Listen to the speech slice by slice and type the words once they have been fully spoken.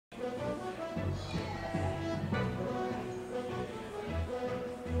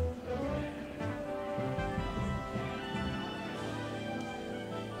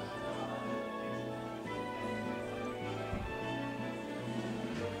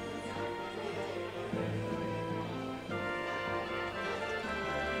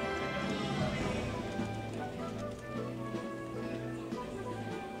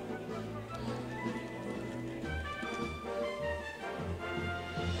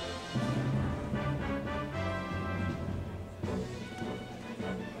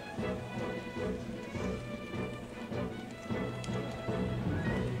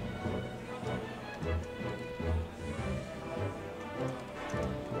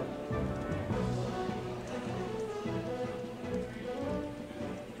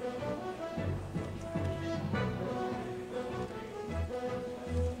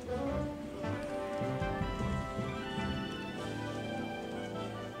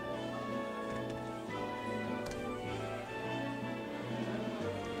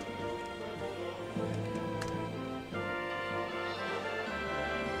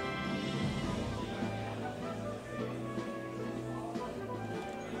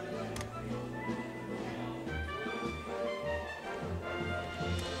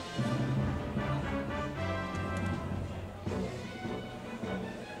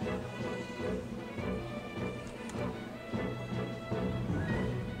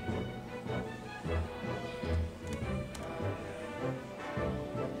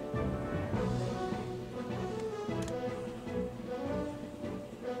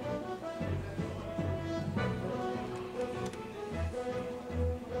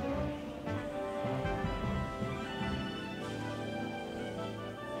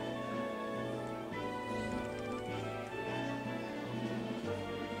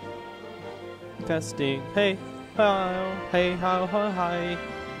Testing. Hey, how, hey, how, hi.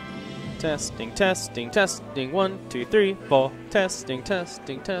 Testing, testing, testing. 1, 2, 3, 4. Testing,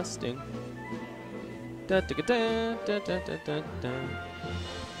 testing, testing. Da da da da da da da da.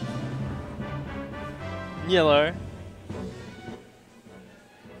 Yellow.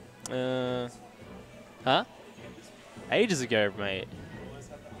 Huh? Ages ago, mate.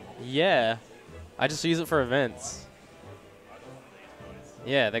 Yeah. I just use it for events.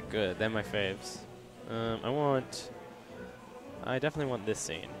 Yeah, they're good. They're my faves. I definitely want this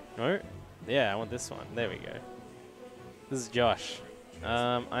scene. No? Yeah, I want this one. There we go. This is Josh.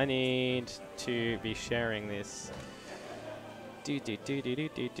 I need to be sharing this. Yeah,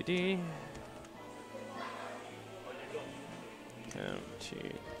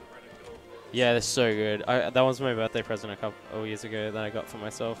 they're so good. That was my birthday present a couple years ago that I got for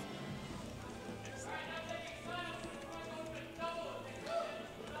myself.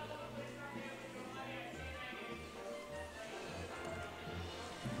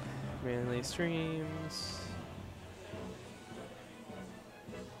 Mainly streams.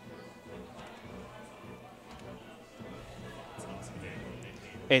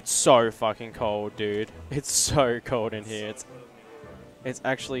 It's so fucking cold, dude. It's so cold in here. It's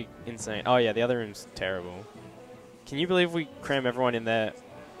actually insane. Oh yeah, the other room's terrible. Can you believe we cram everyone in there?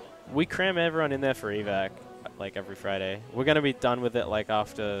 We cram everyone in there for evac, like every Friday. We're gonna be done with it like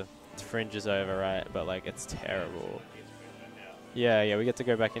after Fringe is over, right? But like it's terrible. Yeah, we get to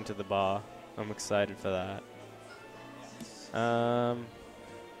go back into the bar. I'm excited for that.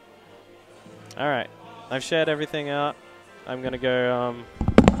 Alright. I've shared everything out. I'm gonna go,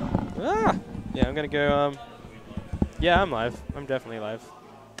 yeah, I'm gonna go, yeah, I'm live. I'm definitely live.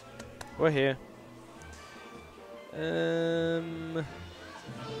 We're here.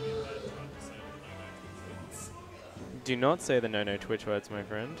 Do not say the no Twitch words, my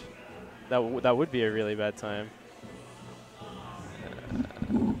friend. That would be a really bad time.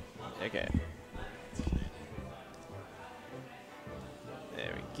 Okay.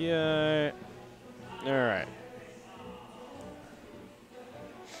 There we go. Alright.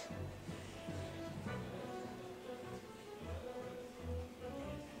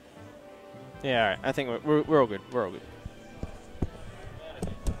 Yeah, alright. I think we're all good. We're all good.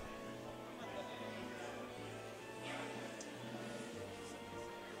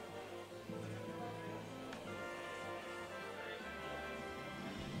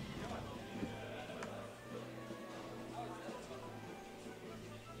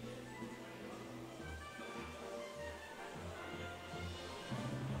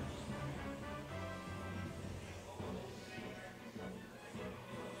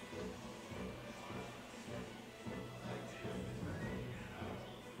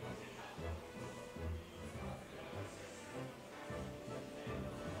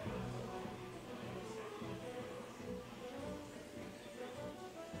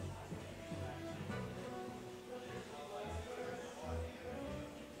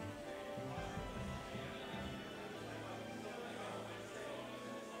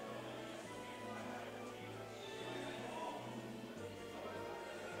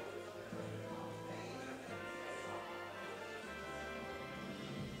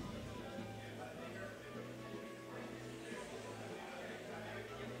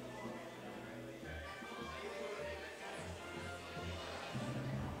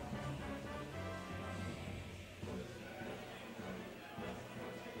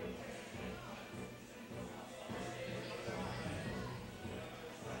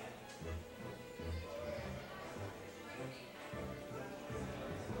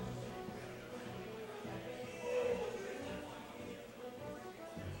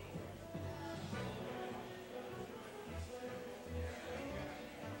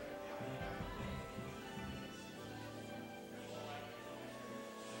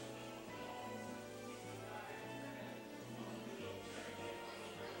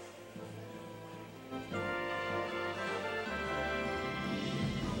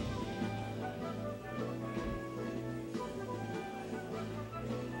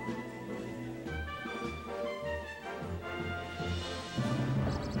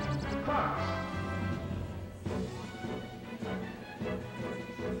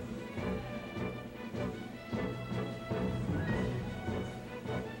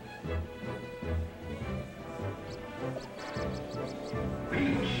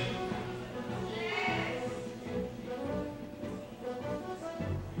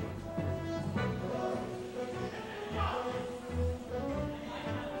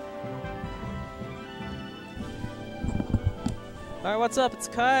 Alright, what's up? It's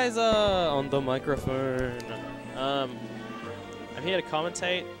Kaiser on the microphone. I'm here to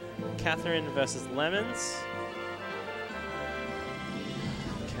commentate Catherine versus Lemons.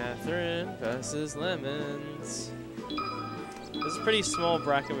 Catherine versus Lemons. This is a pretty small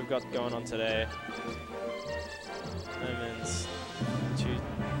bracket we've got going on today. Lemons.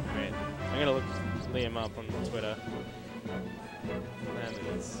 Wait, I'm gonna look Liam up on Twitter.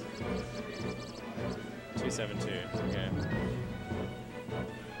 Lemons. 272. Okay.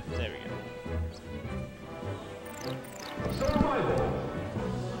 There we go.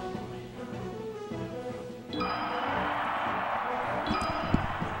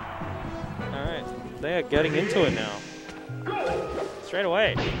 Alright, they are getting into it now. Straight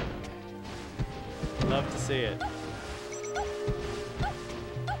away. Love to see it.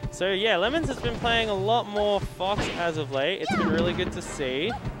 So yeah, Lemons has been playing a lot more Fox as of late. It's been really good to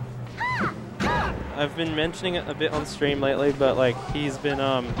see. I've been mentioning it a bit on stream lately, but like he's been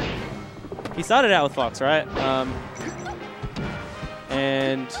he started out with Fox, right?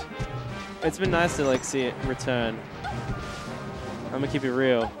 And it's been nice to like see it return. I'm gonna keep it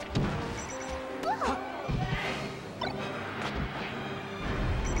real.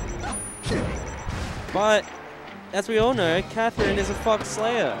 But as we all know, Catherine is a Fox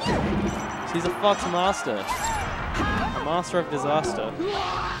Slayer. She's a Fox master. A master of disaster.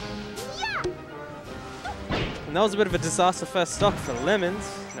 And that was a bit of a disaster first stock for Lemons.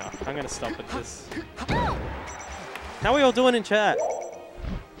 No, I'm gonna stop at this. How are we all doing in chat?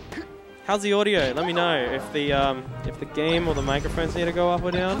 How's the audio? Let me know if the game or the microphones need to go up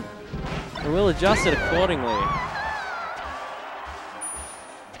or down. And we'll adjust it accordingly.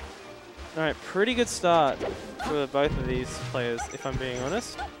 Alright, pretty good start for both of these players, if I'm being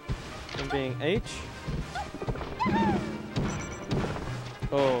honest. I'm being H.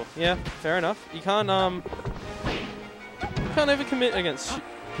 Oh, yeah, fair enough. You can't overcommit against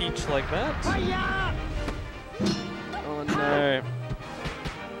Peach like that. Oh no.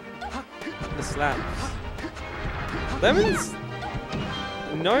 The slaps. Lemons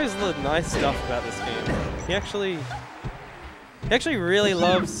knows the nice stuff about this game. He actually really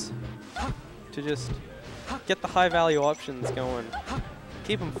loves to just get the high value options going.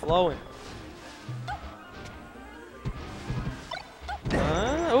 Keep them flowing.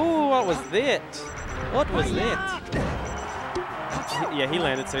 Oh, what was that? What was that? Yeah, he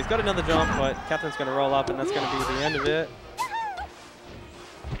landed, so he's got another jump, but Catherine's going to roll up, and that's going to be the end of it.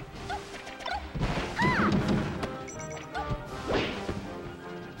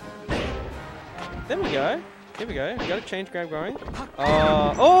 There we go. Here we go. We got a change grab going.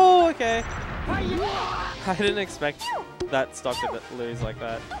 Oh, okay. I didn't expect that stock to lose like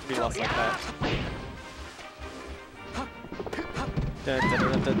that, to be lost like that.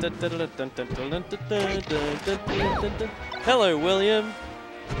 Hello, William.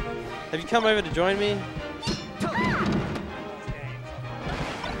 Have you come over to join me?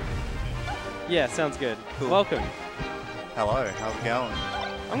 Yeah, sounds good. Cool. Welcome. Hello, how's it going?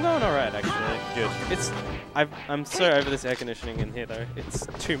 I'm going alright, actually. Good. I'm so over this air conditioning in here, though. It's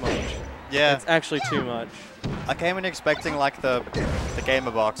too much. Yeah. It's actually too much. I came in expecting like the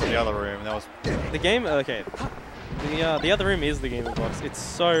gamer box in the other room. That was the game. Okay. The other room is the gamer box. It's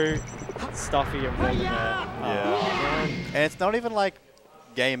so stuffy and warm in there. Yeah. And it's not even like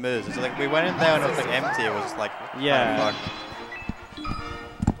gamers. It's like we went in there and it was like empty. It was like yeah.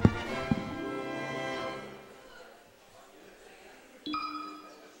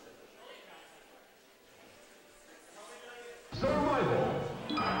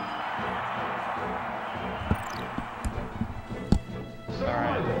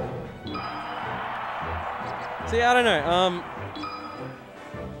 See, I don't know.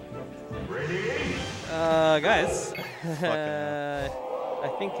 Guys, I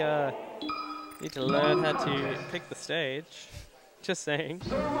think you need to learn how to pick the stage. Just saying.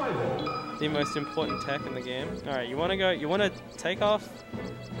 The most important tech in the game. All right, you want to take off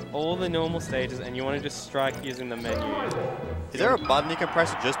all the normal stages, and you want to just strike using the menu. Is there a button you can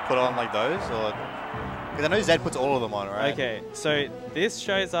press to just put on like those, or? Because I know Z puts all of them on, right? Okay, so this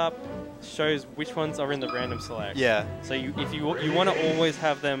shows which ones are in the random select. Yeah. So if you want to always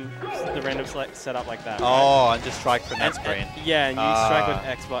have them the random select set up like that. Oh, right? And just strike from that screen. Yeah, and you strike with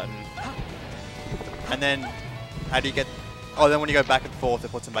X button. And then how do you get? Oh, then when you go back and forth,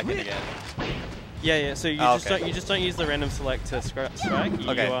 it puts them back in again. Yeah. So you just don't use the random select to strike.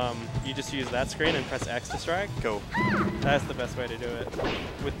 You just use that screen and press X to strike. Cool. That's the best way to do it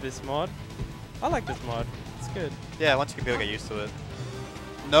with this mod. I like this mod. It's good. Yeah, once your computer get used to it.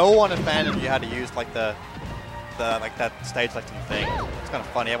 No one abandoned you how to use like that stage selecting thing. It's kind of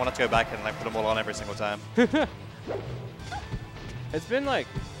funny. I wanted to go back and like put them all on every single time. It's been like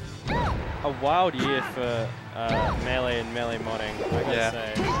a wild year for melee and melee modding, I gotta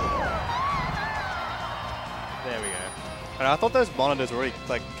say. There we go. And I thought those monitors were really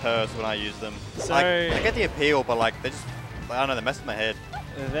like cursed when I used them. So I get the appeal, but like they just, I don't know, they messed with my head.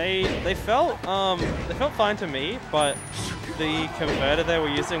 they felt fine to me, but the converter they were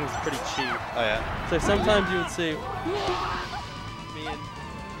using was pretty cheap. Oh yeah. So sometimes you would see me and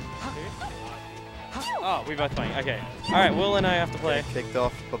oh, we both playing. Okay. All right, Will and I have to play. Kicked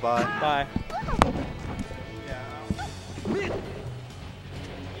off. Bye bye. Bye.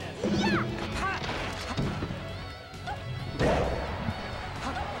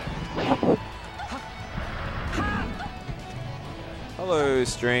 Hello,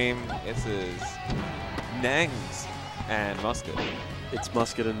 stream. This is Nangs and Musket. It's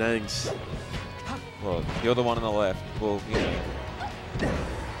Musket and Nangs. Well, you're the one on the left. Well, you know,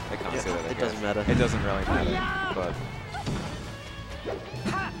 they can't see that. It doesn't matter. It doesn't really matter. But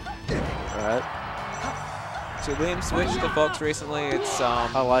all right. so Liam switched to Fox recently. It's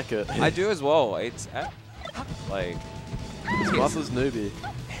I like it. I do as well. It's like It's Muscle's newbie.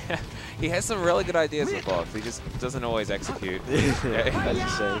 he has some really good ideas with Fox. He just doesn't always execute. As you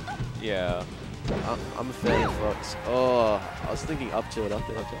say. Yeah. I'm a fan of Fox. Oh, I was thinking up tilt, up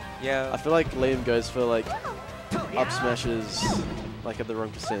there. Yeah. I feel like Liam goes for like up smashes like at the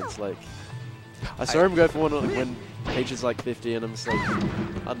wrong percents. Like I saw him go for one when Peach is like 50 and I'm just like, I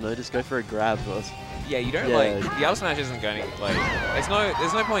don't know, just go for a grab. Yeah, you don't like the up smash isn't going to like.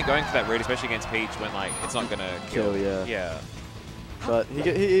 There's no point going for that route, especially against Peach when like it's not gonna kill. Yeah. Yeah. But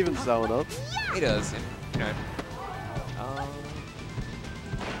he evens that one up. He does. And, you know. All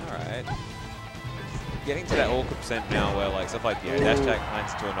right. Getting to that awkward percent now where like stuff like dash attack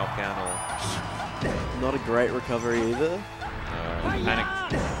lands into a knockdown or. Not a great recovery either.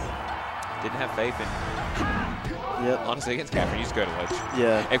 Panicked. Didn't have faith in. Yep. Honestly, against Catherine, you just go to ledge.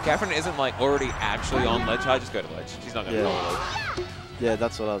 Yeah. If Catherine isn't like already actually on ledge high, just go to ledge. She's not gonna go to ledge. Yeah,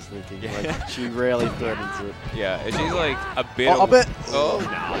 that's what I was thinking. Yeah. Like, she rarely threatens it. Yeah, if she's like a bit. Oh, I bet. Oh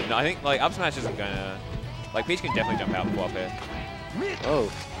no, I think like up smash isn't gonna. Like Peach can definitely jump out before up air.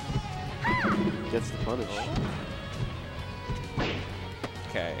 Oh. Gets the punish.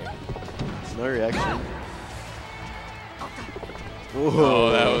 Okay. It's no reaction.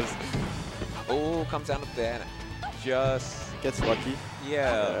 Oh, that was. Oh, comes down to that. Just. Gets lucky.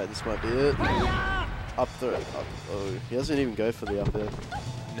 Yeah. Alright, this might be it. Up throw. Oh, he doesn't even go for the up air.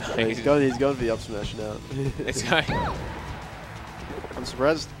 No, So he's going for the up smash now. It's going. I'm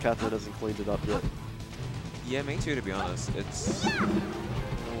surprised Catherine hasn't cleaned it up yet. Yeah, me too, to be honest. It's.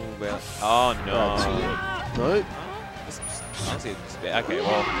 Oh no. No? Honestly, okay,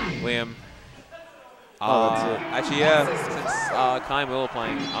 well, Liam. Oh, that's it. Actually, yeah, since Kai and Will are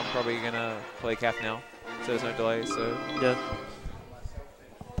playing, I'm probably going to play Cath now. So there's no delay, so. Yeah.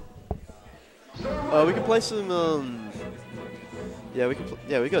 We can play some, yeah, we can,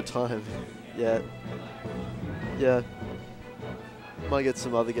 we got time. Yeah. Yeah. Might get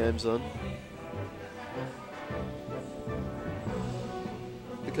some other games on.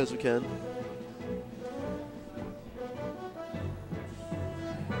 Because we can.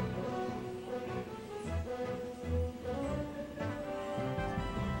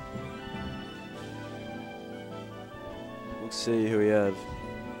 Let's see who we have.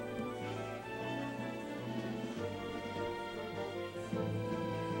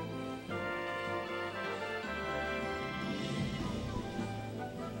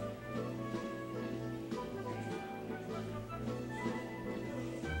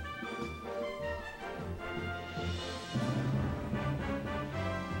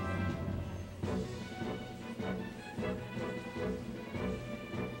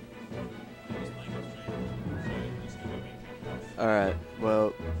 Alright,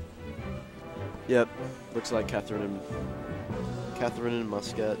 well, yep, looks like Catherine and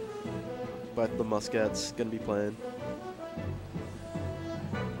Muscat, both the Muscats gonna be playing.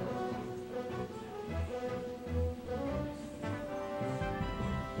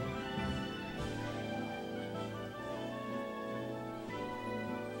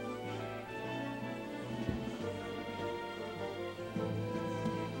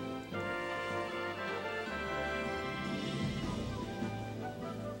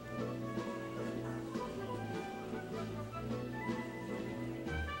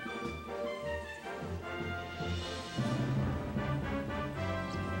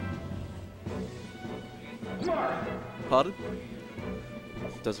 Pardon?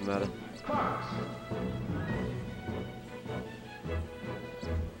 Doesn't matter.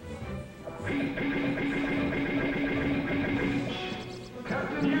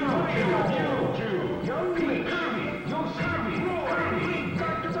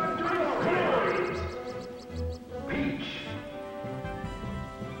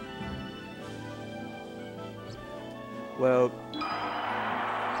 Well,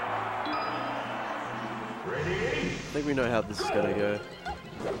 I think we know how this is gonna go.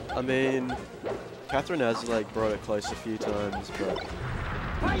 I mean, Catherine has like brought it close a few times, but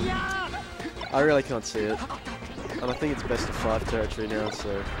I really can't see it. And I think it's best of 5 territory now, so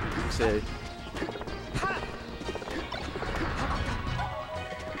we'll see.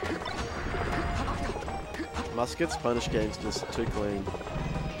 Musket's punish game's just too clean.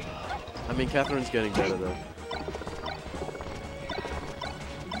 I mean, Catherine's getting better though.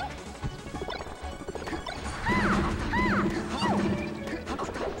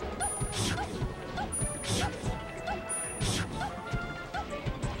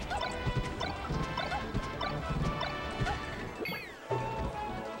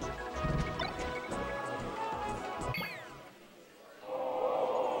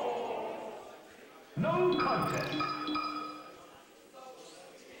 No contest.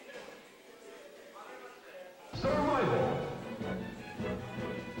 Survival.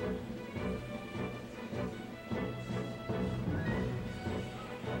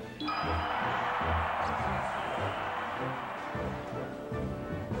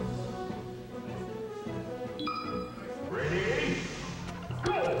 Ready?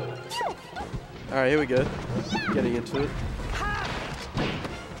 Go! Alright, here we go. Getting into it.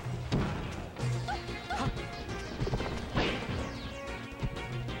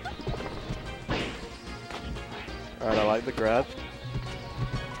 Alright, I like the grab.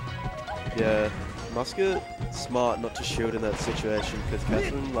 Yeah, Musket, smart not to shield in that situation because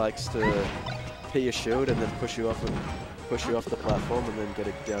Catherine likes to hit your shield and then push you off the platform and then get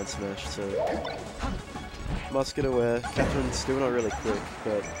a down smash. So Musket aware. Catherine's still not really quick,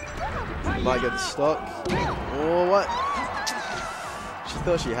 but might get the stock. Oh, what? She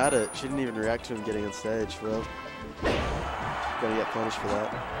thought she had it. She didn't even react to him getting on stage. Well, gonna get punished for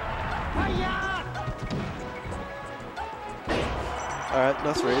that. Alright,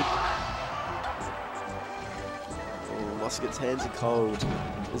 nice read. Oh, Musket's hands are cold.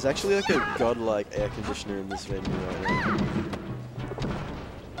 There's actually like a godlike air conditioner in this venue right now.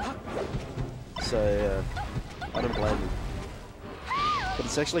 So yeah, I don't blame him. But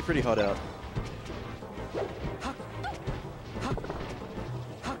it's actually pretty hot out.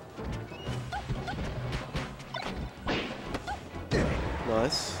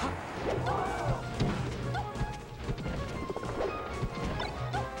 Nice.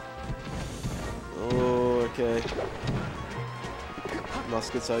 Oh, okay.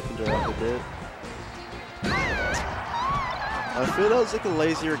 Musket's opened her up a bit. I feel that was like a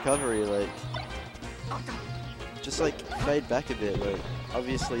lazy recovery, like just like fade back a bit, like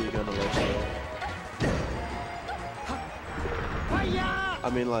obviously you're gonna ledge there. I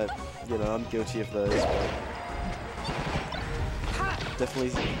mean, like, you know, I'm guilty of those, but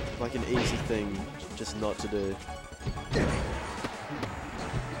definitely like an easy thing just not to do.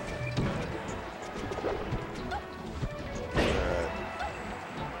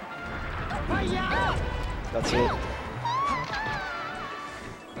 That's it.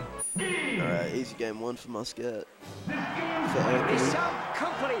 Alright, easy game 1 for Musket. For Anthony. Mission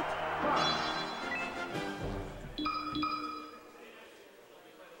complete.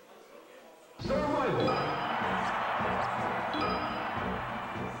 Survival.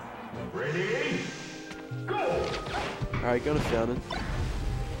 Ready? Go! Alright, go to Fountain.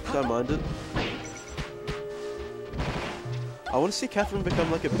 Don't mind it. I want to see Catherine become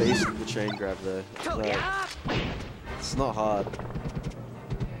like a beast with the chain grab though. Like, it's not hard.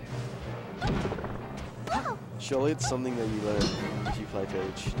 Surely it's something that you learn if you play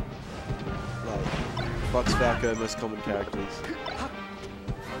Peach. Like, Fox, Falco, most common characters.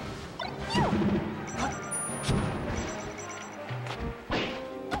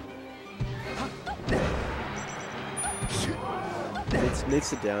 Needs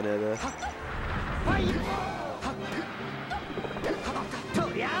to down air there.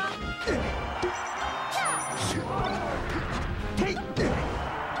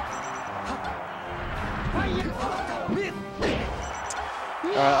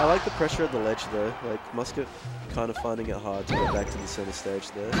 I like the pressure at the ledge though. Like, Musket kind of finding it hard to get back to the center stage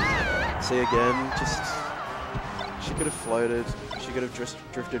there. See again, just she could have floated. She could have just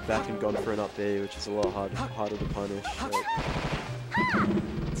drifted back and gone for an up B, which is a lot harder to punish. Like,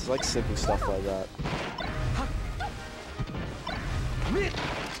 it's like simple stuff like that.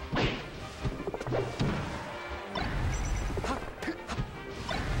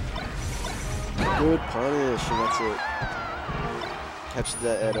 Good punish, and that's it. Catches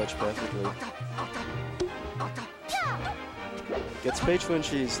that air dodge perfectly. Gets Peach when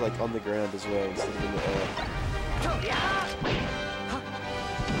she's like on the ground as well instead of in the air.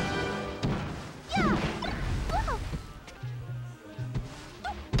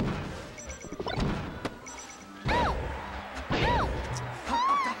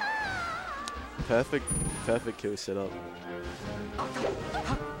 Perfect kill setup.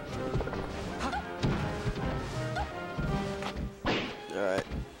 Alright.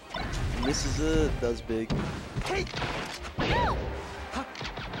 Misses it, does big. Hey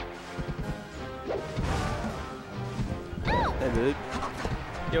dude.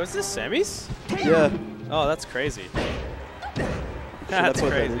 Yo, is this semis? Yeah. Oh, that's crazy. That's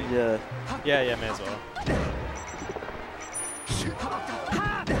what crazy. That is, yeah. Yeah, may as well.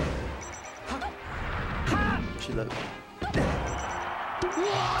 Shoot that.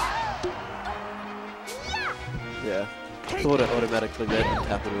 Yeah. Thought it automatically made them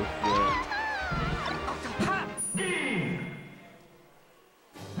capital. Yeah.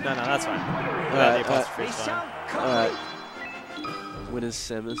 No, that's fine. Alright, The apostrophe's fine. Alright. Winners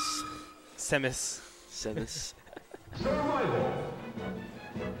Semis. Semis. Semis. Survival.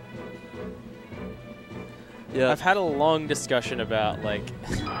 Yeah. I've had a long discussion about like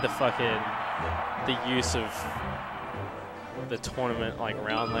the use of the tournament like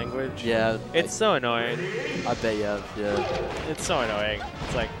round language. Yeah. It's so annoying. I bet you have, yeah. It's so annoying.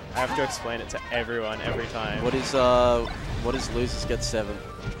 It's like I have to explain it to everyone every time. What is losers get 7?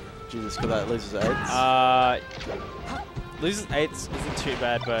 Jesus, because that loses 8s. Losers 8s isn't too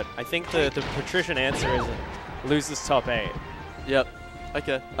bad, but I think the patrician answer is losers top 8. Yep.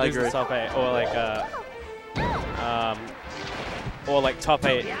 Okay, I agree. Losers top 8, or like top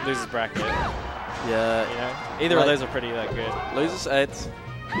 8 losers bracket. Yeah. You know, either of those are pretty good. Losers 8s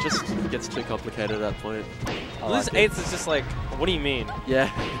just gets too complicated at that point. Losers 8s is just like, what do you mean?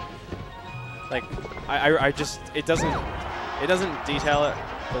 Yeah. Like, I just it doesn't detail it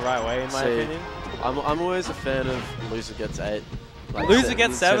the right way in my opinion. I'm always a fan of loser gets 8. Like Loser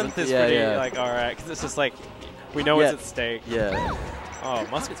gets 7th is pretty yeah. like alright, because it's just like we know what's at stake. Yeah. Oh,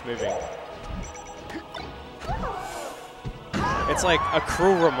 Musket's moving. It's like a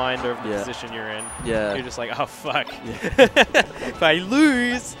cruel reminder of the position you're in. Yeah. You're just like, oh fuck. Yeah. If I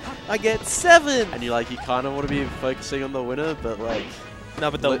lose, I get 7. And you kind of want to be focusing on the winner, but like. No,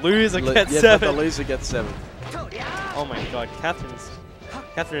 but the loser gets 7. Yeah, but the loser gets 7. Oh my god, Catherine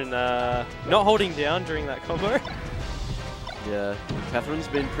not holding down during that combo. Yeah, Catherine's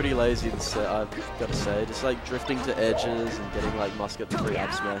been pretty lazy this set, I've got to say. Just like drifting to edges and getting like Musket to free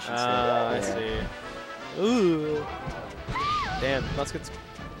up smash and stuff. I see. Ooh. Damn, Musket's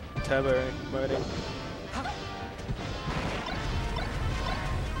turbo moding.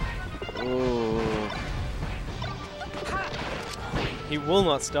 Ooh. He will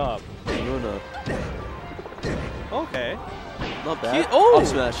not stop. Luna. Okay. Not bad. Cute. Oh! Up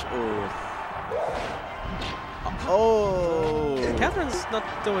smash. Ooh. Oh! Catherine's not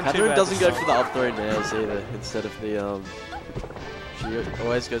doing too Catherine bad. doesn't go for the up throw nairs either. Instead of the she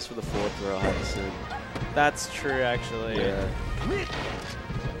always goes for the forward throw 100%. That's true, actually. Yeah.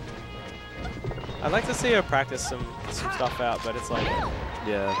 I'd like to see her practice some stuff out, but it's like,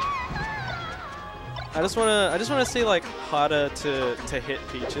 Yeah. I just wanna see like harder to hit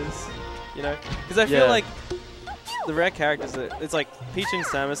Peaches, you know? Because I feel like the rare characters, it's like Peach and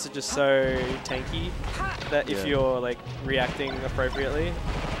Samus are just so tanky that if you're like reacting appropriately.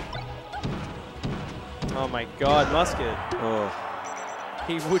 Oh my god, Musket. Oh.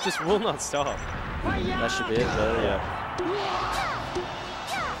 He just will not stop. That should be it though, yeah.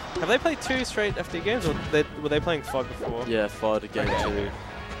 Have they played 2 straight FD games, or were they playing FOD before? Yeah, FOD game 2.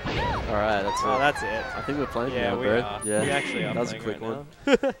 Alright, that's it. Oh, that's it. I think we're playing Yeah, now, we bro. are. Yeah. We actually are. That was a playing quick right one.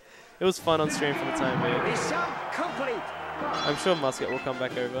 now. It was fun on stream for the time being. Mission complete. I'm sure Musket will come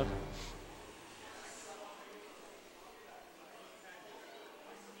back over.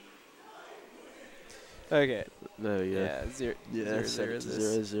 Okay. There we go. Yeah, zero, Yeah, 0-0 is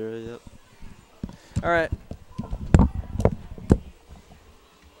this. 0-0, yep. All right.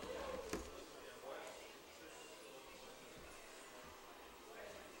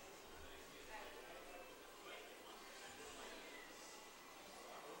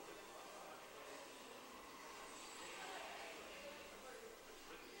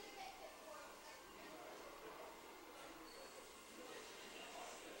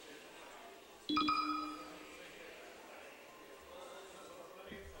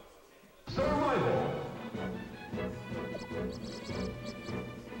 Survival.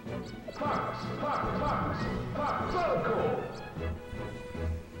 Fox, circle.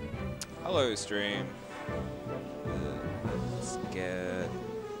 Hello, stream. Let's get.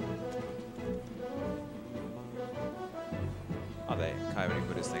 Oh, they Kai already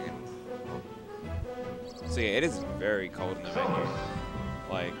put his thing in. So yeah, it is very cold in the venue.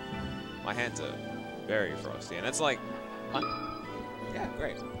 Like, my hands are very frosty, and it's like, yeah,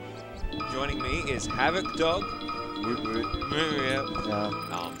 great. Joining me is Havoc Dog. Woot woot. Yeah. Yeah.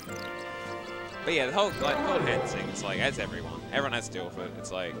 But yeah, the whole hand thing, it's like, as everyone has to deal with it.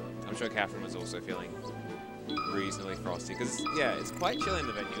 It's like, I'm sure Catherine was also feeling reasonably frosty, because, yeah, it's quite chilly in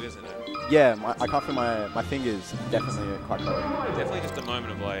the venue, isn't it? Yeah, I can't feel my fingers. Definitely quite cold. Definitely just a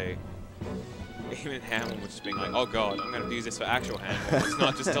moment of, like, even Hamlin was just being like, oh god, I'm going to use this for actual handball. It's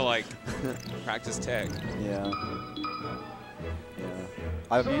not just to, like, practice tech. Yeah.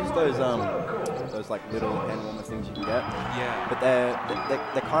 I've used those like little hand warmer things you can get. Yeah. But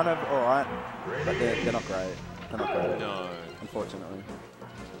they're kind of alright, but they're not great. They're not great. No. Unfortunately.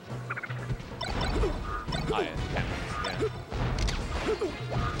 Oh yeah, Hamlin's, yeah.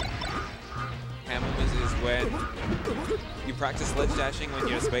 Hamlin's is when you practice ledge dashing when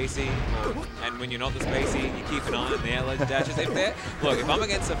you're spacey, and when you're not the spacey, you keep an eye on their ledge dashes. If I'm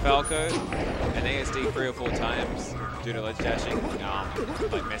against a Falco and ASD 3 or 4 times due to ledge dashing,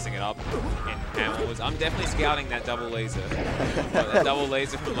 like messing it up in Hamlin's, I'm definitely scouting that double laser. That double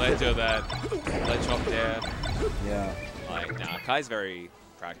laser from ledge or that ledge hop there. Yeah. Like, nah, Kai's very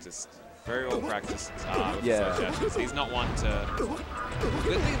practiced. Very well practiced with yeah. his ledge dashes. He's not one to... The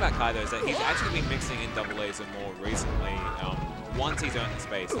good thing about Kai, though, is that he's actually been mixing in double laser more recently, once he's earned the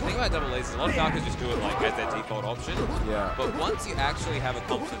space. The thing about double lasers, a lot of Falcons just do it like as their default option. Yeah. But once you actually have a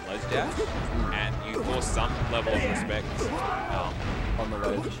competent ledge dash, and you force some level of respect on the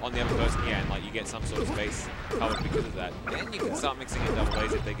ledge, on the other person, yeah, and like you get some sort of space covered because of that, then you can start mixing in double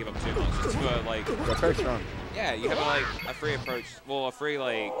laser if they give up too much. Just for like... That's very strong. Yeah, you have a free approach, well, a free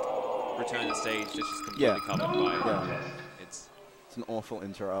like return to stage that's just completely covered by... Yeah. It's an awful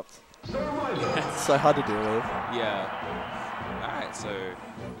interrupt. It's so hard to deal with. Yeah. Alright, so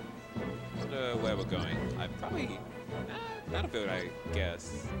I wonder where we're going. I probably Battlefield, I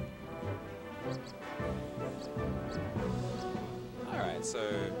guess. Alright, so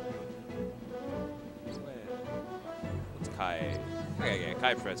what's Kai? Okay, yeah,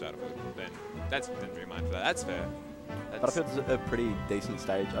 Kai prefers Battlefield. Then didn't really mind for that. That's fair. Battlefield's a pretty decent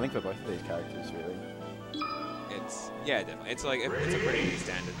stage, I think, for both of these characters, really. Yeah, definitely. It's like it's a pretty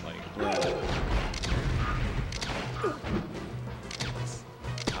standard like. Yeah.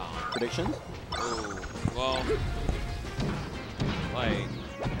 Predictions? Oh, well, like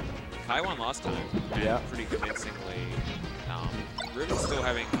Kai won last time, and pretty convincingly. Ruben's still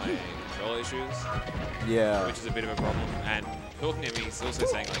having like control issues. Yeah. Which is a bit of a problem. And talking to him, he's also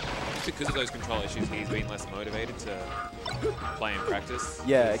saying like because of those control issues, he's been less motivated to play and practice.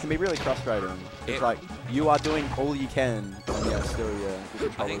 Yeah, it can be really frustrating. It's like you are doing all you can, and yeah, still your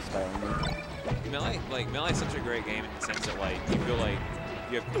controller's failing you. Melee's such a great game in the sense that like you feel like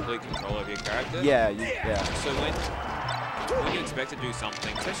you have complete control of your character. Yeah, yeah. So when you expect to do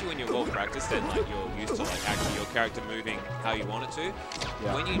something, especially when you're well practiced, then like you're used to like actually your character moving how you want it to.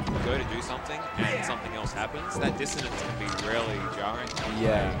 Yeah. When you go to do something and something else happens, that dissonance can be really jarring.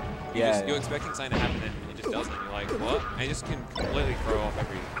 Yeah. Like, you're expecting something to happen and it just doesn't. You're like, what? And it just can completely throw off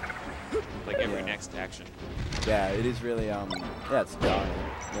every next action. Yeah, it is really it's jarring.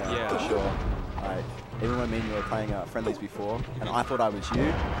 Yeah, for sure. Like, even when me and you were playing friendlies before, and I thought I was you,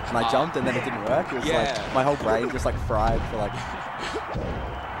 and I jumped and then it didn't work. It was like my whole brain just like fried for like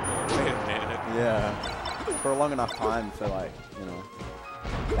for a long enough time for like, you know,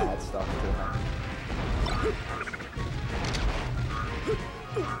 bad stuff to happen.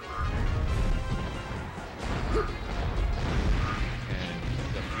 And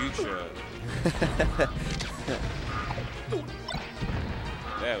the future.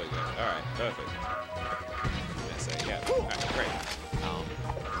 There we go. Alright, perfect. Yeah, alright, great.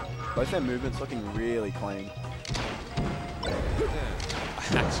 Both their movements looking really clean. Yeah.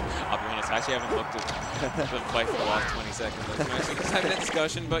 I'll be honest, I actually haven't looked at them play for the last 20 seconds. Like, mostly just having that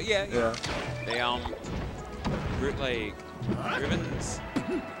discussion, but yeah. They, like, Rivens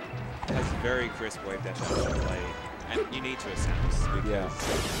has very crisp wave dash action play, and you need to assess because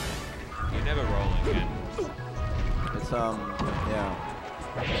you're never rolling, and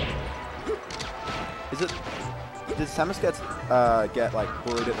it's, does Samus get like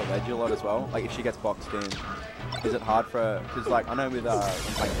bullied at the ledge a lot as well? Like if she gets boxed in, is it hard for because like I know with when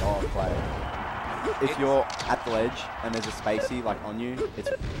playing play, if you're at the ledge and there's a spacey like on you, it's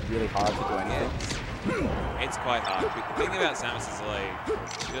really hard to do anything. It's quite hard. The thing about Samus is like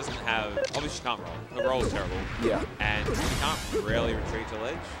she doesn't have obviously she can't roll. Her roll is terrible. Yeah. And she can't really retreat to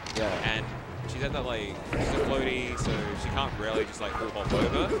ledge. Yeah. And she's at that like she's a floaty, so she can't really just like full hop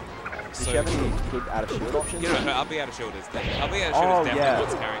over. Does she have any good out of shield options? You know, her up B out of shield is definitely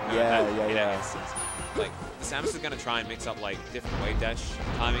what's carrying her in that instance. Like the Samus is going to try and mix up like different wave dash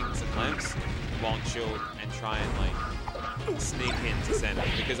timings and clamps, long shield, and try and like sneak into center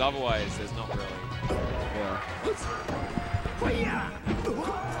because otherwise there's not really.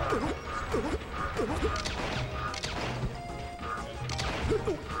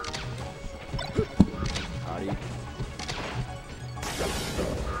 Hardy.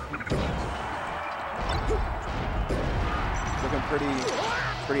 Looking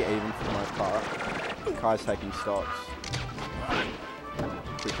pretty even for the most part. Kai's taking stocks.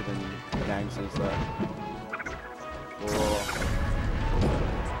 Quicker than Gangs is though. Oh.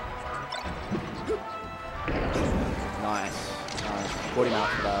 Nice. Caught him out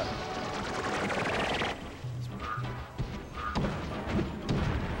for that.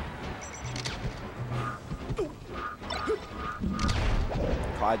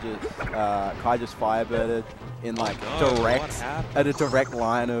 Kai just firebirded in like at a direct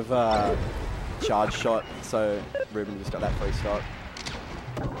line of charge shot, so Ruben just got that free stock.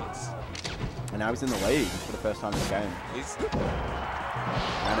 And now he's in the lead for the first time in this game.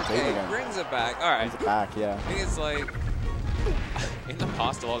 And it's even again. Brings it back. All right. Brings it back, yeah. I think it's like in the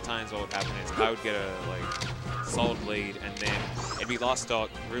past, a lot of times what would happen is I would get a solid lead, and then it'd be last stock.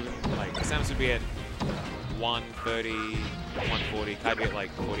 Ruben, Samus would be at 130, 140. Kai'd be at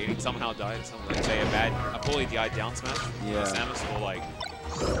 40, and he'd somehow die. Say a poorly DI down smash. Yeah. Samus will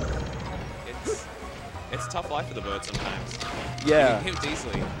it's tough life for the bird sometimes. Yeah. Him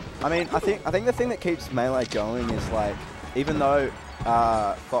easily. I mean, I think the thing that keeps Melee going is even though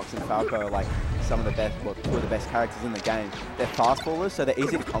Fox and Falco are some of the best, two of the best characters in the game, they're fast fallers, so they're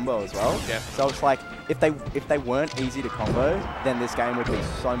easy to combo as well. Definitely. So it's if they weren't easy to combo, then this game would be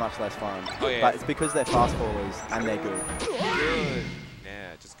so much less fun. Oh, yeah. But it's because they're fast fallers and they're good. Good.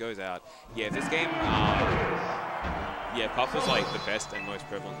 Yeah, it just goes out. Yeah, if this game, Puff was the best and most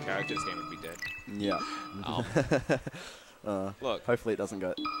prevalent character, this game would be dead. Yeah. Look, hopefully it doesn't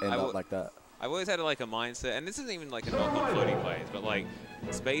end up like that. I've always had a mindset, and this isn't even a knock on floating plays, but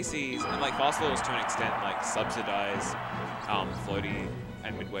Spaceys and fast fallers to an extent subsidize floaty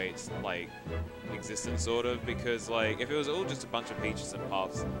and midweights existence sort of, because if it was all just a bunch of Peaches and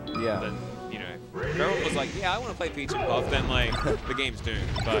Puffs, then if everyone was yeah, I want to play Peach and Puff, then the game's doomed.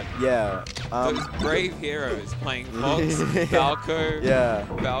 But yeah, those brave heroes playing Fox, Falco,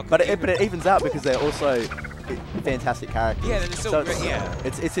 Falco, but it evens out because they're also fantastic characters. Yeah, then it's still great. Yeah,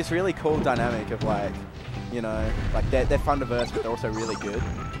 it's this really cool dynamic of they're fun to verse, but they're also really good.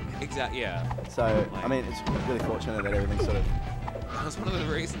 Exactly. Yeah. So I mean, it's really fortunate that everything's sort of. That's one of the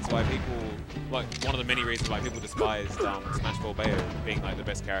reasons why people, one of the many reasons why people despised Smash 4 Bayo being the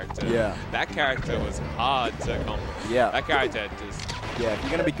best character. Yeah. That character was hard to combo. Yeah. That character just. Yeah, if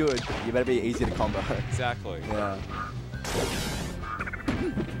you're gonna be good, you better be easy to combo. Exactly. Yeah.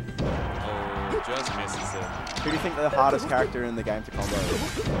 Oh, just misses it. Who do you think the hardest character in the game to combo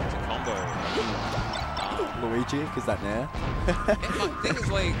is? To combo. Luigi, because that nair. The thing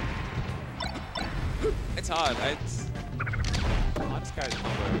is, it's hard. The hardest character to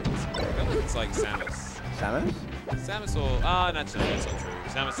combo. I feel it's Samus. Samus? Samus or no, that's not true.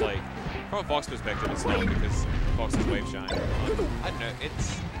 Samus from a Fox perspective, it's not because Fox is wave shine. I don't know. It's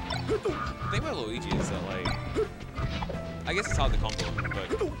the thing about Luigi is that I guess it's hard to combo, but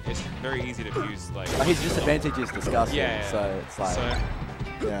it's very easy to fuse his disadvantage is disgusting. Yeah. So it's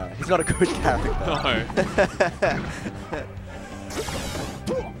yeah, he's not a good character. No.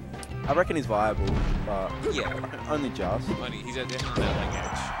 I reckon he's viable, but only just. He's definitely on that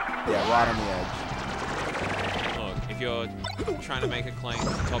edge. Yeah, right on the edge. Look, if you're trying to make a claim to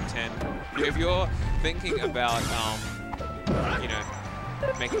top 10, if you're thinking about,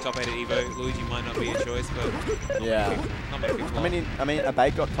 making top 8 at Evo, Luigi might not be a choice, but not many people. I mean,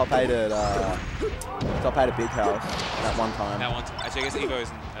 Abate got top 8 at Big House that one time. Actually, I guess Evo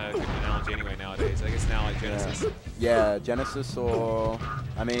isn't a good analogy anyway nowadays. I guess now Genesis. Yeah, Genesis or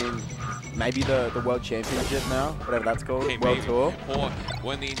maybe the World Championship now, whatever that's called, World Tour. Or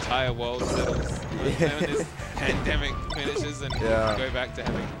when the entire world settles, when this pandemic finishes and we go back to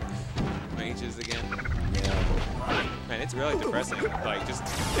having majors again. Yeah. Man, it's really depressing.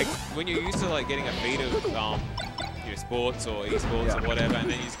 When you're used to getting a feed of sports or esports or whatever, and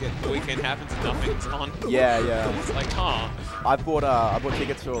then you just get the weekend happens and nothing's on. Yeah. It's I bought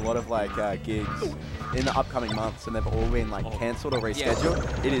tickets to a lot of gigs in the upcoming months, and they've all been cancelled or rescheduled.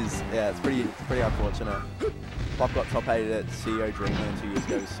 It's pretty unfortunate. Bob got top 8 at CEO Dreamland 2 years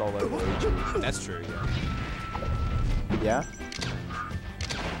ago, solo Luigi. That's true. Yeah.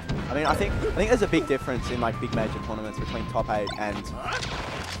 I think there's a big difference in big major tournaments between top 8 and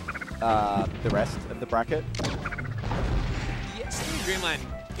the rest of the bracket. Yeah, CEO Dreamland.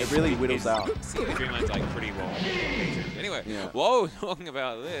 It really whittles out. CEO Dreamland's pretty well featured. Anyway, whoa, talking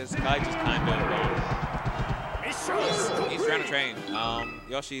about this, Kai just kind of he's trying to train.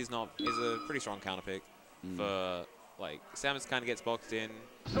 Yoshi is a pretty strong counter pick for like Samus kind of gets boxed in,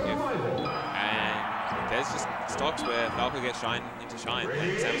 and there's just stocks where Falco gets shine into shine,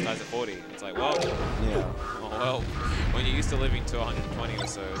 and Samus dies at 40. It's like, well, Yeah. oh, well, when you're used to living to 120 or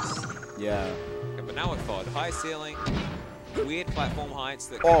so, it's, Yeah. okay, but now with FOD, high ceiling, weird platform heights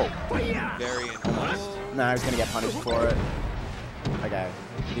that Oh. vary in Almost. No, he's gonna get punished for it. Okay.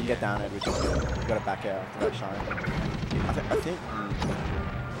 He didn't get down it, which is good. He got it back out after that shine. I think.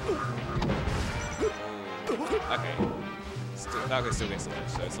 Okay. Falco still gets the ledge,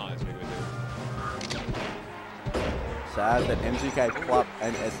 so it's not as big of a deal. Sad that MGK, Club,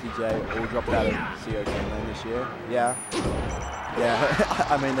 and SDJ all dropped out of CO Finland this year. Yeah. Yeah.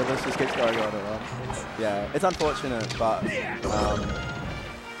 I mean, the list just keeps going on and on. Yeah. It's unfortunate, but yeah.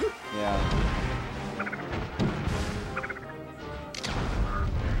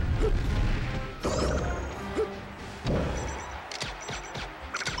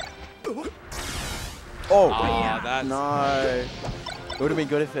 Oh, that's no. It would have been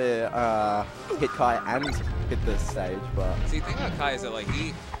good if it hit Kai and hit the stage, but... See, the thing about Kai is that, like,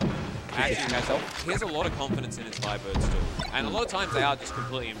 he actually has a lot of confidence in his Firebird still. And a lot of times they are just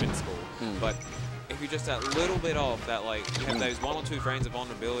completely invincible. But if you're just that little bit off, that, like, you have those 1 or 2 frames of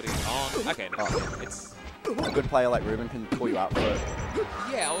vulnerability on... Okay, no, it's... A good player like Ruben can pull you out for it.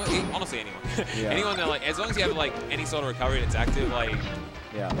 Yeah, well, honestly, anyone. Yeah. Anyone that, like, as long as you have, like, any sort of recovery that's active, like...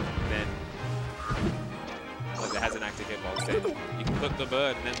 Yeah. Then... Like, that has an active hitbox, then you can clip the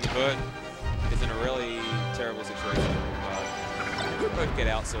bird, and then the bird is in a really terrible situation. Both get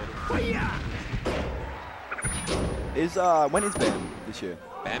out, sort of. Is, when is BAM this year?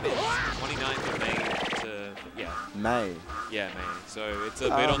 BAM is 29th of May to, yeah. May. Yeah, May. So it's a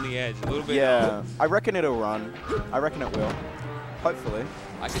bit on the edge, a little bit. Yeah, I reckon it'll run. I reckon it will. Hopefully.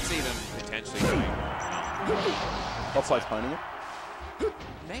 I could see them potentially doing... Or postponing it.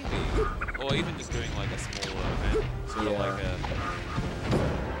 Maybe. Or even just doing like a smaller event. Sort of like a...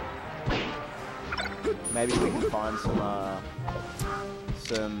 Maybe we can find some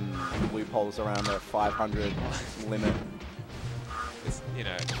loopholes around the 500 limit. It's, you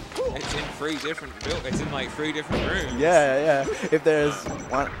know, it's in 3 different build. It's in like 3 different rooms. Yeah, yeah. If there's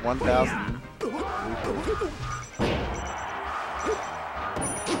 1,000 loopholes.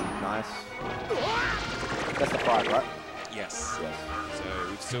 Nice. That's the 5, right? Yes. Yes. So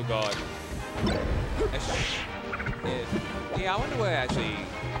we've still got... Yeah, I wonder where actually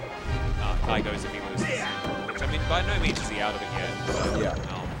Kai goes if he loses. Which, I mean, by no means is he out of it yet. But, Yeah.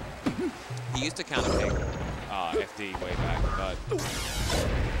 He used to counterpick FD way back, but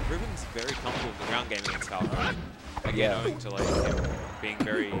Ruben's very comfortable with the ground game against Falco. Again, owing to like him being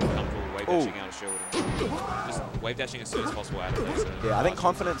very comfortable wave dashing out of shield and just wave dashing as soon as possible out of it. So Yeah, I think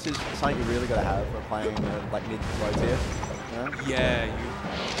confidence is something you really got to have for playing like mid to low tier. You know? Yeah,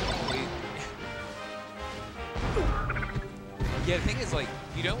 yeah, the thing is, like,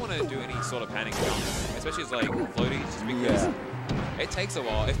 you don't want to do any sort of panic jumps, especially as like floaties, just because it takes a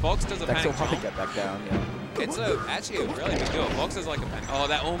while. If Fox does a Takes panic a while to jump, get back down. Yeah. it's actually a really big deal. Fox is like a panic. Oh,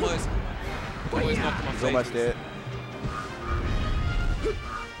 that almost knocked him off It's stage. almost it.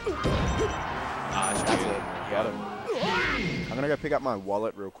 That's That's it. Got him. I'm gonna go pick up my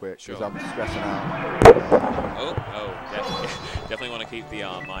wallet real quick because Sure. I'm stressing out. Oh, definitely want to keep the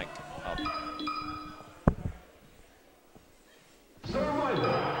mic up. Survival.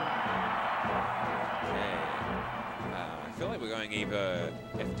 Okay. I feel like we're going either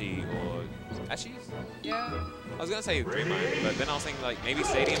FD or... Actually, yeah. I was going to say Dream Mode, but then I was thinking like maybe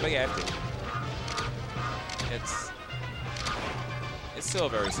Stadium, but yeah, FD. It's still a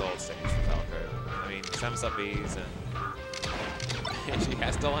very solid stage for Falco. I mean, Samus up Bs and she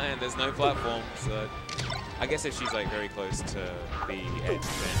has to land. There's no platform, so I guess if she's like very close to the edge,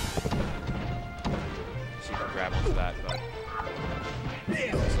 then she can grab onto that. But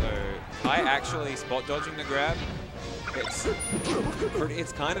so I actually spot dodging the grab.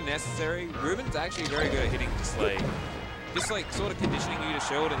 It's kind of necessary. Ruben's actually very good at hitting just like sort of conditioning you to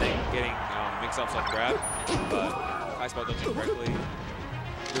shield and then getting mix-ups off grab. But I spot dodging correctly,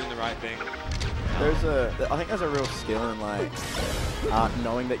 doing the right thing. I think there's a real skill in like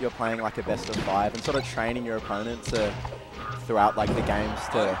knowing that you're playing like a best of 5 and sort of training your opponent to throughout like the games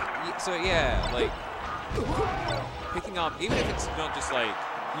to. So yeah, like picking up, even if it's not just like.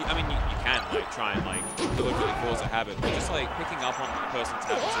 I mean, you can like try and like deliberately cause a habit, but just like picking up on a person's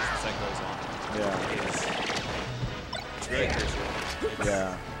habits as the set goes on. Yeah. It's very crucial.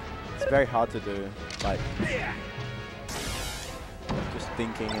 Yeah. It's very hard to do. Like just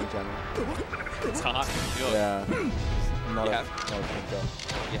thinking in general. It's hard. Yeah. not You a have- thinker.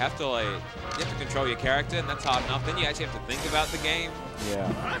 You have to like, you have to control your character, and that's hard enough. Then you actually have to think about the game.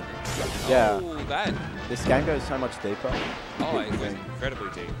 Yeah. Yeah. Oh, that. This game goes so much deeper. Oh, it goes Thing. incredibly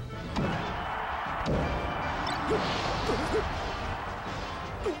deep.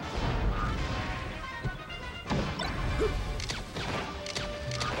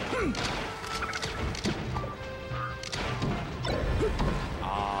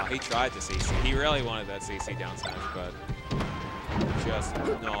 Ah, he tried to CC. He really wanted that CC down smash, but just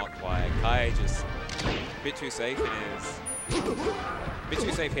not quite. Kai just a bit too safe in his... A bit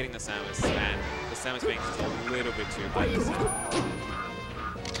too safe hitting the Samus, and the Samus being just a little bit too high.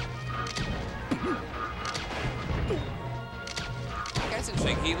 That's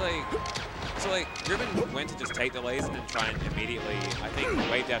interesting. He Ribbon went to just take the laser and try and immediately, I think,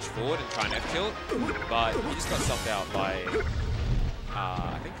 wave dash forward and try and F tilt, but he just got sucked out by,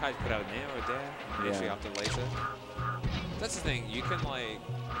 I think Kai put out a nair or a dare initially after laser. That's the thing. You can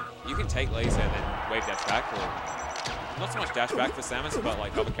take laser and then wave dash back, or not so much dash back for Samus, but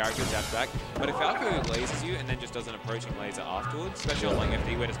like other characters dash back. But if Falco lasers you and then just does an approaching laser afterwards, especially on like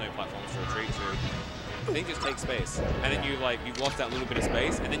FD where there's no platforms to retreat to, then you just take space, and then you've lost that little bit of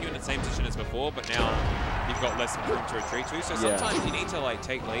space, and then you're in the same position as before, but now you've got less room to retreat to. So sometimes you need to like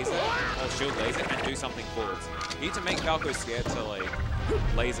take laser or shield laser and do something forwards. You need to make Falco scared to like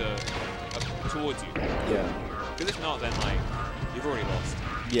laser towards you. Yeah. Because if not, then like you've already lost.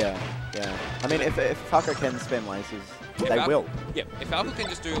 Yeah. Yeah. I mean, if Falco can spam lasers, they will. Yeah. If Falco can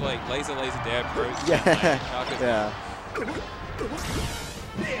just do like laser dare approach. Yeah. Falco's Yeah.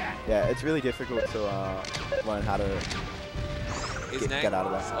 Yeah, it's really difficult to learn how to get out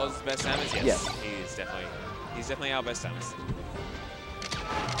of that. Oz's best Samus? Yes. He's definitely our best Samus.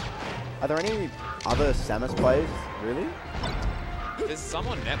 Are there any other Samus plays, really? There's some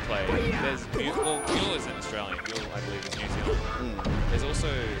on net play. There's Mule is an Australian. Mule, I believe, is New Zealand. There's also,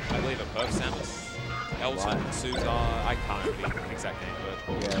 I believe, a Perf Samus. Elton, Souza, I can't remember the exact name,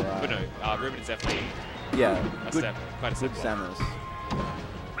 but no, Ruben is definitely quite a good step Samus.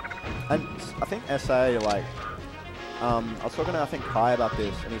 And I think SA, like, I was talking to, I think, Kai about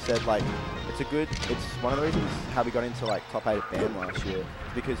this, and he said, like, it's one of the reasons how we got into, like, top 8 at BAM last year,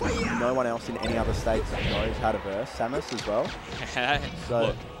 because no one else in any other states knows how to verse Samus as well. So,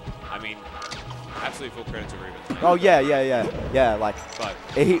 look, I mean, absolute full credit to Ruben. Oh, yeah, like, but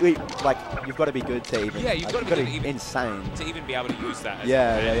like, you've got to be good to even, you've got to be insane. To even be able to use that as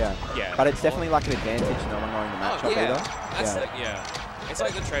yeah. But it's definitely, like, an advantage no one knowing the matchup either. It's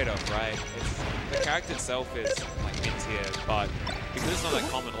like the trade-off, right? The character itself is like mid-tier, but because it's not that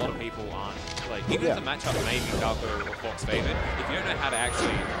common, a lot of people aren't like. Even if the matchup may be Falco or Fox favored, if you don't know how to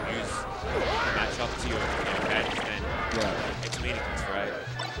actually use the matchup to your advantage, then it's meaningless, right?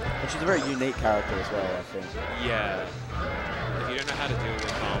 And she's a very unique character as well, I think. Yeah. If you don't know how to deal with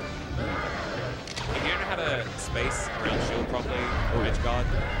if you don't know how to space around shield properly or edge guard,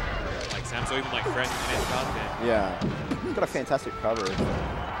 like Samus or even like Fred in edge guard, then he's got a fantastic cover.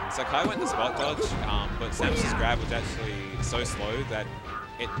 So Kai went the spot dodge, but Samus's grab was actually so slow that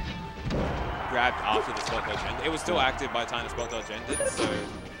it grabbed after the spot dodge ended. It was still active by the time the spot dodge ended, so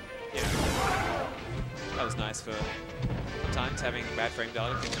that was nice for times having bad frame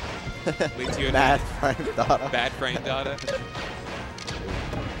data can lead to you bad frame data. Bad frame data.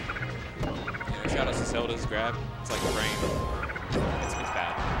 Shout out to Zelda's grab. It's like frame. It's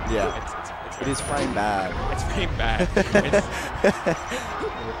bad. Yeah. It is frame bad. It's frame bad.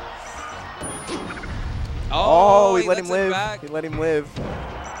 Oh, he let him live. He let him live.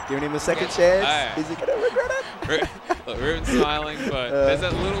 Giving him a second chance. Is he going to regret it? Look, Ruben's smiling, but there's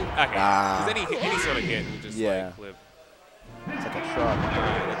that little... Okay, because any sort of hit will just like flip. It's like a shot.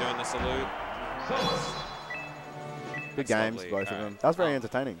 Alright, they're doing the salute. Good games, both of them. That was very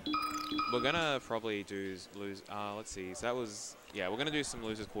entertaining. We're going to probably do lose... let's see. So that was... Yeah, we're going to do some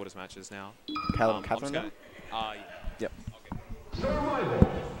losers quarters matches now. Catherine? Yeah. Yep. Okay. Survival.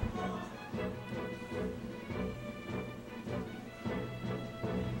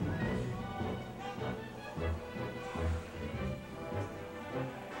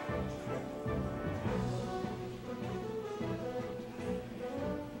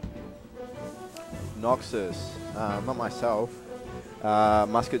 Noxus, not myself.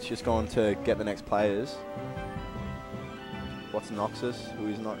 Musket's just gone to get the next players. What's Noxus? Who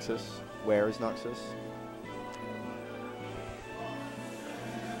is Noxus? Where is Noxus?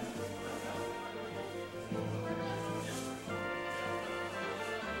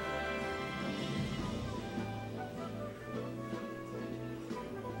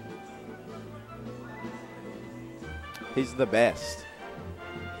 He's the best.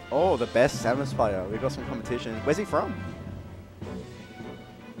 Oh, the best Samus player. We've got some competition. Where's he from?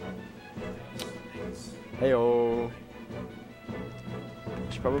 Heyo.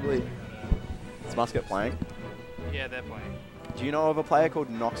 Should probably. Is Musket playing? Yeah, they're playing. Do you know of a player called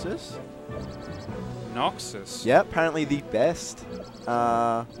Noxus? Noxus? Yeah, apparently the best.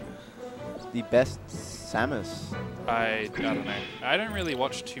 The best Samus. I don't know. I don't really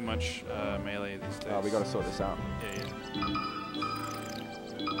watch too much Melee these days. We gotta sort this out. Yeah.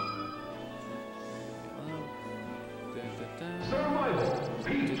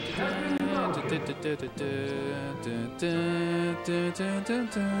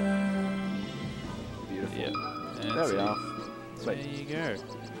 Beautiful. Yeah. There we are. There Sweet. you go.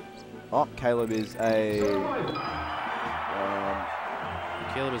 Oh, Caleb is a.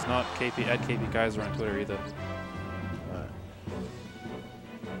 Caleb is not KP Kaiser on Twitter either.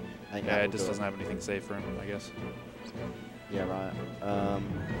 Yeah, it just doesn't have anything to say for him, I guess. Yeah, right.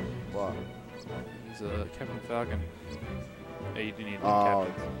 What? He's a Captain Falcon. Yeah, you do need a Oh,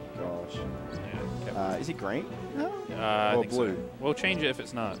 captain. gosh. Yeah, captain. Is he green? No. I or think blue? So. We'll change it if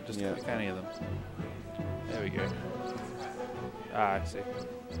it's not. Just Yeah. pick any of them. There we go. Ah, I see.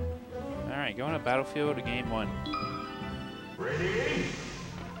 Alright, going to Battlefield to game 1. Ready?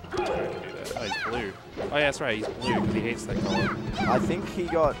 I can do that. Oh, he's blue. Oh, yeah, that's right. He's blue because he hates that color. I think he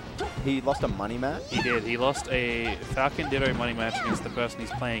lost a money match. He did. He lost a Falcon Ditto money match against the person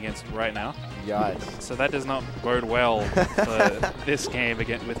he's playing against right now. Yikes. So that does not bode well for this game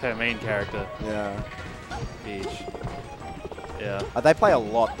again with her main character. Yeah. Beach. Yeah. They play a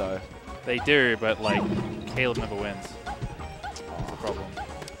lot though. They do, but like Caleb never wins. That's the problem.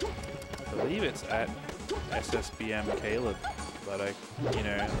 I believe it's at SSBM Caleb, but I'll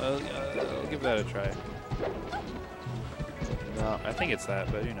give that a try. No. I think it's that,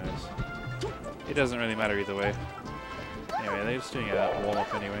 but who knows? It doesn't really matter either way. Anyway, they're just doing a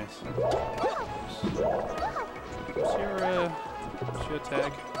warm-up anyways. What's your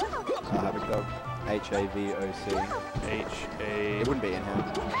tag? Havoc Dog. H-A-V-O-C. H-A... It wouldn't be in here.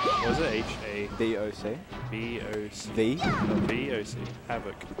 What was it? H-A... V-O-C. B-O-C. V? B-O-C.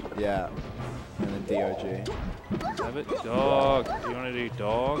 Havoc. Yeah. And then D-O-G. Havoc? Dog. You want to do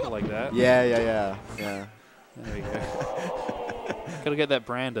dog like that? Yeah. There we go. Gotta get that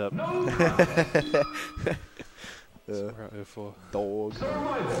brand up. For Dog.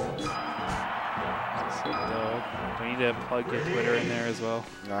 dog. Do you need to plug your Twitter in there as well?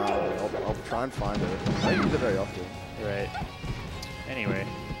 No, I'll try and find it. I don't use it very often. Right. Anyway.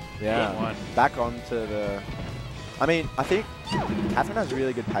 Yeah. Game 1. Back on to the... I mean, I think Catherine has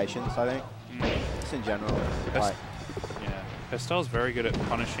really good patience, I think. Just in general. Like, Yeah. Her style's very good at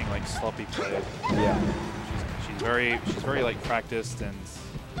punishing like sloppy play. yeah. She's very like practiced and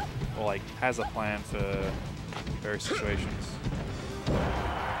like has a plan for various situations.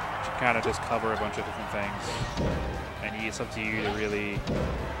 She kind of just cover a bunch of different things, and it's up to you to really,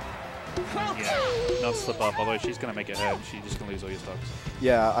 not slip up. Although she's gonna make it hurt, she's just gonna lose all your stocks.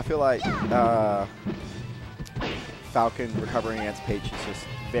 Yeah, I feel like Falcon recovering against Peach is just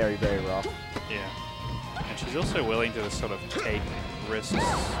very, very rough. Yeah, and she's also willing to just sort of take risks,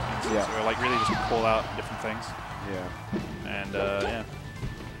 or like really just call out different things. Yeah. And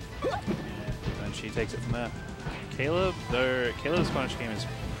and she takes it from there. Caleb, though, Caleb's punish game is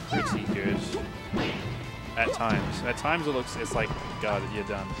pretty good at times. At times it's like, God, you're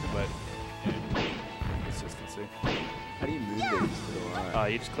done. But consistency. How do you move these to the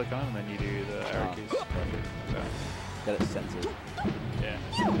right? You just click on and then you do the arrow keys. Get it censored. Yeah.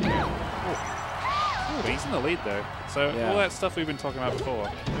 Ooh, he's in the lead though. So all that stuff we've been talking about before.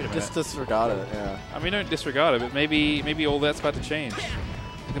 Wait a minute. Just disregard it. Yeah. I mean, don't disregard it, but maybe all that's about to change.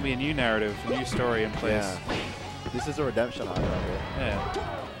 It's gonna be a new narrative, a new story in place. Yeah. This is a redemption arc right here. Yeah.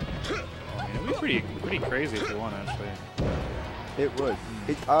 I mean, it'd be pretty crazy if you want, actually. It would.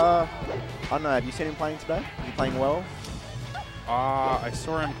 I don't know. Have you seen him playing today? Is he playing well? I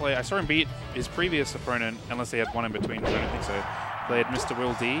saw him play. I saw him beat his previous opponent, unless they had one in between. I don't think so. Played Mr.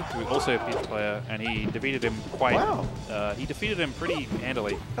 Will D, who also a Peach player, and he defeated him quite. Wow. He defeated him pretty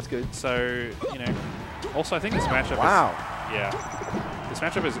handily. That's good. So also I think this matchup. Wow. This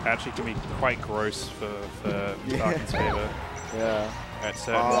matchup is actually going to be quite gross for Falcon's favor. Yeah. At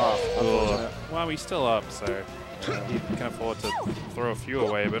certain. Well, he's still up, so he can afford to throw a few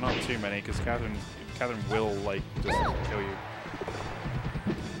away, but not too many, because Catherine will like just kill you.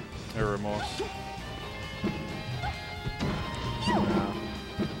 No remorse.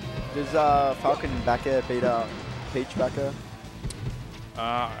 Does Falcon backer beat up Peach backer?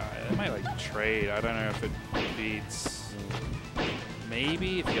 It might like trade. I don't know if it beats.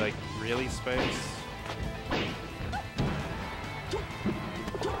 Maybe if you like really space. I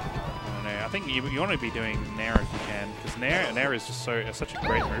don't know. I think you want to be doing Nair if you can, because Nair is just such a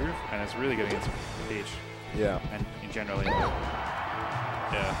great move, and it's really good against Peach. Yeah. And in generally,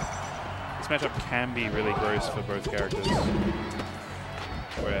 yeah. This matchup can be really gross for both characters,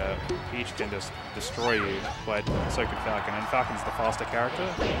 where Peach can just destroy you, but so can Falcon. And Falcon's the faster character,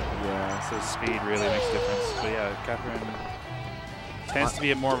 Yeah. so speed really makes a difference. But yeah, Catherine tends to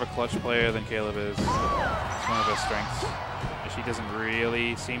be more of a clutch player than Caleb is. It's one of her strengths. And she doesn't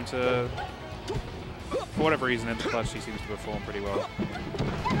really seem to, for whatever reason, in the clutch, she seems to perform pretty well.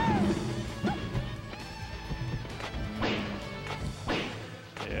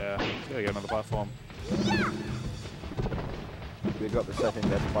 Yeah, gotta get another platform. We've got the second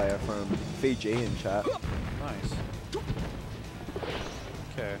best player from Fiji in chat. Nice.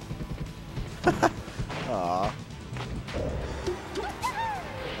 Okay. Aww.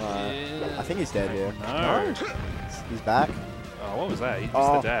 I think he's dead here. No. He's back. Oh, what was that? He missed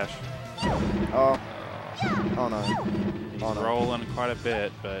Oh. the dash. Oh. Oh no. He's Oh, no. rolling quite a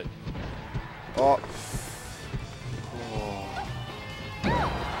bit, but... Oh.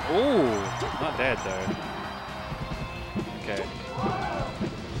 Ooh, not dead though. Okay.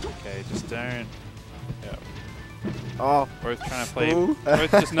 Okay, just don't. Yeah. Oh. Both trying to play. Ooh.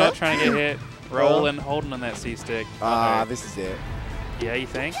 Both just not trying to get hit. Rolling, holding on that C stick. Ah, this is it. Yeah, you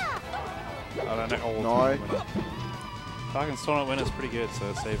think? I don't know. Oh, No. Falcon's tournament winner's pretty good, so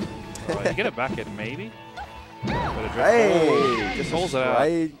it's safe. Right, you get it back in, maybe? But a drift Hey! He Just calls a it out.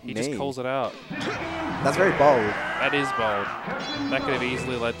 straight He just knee. calls it out. That's very bold. That is bold. That could have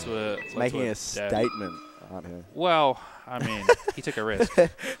easily led to a. It's making a dead. statement, aren't you? Well, I mean, he took a risk.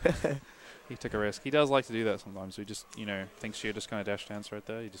 He took a risk. He does like to do that sometimes. He just, you know, thinks she'll just kind of dash dance right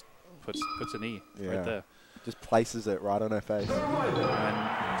there. He just puts a knee right there. Just places it right on her face. And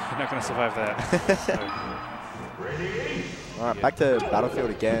you're not going to survive that. So, All right, back to Battlefield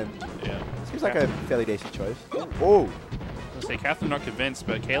again. yeah. Seems like a fairly decent choice. Oh. I say Catherine not convinced,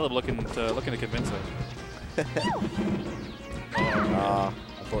 but Caleb looking to convince her.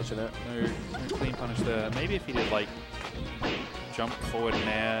 Unfortunate. No clean punish there. Maybe if he did like jump forward in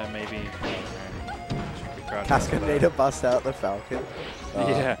air, maybe. Casca need to bust out the Falcon.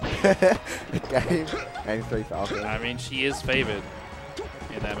 Yeah. Game 3 Falcon. I mean, she is favored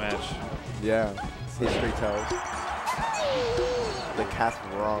in that match. Yeah. History tells. The Cass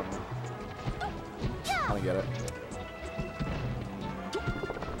wrong. I don't get it.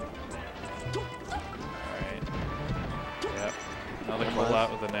 Alright. Yep. Another call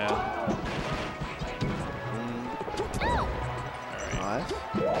out with the nail. Alright. Nice.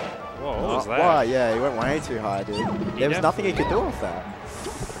 Whoa, what was that? Wow, yeah, he went way too high, dude. There was nothing he could do with that.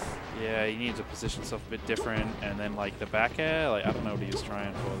 Yeah, he needs to position himself a bit different, and then like the back air, like I don't know what he was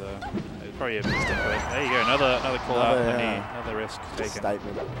trying for there. It was probably a mistake. There you go, another call out on the knee, another risk taken.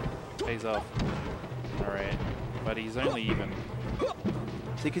 Statement. Pays off. All right, but he's only even.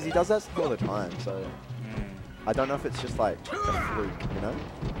 See, because he does that all the time, so I don't know if it's just like a fluke, you know?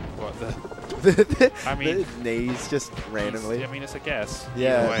 What the? I mean, the knees just randomly. I mean, it's a guess.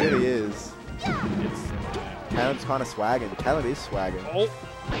 Yeah, it really is. It's, Caleb's kind of swagging. Caleb is swagging. oh.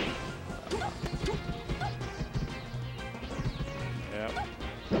 Yep.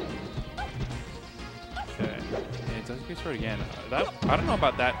 Okay. Yeah, it does go through it again. I don't know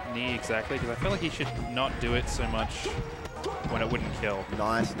about that knee exactly, because I feel like he should not do it so much when it wouldn't kill.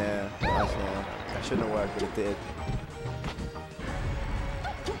 Nice now. Nice now. That shouldn't have worked, but it did.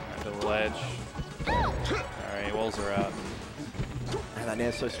 Alright, the ledge. Alright, walls are out. And that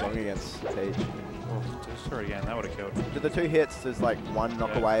nair's so strong against Peach. Oh, just throw it again. That would have killed. Did the 2 hits, there's like 1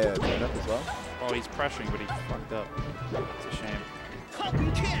 knock away a turn up as well? Oh, he's pressuring, but he fucked up. It's a shame.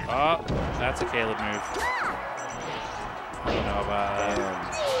 Oh, that's a Caleb move. I don't know about that.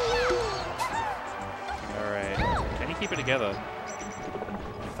 Alright. Can he keep it together?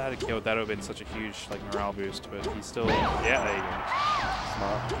 If that had killed, that would have been such a huge like morale boost, but he's still... Yeah, there you go.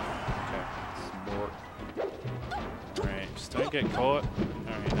 Smart. Okay. Alright, just don't get caught.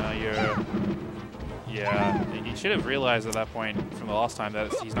 Alright, now you're... Yeah, he should have realized at that point from the last time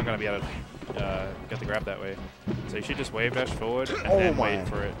that he's not going to be able to get the grab that way. So you should just wave dash forward and then wait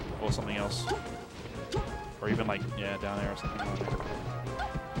for it, or something else. Or even like, yeah, down there or something. I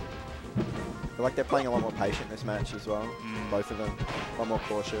feel like they're playing a lot more patient this match as well. Both of them. A lot more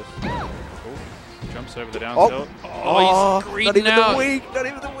cautious. Ooh, jumps over the down tilt. Oh, He's greeding not even out. the weak, not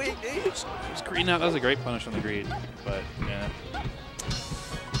even the weak. He's greeding out. That was a great punish on the greed, but yeah.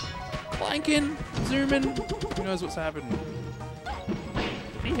 Flanking, zooming. Who knows what's happening?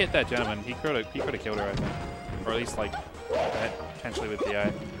 If he hit that gentleman, he could have killed her, I think, or at least like potentially with the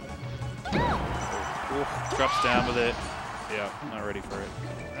eye. Ooh, drops down with it. Yeah, not ready for it.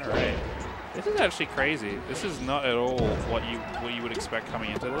 All right. This is actually crazy. This is not at all what you would expect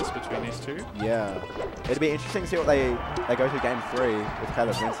coming into this between these two. Yeah. It'd be interesting to see what they go to game 3 if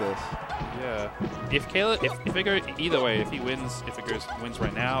Caleb wins this. Yeah. If Caleb, if it goes either way, if he wins, if it wins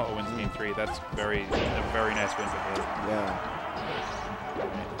right now or wins game 3, that's a very nice win for Caleb. Yeah.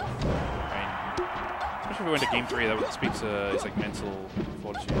 I mean, especially if we went to game 3, that would speak to his like mental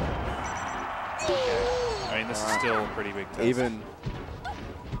fortitude. I mean, this is still a pretty big test. Even.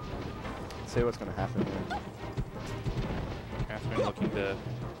 See what's going to happen here. Catherine looking to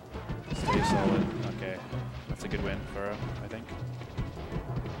stay solid. Okay, that's a good win for her, I think.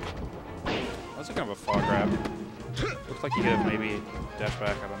 That's a kind of a far grab. Looks like he could have maybe dash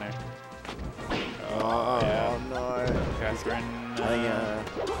back. I don't know. Yeah. No. Catherine. I think, yeah,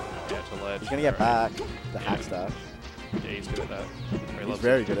 to ledge. he's going to get back the hack staff. Yeah, he's good at that. He's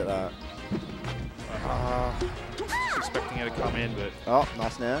very good at that. Just expecting her to come in, but Oh,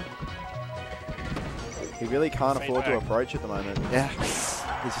 nice now. He really can't afford to approach at the moment. Yeah.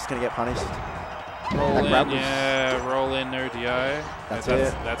 He's just going to get punished. roll in. grab was- Yeah, roll in, no DI. That's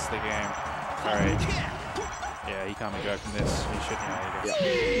it. That's the game. All right. Yeah, he can't be back from this. He should. Yeah,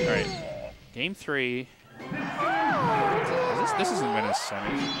 Yeah. All right. Game 3. This isn't winners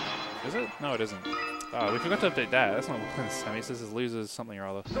semis. Is it? No, it isn't. Oh, we forgot to update that. That's not winners semis. This is losers something or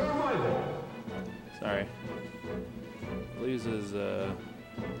other. Sorry. Losers.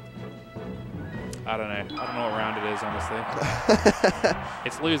 I don't know. I don't know what round it is, honestly.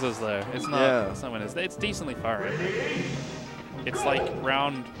 It's losers though. It's not. Yeah. It's not winners. It's decently far. Right? It's like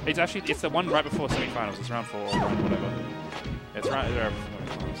round. It's actually. It's the one right before semifinals. It's round 4 or round whatever. It's round. Right.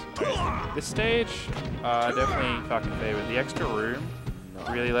 This stage, definitely fucking favor. The extra room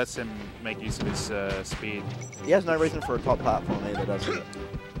really lets him make use of his speed. He has no reason for a top platform either, does he? He's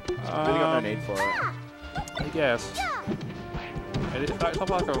really got no need for it. I guess. Top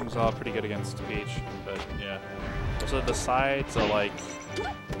platforms are pretty good against Peach, but yeah. Also, the sides are like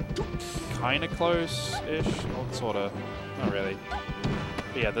kind of close-ish, or sort of, not really.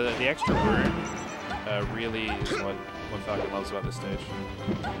 But yeah, the extra room really is what Falcon loves about this stage.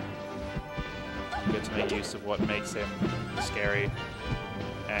 You get to make use of what makes him scary,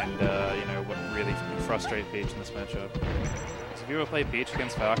 and you know what really can frustrate Peach in this matchup. If you ever play Peach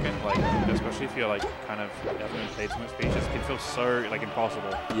against Falcon, like especially if you're like kind of haven't played too much Peach, it can feel so like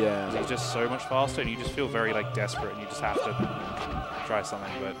impossible. Yeah. He's just so much faster, and you just feel very like desperate, and you just have to try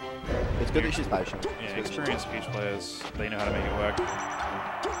something. But It's good that she's patient. yeah, experienced Peach players, they know how to make it work.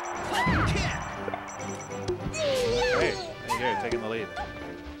 Hey, there you go, taking the lead.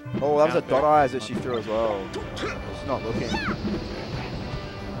 Oh, that was a Down dot back. eyes that she threw as well. She's not looking.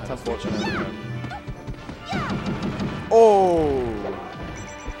 It's unfortunate. Oh!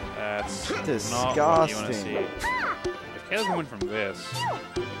 That's not what you want to Disgusting. see. If Caleb can win from this,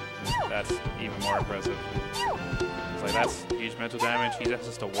 that's even more impressive. It's like, that's huge mental damage. He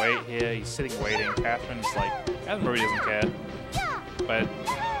has to wait here. He's sitting waiting. Catherine's like, Catherine probably doesn't care. But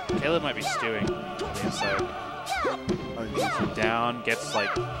Caleb might be stewing on the inside. Down, gets like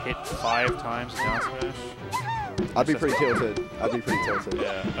hit 5 times down smash. I'd be pretty tilted.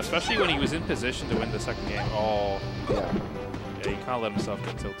 Yeah, especially when he was in position to win the second game. Oh, Yeah. yeah, he can't let himself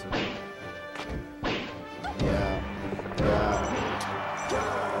get tilted. Yeah.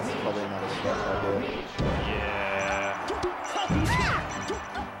 That's probably another spot right Yeah,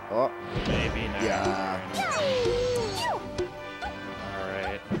 Oh. maybe now. Yeah.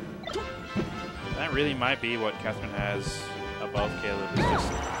 Alright. That really might be what Catherine has above Caleb. Is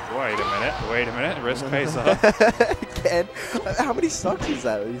just, wait a minute, risk pays off. Again, how many stocks is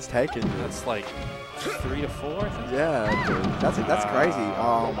that he's taken? That's like 3 to 4, I think. Yeah, dude. That's crazy.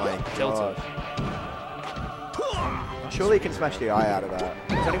 Oh my Tilted. god. Surely he can smash the eye out of that.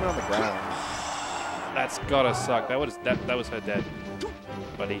 He's not even on the ground. That's gotta suck. That was her dead.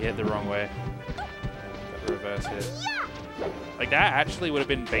 But he hit the wrong way. That reverse hit. Like, that actually would have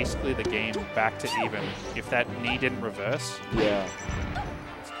been basically the game back to even if that knee didn't reverse. Yeah.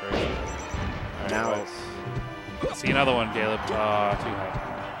 That's crazy. All right, Now well, it's... see another one, Caleb. Ah, too high.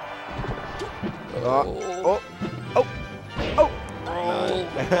 Oh. Roll.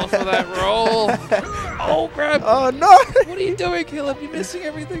 Off of that roll. Oh, crap. Oh no! What are you doing, Caleb? You're missing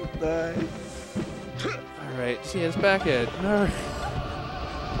everything. No. All right, see his back head. No.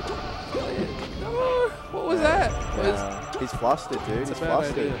 No. What was that? He's flustered, dude. It's a He's bad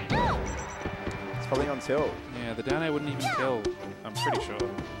flustered. idea. It's probably on tilt. Yeah, the down air wouldn't even kill. I'm pretty sure.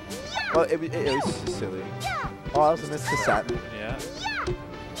 Well, it was silly. Oh, that was a miss to Saturn. Yeah.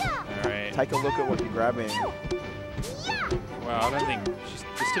 All right. Take a look at what you're grabbing. Wow. Well, I don't think the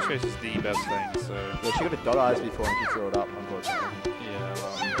Stitch Face is the best thing, so... Yeah, she got a dot eyes before and she threw it up, unfortunately. Yeah,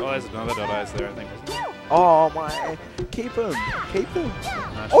 well... Oh, there's another dot eyes there, I think. Oh, my... Keep him! Keep him!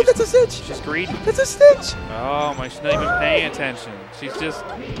 No, Oh, that's a Stitch! She's greedy. That's a Stitch! Oh my, she's not even paying attention. She's just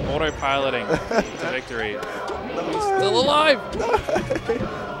autopiloting to victory. She's still alive!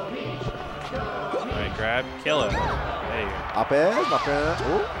 Alright, grab, kill her. There you go. Up air, up air.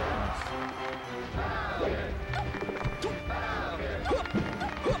 Ooh.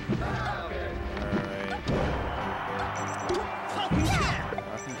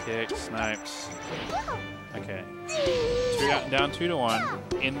 Fucking kick, snipes. Okay. Down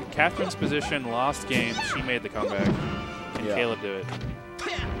 2-1. In Catherine's position last game, she made the comeback. Can Caleb do it?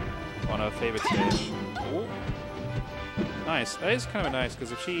 On her favorite stage. Ooh. Nice. That is kind of nice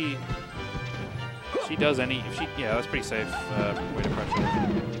because if she does any, yeah, that's pretty safe way to pressure her.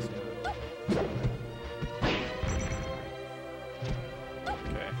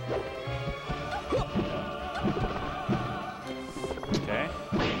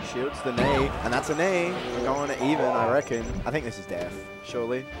 Shields the knee, and that's a knee. We're going to even, I reckon. I think this is death.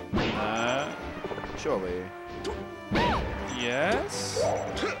 Surely. Surely. Yes.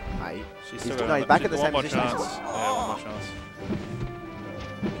 Mate. She's still no, he's back at the same one more position. chance. Yeah, one more chance.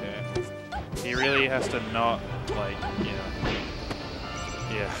 Okay. He really has to not, like, you know.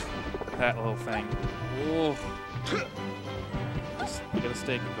 Yeah. That little thing. Ooh. You gotta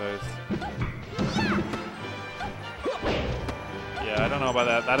stay composed. Yeah, I don't know about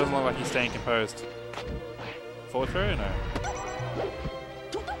that. That doesn't look like he's staying composed. Forward throw or no?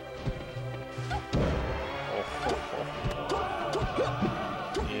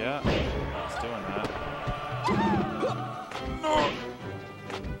 Yeah, he's doing that. No!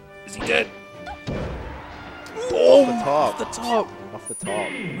 Is he dead? Oh, off the top. Off the top! Off the top.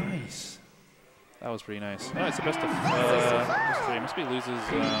 Nice. That was pretty nice. No, it's the best of best three. It must be losers.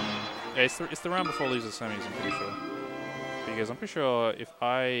 Yeah, it's the round before losers semis, I'm pretty sure. Because I'm pretty sure if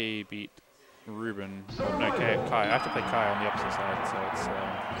I beat Ruben, no, Kai, I have to play Kai on the opposite side, so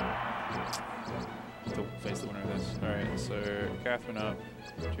it's to face the winner of this. Alright, so Catherine up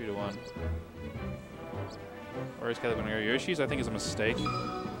 2-1. Or is Caleb going to go Yoshi's? I think is a mistake,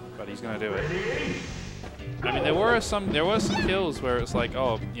 but he's going to do it. I mean, there were some kills where it's like,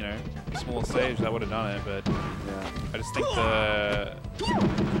 oh, you know, small stage that would have done it, but yeah. I just think the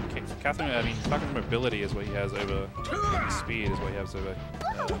Catherine, I mean, Falcon's mobility is what he has over speed, is what he has over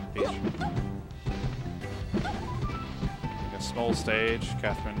Beach. Like a small stage,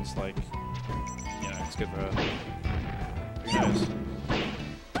 Catherine's like, you know, it's good for her. Who knows?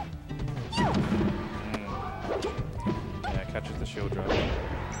 Yeah, catches the shield drop. Alright.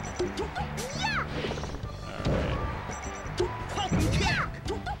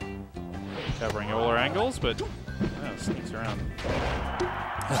 Covering all her angles, but sneaks around.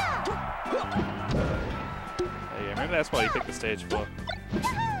 Yeah, maybe that's why he picked the stage for.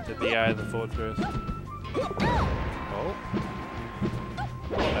 Did the eye of the forward first. Oh.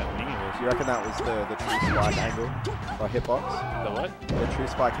 That knee was. Do you reckon that was the true spike angle or hitbox? The what? The true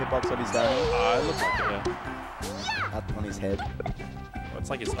spike hitbox on his down? It looked like it, yeah. Up on his head. Well, it's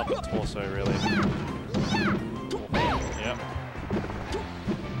like his upper torso, really. Yep.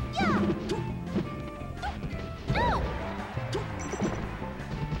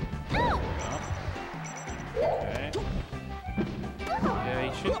 Okay. Yeah,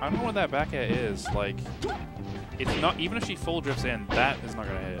 he should. I don't know what that back air is. Like, it's not. Even if she full drifts in, that is not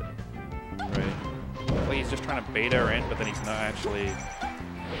gonna hit. Right? Like he's just trying to bait her in, but then he's not actually.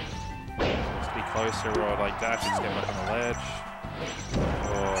 Just to be closer, or like dash and get back on the ledge.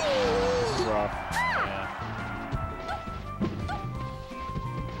 Oh, this is rough. Yeah.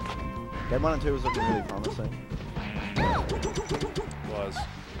 Game 1 and 2 was looking really promising. Was.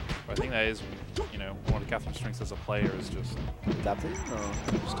 But I think that is, you know, one of Catherine's strengths as a player is just adapting,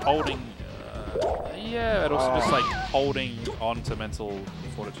 or just holding. Yeah, and also just like holding on to mental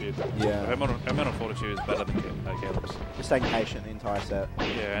fortitude. Yeah. Her mental fortitude is better than Caleb's. Just staying patient the entire set.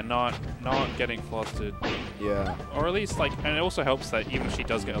 Yeah, and not getting flustered. Yeah. Or at least like, and it also helps that even if she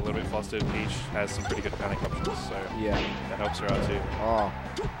does get a little bit flustered, Peach has some pretty good panic options. So yeah, that helps her out too. Oh.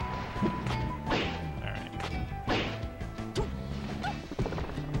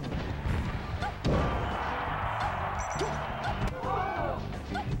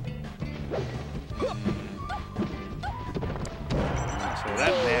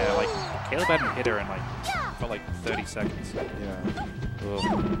 Caleb hadn't hit her in like, felt like 30 seconds. Yeah.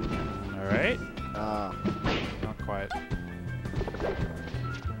 Alright. Not quite.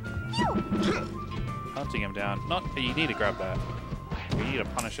 Hunting him down. You need to grab that. You need to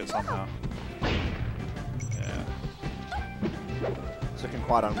punish it somehow. Yeah. It's looking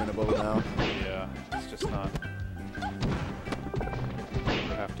quite unwinnable now. Yeah, it's just not. It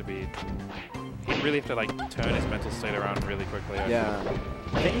would have to be. He'd really have to like turn his mental state around really quickly. Yeah,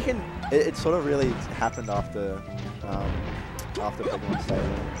 I think you can. It sort of really happened after Pokemon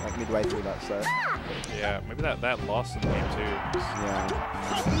Stadium, like midway through that set. Yeah, maybe that loss in the game too. Yeah,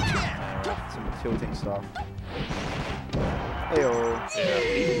 some tilting stuff. Heyo. Yeah,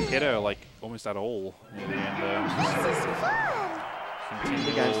 he didn't hit her like almost at all in the end.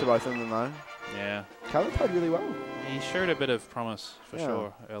 The games to both of them though. Yeah. Caleb played really well. He showed a bit of promise for Yeah.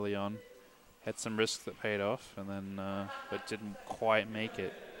 sure early on. Had some risks that paid off, and then but didn't quite make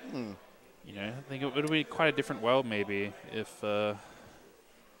it. You know, I think it would be quite a different world maybe if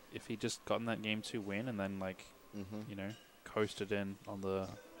he just gotten that game 2 win and then like you know coasted in on the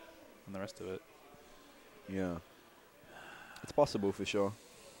rest of it. Yeah, it's possible for sure.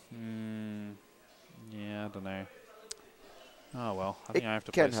 Yeah, I don't know. Oh well, I think I have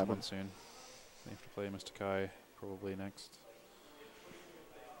to play someone soon. I have to play Mr. Kai probably next.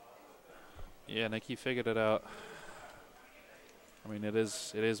 Yeah, Nick, you figured it out. I mean, it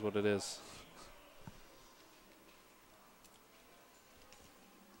is what it is.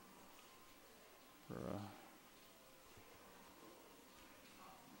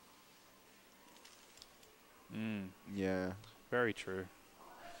 Yeah. Very true.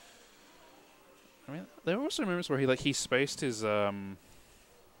 I mean, there were some moments where he spaced his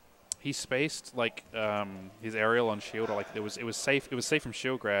his aerial on shield, or like it was safe from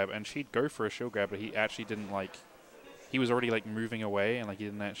shield grab, and she'd go for a shield grab, but he actually didn't like. He was already like moving away, and like he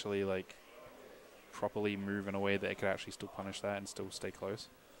didn't actually like properly move in a way that it could actually still punish that and still stay close.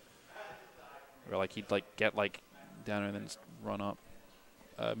 Or like he'd like get like down and then just run up.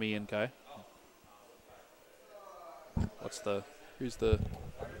 Me and Kai. Who's the?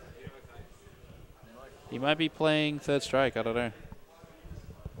 He might be playing Third Strike. I don't know.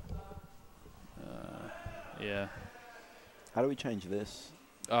 Yeah. How do we change this?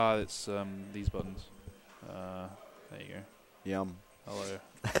 It's these buttons. There you go. Yum. Hello.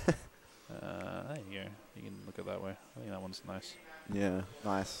 There you go. You can look at it that way. I think that one's nice. Yeah,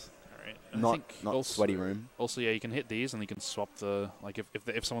 nice. All right. Not sweaty room. Also, yeah, you can hit these, and you can swap the like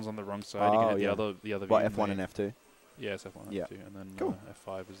if someone's on the wrong side, you can hit the other. What, view F1 and F2? Yeah, it's F1 and F2, and then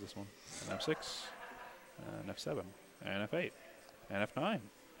F5 is this one, and F6, and F7, and F8, and F9,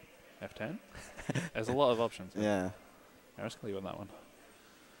 F10. There's a lot of options. Yeah. I was gonna leave on that one.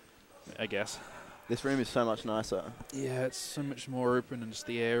 I guess. This room is so much nicer. Yeah, it's so much more open, and just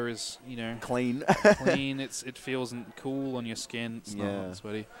the air is, you know, clean. Clean. It feels cool on your skin. It's not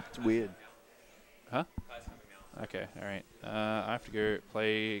sweaty. It's weird. Huh? Okay. All right. I have to go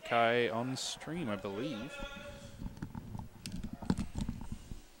play Kai on stream, I believe.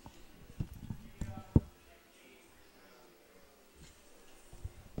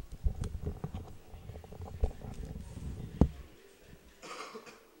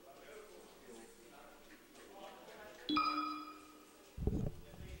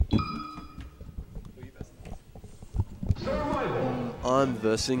 I'm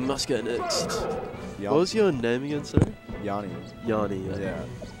versing Muscat next. What was your name again, sir? Yanni. Yanni. Yeah.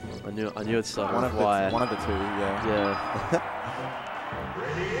 I knew it started with Y. Y. One of the two. Yeah.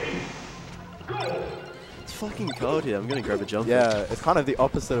 Yeah. It's fucking cold here. I'm gonna grab a jumper. Yeah, it's kind of the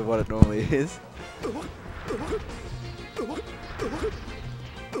opposite of what it normally is.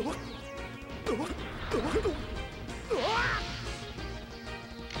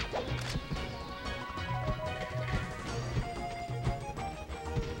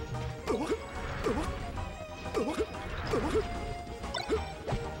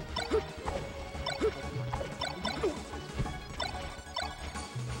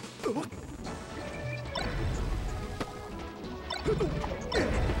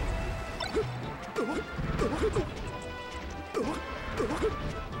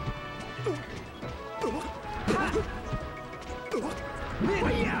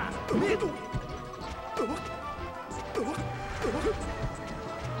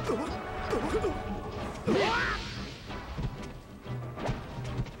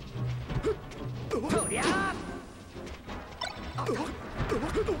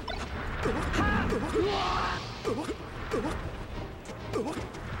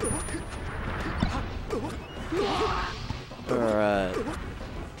 Alright.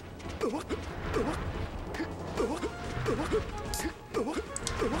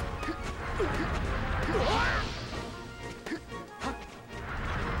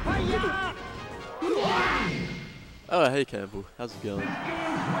 Oh, hey Campbell, how's it going?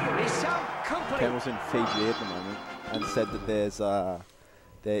 Campbell's in Fiji at the moment and said that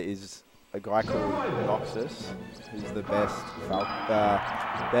there is a guy called Noxus, who's the best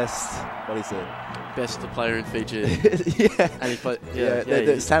what is it? Best player in Fiji. Yeah. And he played,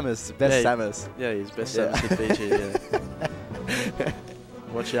 Samus, best Samus. Yeah, he's best Samus in Fiji, yeah.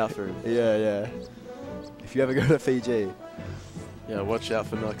 Watch out for him. Yeah, yeah. If you ever go to Fiji. Yeah, watch out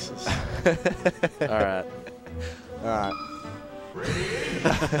for Noxus. Alright. Alright.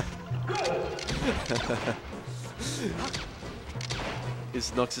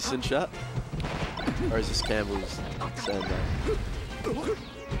 Is Noxus in chat? Or is this Campbell's saying that?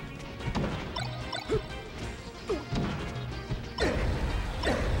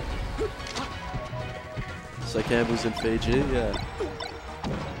 So Campbell's in Fiji, yeah.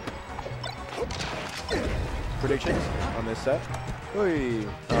 Predictions on this set? Oi.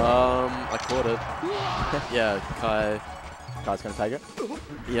 I caught it. Yeah, Kai's gonna take it.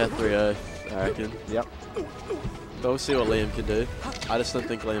 Yeah, 3-0, I reckon. Yep. But we'll see what Liam can do. I just don't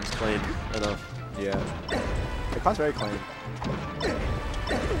think Liam's clean enough. Yeah. The Kai's very clean.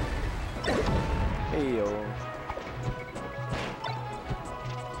 Hey, oh.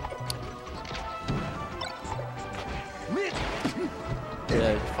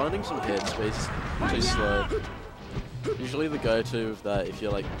 Yeah, finding some headspace too slow. Usually the go-to of that, if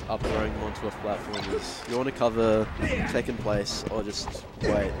you're like up throwing them onto a platform, is you want to cover second place or just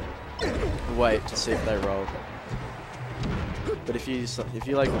wait to see if they roll. But if you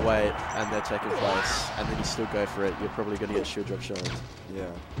like wait and they're taking place and then you still go for it, you're probably going to get shield drop shines.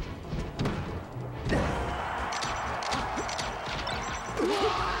 Yeah.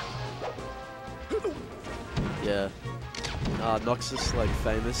 Yeah. Noxus like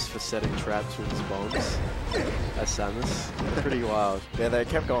famous for setting traps with his bombs as Samus. Pretty wild. Yeah, they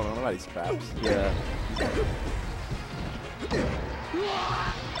kept going on about these traps. Yeah.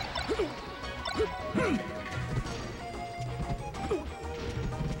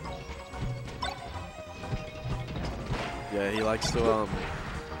 Yeah, he likes to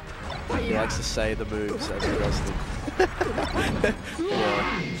say the moves as he does them.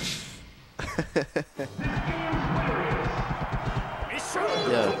 Yeah.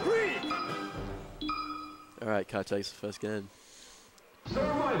 Yeah. Alright, Kai takes the first game.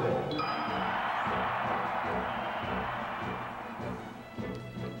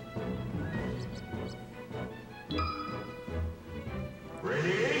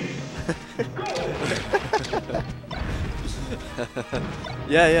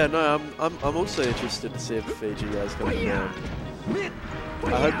 Yeah, no, I'm also interested to see if the Fiji guys come around. I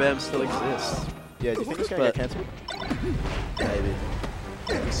hope BAM still exists. Yeah, do you think it's going to get cancelled? Maybe.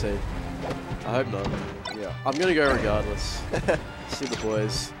 We'll see. I hope not. Yeah. I'm going to go regardless. See the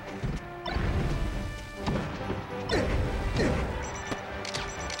boys.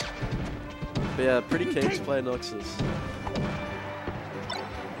 But yeah, pretty keen to play Noxus.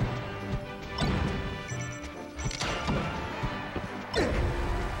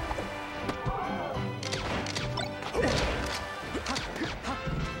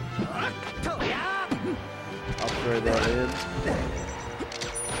 Throw that in.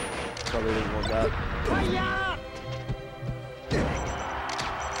 Probably didn't want that.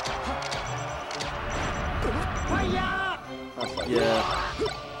 Yeah.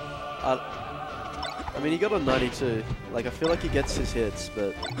 I mean, he got a 92. Like, I feel like he gets his hits,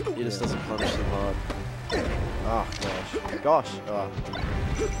 but he just doesn't punish them hard. Oh, gosh. Oh.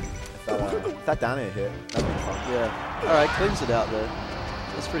 If that down air hit, that'd be fun. Yeah. Alright, cleans it out there.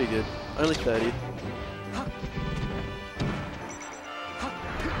 That's pretty good. Only 30. Oh.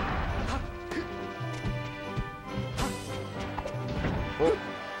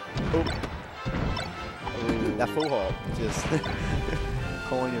 That full hop, just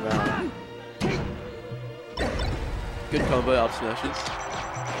calling him out. Good combo up smashes.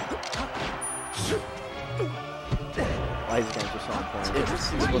 Laser games are so on point. It's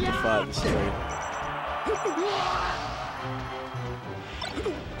interesting spot to fight this stream.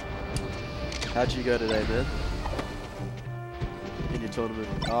 How'd you go today, man? In your tournament?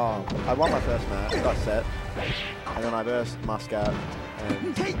 Oh, I won my first match, got set, and then I burst Muscat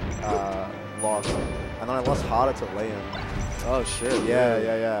and lost. And then I lost harder to Liam. Oh shit.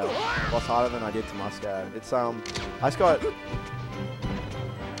 Yeah. Lost harder than I did to Muscat. It's I just got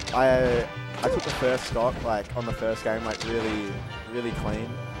I took the first stock like on the first game like really clean.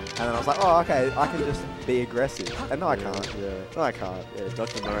 And then I was like, oh, okay, I can just be aggressive. And no, I can't. Yeah. No, I can't. Yeah,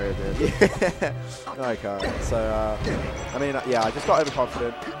 Dr. Mario did. Yeah. No, I can't. So, I mean, yeah, I just got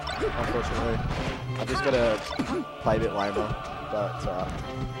overconfident, unfortunately. I've just got to play a bit lamer, but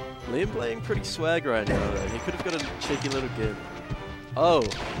Liam playing pretty swag right now, though. He could have got a cheeky little game. Oh,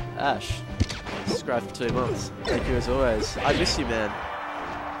 Ash. Subscribed for 2 months. Thank you as always. I miss you, man.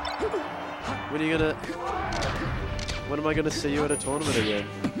 When are you gonna... When am I gonna see you at a tournament again?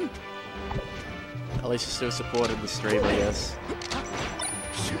 At least you're still supporting the stream, I guess.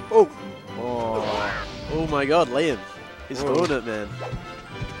 Oh! Oh my god, Liam. He's doing it, man.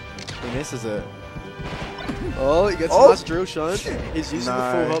 He misses it. Oh, he gets a nice drill shine. He's using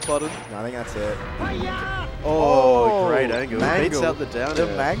the full hop button. No, I think that's it. Oh, great angle. Mangle. Beats out the down The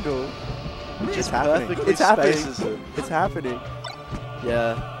air. mangle. Just happening. perfectly It's happening. spaces it. It's happening.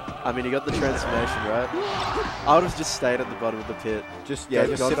 Yeah. I mean, he got the transformation, right? I would have just stayed at the bottom of the pit. Just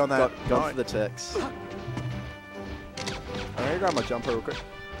Gone sit on that. Gone for the text. I'm gonna grab my jumper real quick.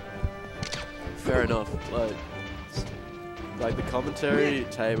 Fair enough. Like the commentary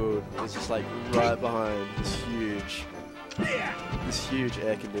table is just like right behind this huge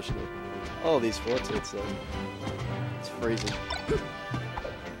air conditioner. Oh, these four tits though. It's freezing.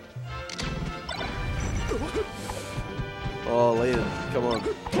 Oh, Liam, come on,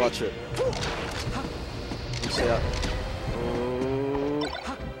 clutch it. Push out. Oh.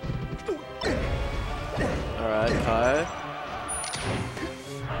 Alright, Kai.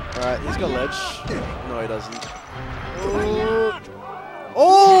 Alright, he's got ledge. No, he doesn't.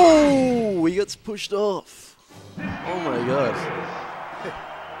 Oh! He gets pushed off. Oh my god.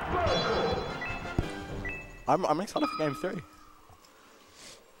 I'm excited for game 3.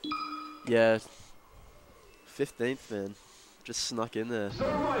 Yeah. 15th, man. Just snuck in there.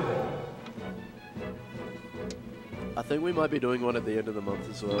 I think we might be doing one at the end of the month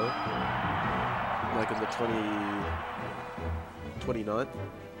as well. Like on the 29th.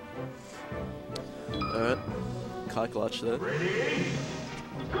 Alright. Kai clutch there.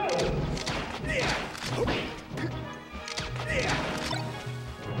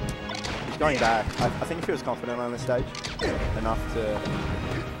 He's going back. I think he feels confident on this stage. Enough to...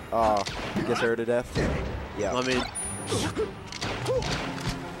 Oh, gets her to death. Yeah. I mean...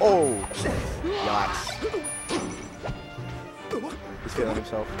 Oh! Yikes. He's feeling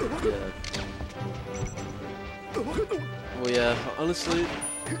himself. Yeah. Well, yeah, honestly...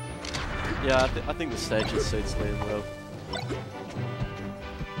 Yeah, I think the stage just suits Liam well.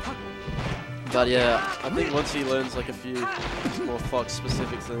 But yeah, I think once he learns like a few more Fox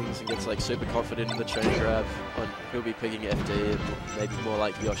specific things and gets like super confident in the chain grab, he'll be picking FD and maybe more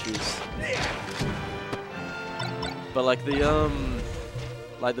like Yoshi's. But like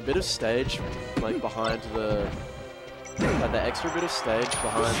the bit of stage like behind the extra bit of stage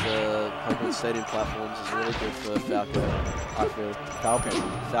behind the Pokemon Stadium platforms is really good for Falco, I feel. Falco.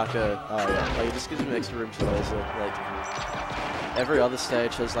 Oh yeah. Like it just gives him extra room to laser. Like every other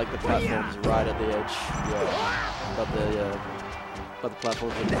stage has like the platforms right at the edge. Yeah. But the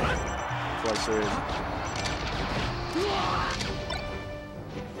platforms are closer in.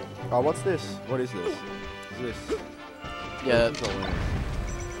 Oh, what's this? What is this? Is this? Yeah.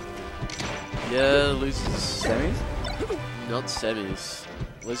 Yeah, loses Semis? not semis.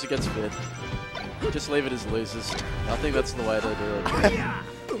 Loser gets fifth. Just leave it as losers. I think that's the way to do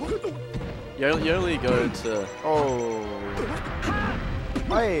it. You only go to... Oh.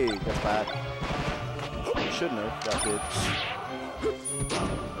 Hey, that's bad. Shouldn't have. That did.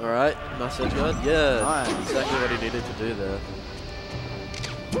 Alright, nice edge guard. Yeah, Nice. exactly what he needed to do there.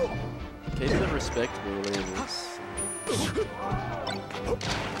 Keep the respect, Williams.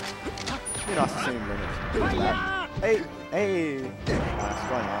 Be nice to see him limit. Hey, hey. Nice,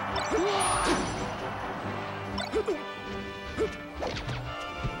 going up.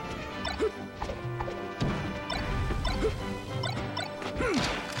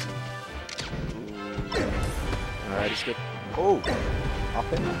 Alright, he's got... Oh,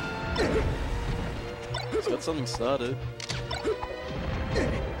 up it. He's got something started.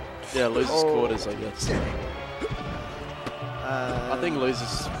 Yeah, loses quarters, I guess. I think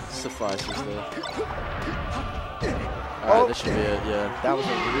loses suffices there. Alright, this should be it, yeah. That was a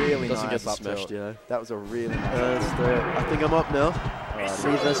really Doesn't nice get up smashed, tilt. yeah. That was a really nice up tilt. I think I'm up now.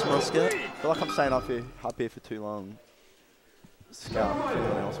 Reverse Musket. I feel like I'm staying up here for too long. Scout, if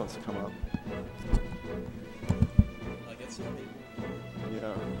anyone else wants to come up.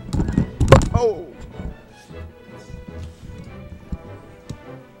 Yeah. Oh!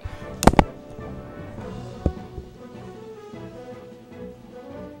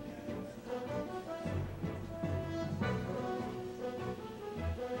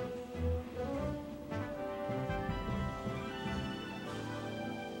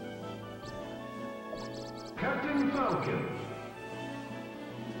 Captain Falcon.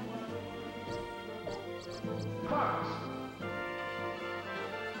 Fox.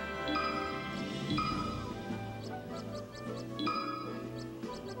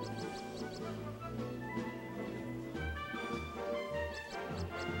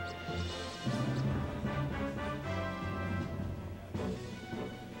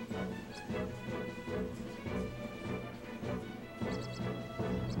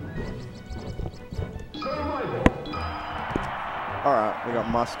 Alright, we got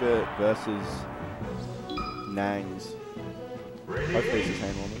Musket versus Nangs. Hopefully this is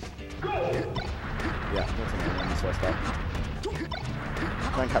hand warmers. Yeah, that's an hand warmers first up.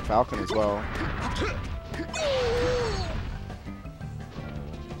 And Cat Falcon as well.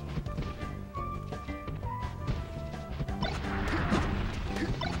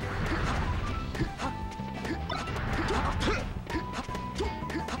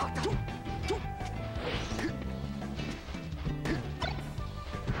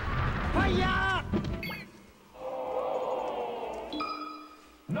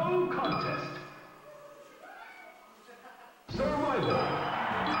 No contest. Survival.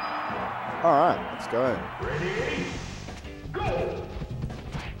 Alright, let's go. Ready? Go!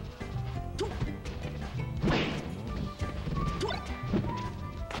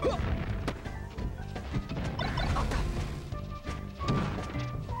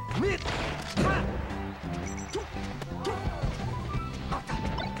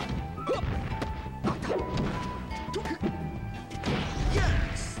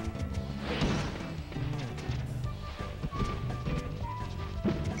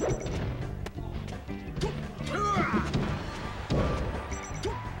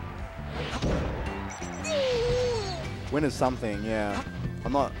 Win is something, yeah.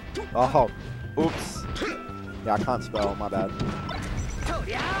 I'm not. Oh, oops. Yeah, I can't spell. My bad.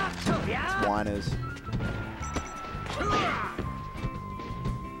 It's whiners.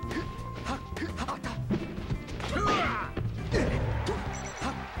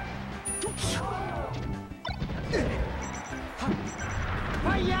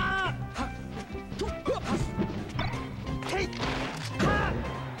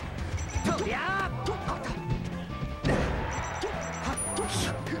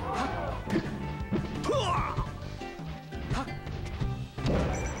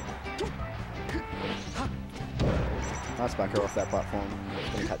 Nice back air off that platform.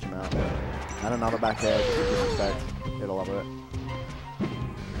 Just gonna catch him out. And another back air, just with disrespect. It'll love it.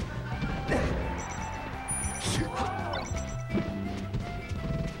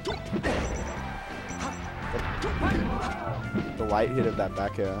 The light hit of that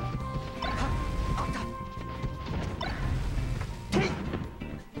back air.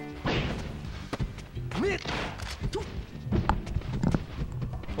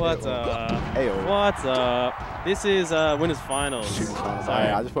 What's up? Ayo. What's up? This is winners finals. Sorry, Sorry.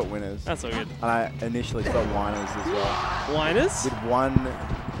 I just put winners. That's all good. And I initially spelled whiners as well. Whiners? With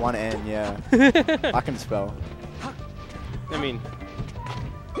one N, yeah. I can spell. I mean,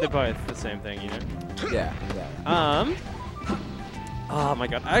 they're both the same thing, you know? Yeah, yeah. Oh my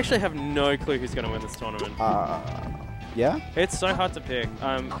god, I actually have no clue who's going to win this tournament. Yeah? It's so hard to pick.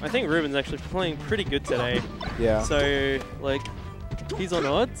 I think Ruben's actually playing pretty good today. Yeah. So, like, he's on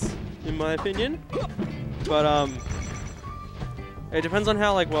odds, in my opinion. But, it depends on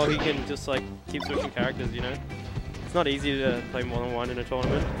how, like, well he can just, like, keep switching characters, you know? It's not easy to play more than one in a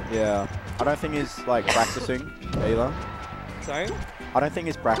tournament. Yeah. I don't think he's, like, practicing either. Sorry? I don't think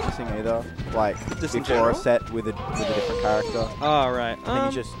he's practicing either, like, Just in before a general? set with a different character. Oh, right. I think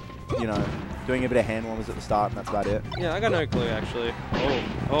he's just, you know, doing a bit of hand warmers at the start and that's about it. Yeah, I got no clue, actually.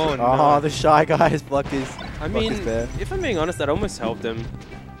 Oh no. Oh, the shy guy has blocked his, I blocked mean, his bear. if I'm being honest, that almost helped him.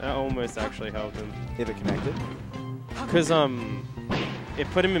 That almost actually helped him. If it connected. Because, it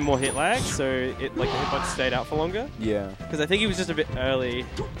put him in more hit lag, so it, like, the hitbox stayed out for longer. Yeah. Because I think he was just a bit early.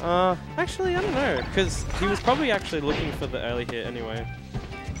 Actually, I don't know. Because he was probably actually looking for the early hit anyway.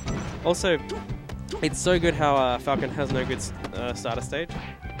 Also, it's so good how Falcon has no good starter stage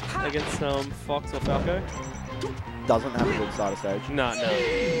against Fox or Falco. Doesn't have a good starter stage. No.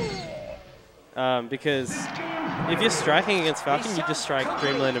 Because if you're striking against Falcon, you just strike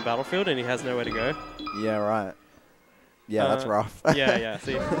Dreamland and Battlefield and he has nowhere to go. Yeah, right. Yeah, that's rough. yeah,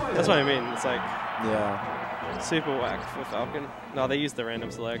 see, that's what I mean. It's like, yeah. super whack for Falcon. No, they used the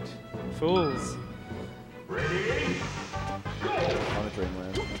random select. Fools. On a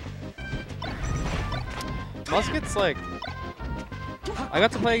Dreamland. Musket's like, I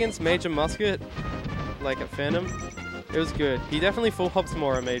got to play against Major Musket, like at Phantom. It was good. He definitely full hops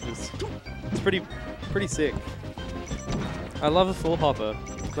more at Majors. It's pretty sick. I love a full hopper,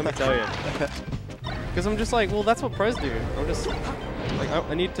 let me tell you. Because I'm just like, well, that's what pros do. I'm just, like,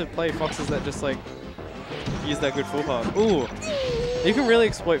 I need to play Foxes that just, like, use that good full hop. Ooh, you can really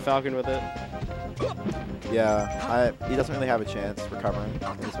exploit Falcon with it. Yeah, he doesn't really have a chance recovering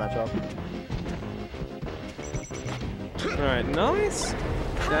in this matchup. Alright, nice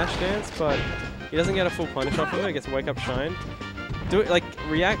dash dance, but he doesn't get a full punish off of it. He gets wake up shine. Do it like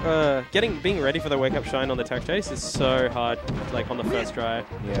being ready for the wake up shine on the tech chase is so hard, like on the first try.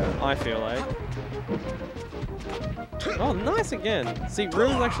 Yeah. I feel like. Oh, nice again. See,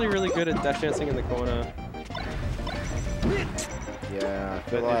 Ruben's actually really good at dash dancing in the corner. Yeah, I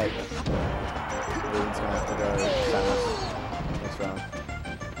feel like Ruben's gonna have to go Samus next round.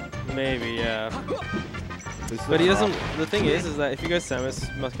 Maybe, yeah. This is But he rough. doesn't. The thing is that if he goes Samus,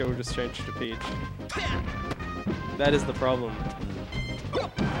 Musket will just change to Peach. That is the problem.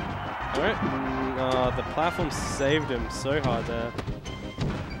 Alright. The platform saved him so hard there.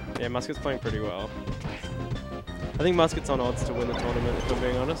 Yeah, Musket's playing pretty well. I think Musket's on odds to win the tournament, if I'm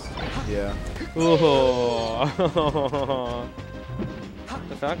being honest. Yeah. Ooh.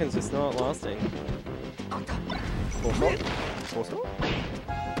 The Falcon's just not lasting. Four star?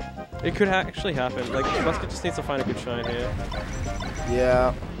 It could actually happen. Like, Musket just needs to find a good shine here.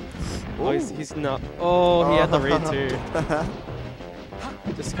 Yeah. Oh, he's not. Oh, he had the read too.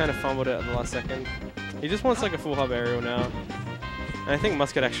 Just kind of fumbled it at the last second. He just wants like a full hub aerial now. And I think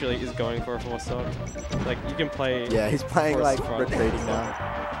Musket actually is going for a 4-stock. Like, you can play... Yeah, he's playing for a like spot. retreating now.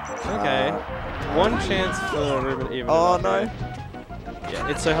 Okay. One chance for Ruben even. Oh up no. there. Yeah,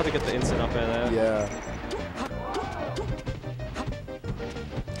 it's so hard to get the instant up air there. Yeah.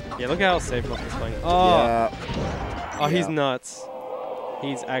 Yeah, look how safe Musket's playing. Oh, Yeah. oh, he's Yeah. nuts.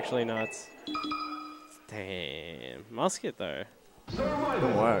 He's actually nuts. Damn. Musket, though.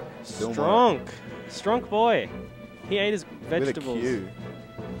 Didn't work. Didn't work. Strong. Strong boy. He ate his With a vegetables. Q.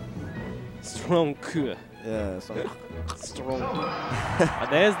 Strong. Yeah. Something. Strong. Oh,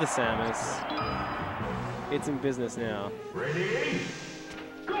 there's the Samus. It's in business now. Ready?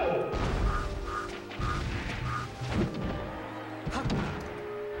 Go!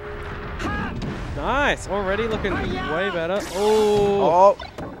 Nice. Already looking way better. Oh.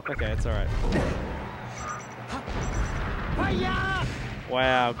 Oh. Okay, it's alright.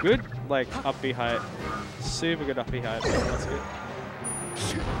 Wow, good, like, up B height. Super good up B height. That's good.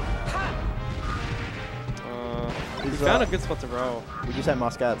 He found a good spot to roll. Would you say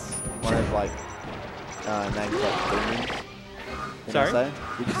Muscat's one of like Nang's like demons in Sorry? SA?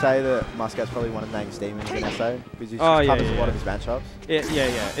 Would you say that Muscat's probably one of Nang's demons in SA? Because he Oh, yeah, covers a yeah. lot of his matchups.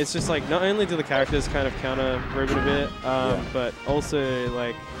 Yeah. It's just like, not only do the characters kind of counter Ruben a bit, but also,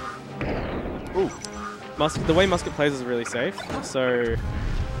 like, Ooh. the way Musket plays is really safe. So,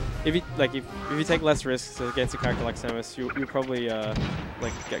 if you take less risks against a character like Samus, you'll probably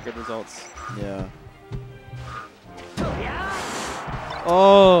like get good results. Yeah.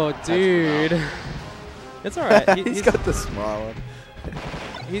 Oh, dude. It's alright. He's got the smile on.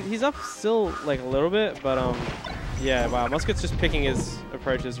 He's up still like a little bit, but yeah, wow. Musket's just picking his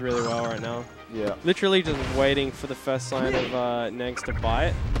approaches really well right now. Yeah. Literally just waiting for the first sign of Nangs to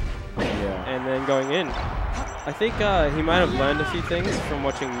bite Yeah. and then going in. I think he might have learned a few things from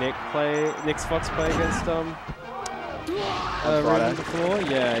watching Nick's Fox play against Ruben before.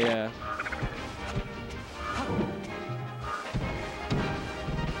 Yeah.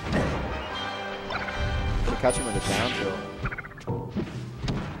 Catch him in the down tilt.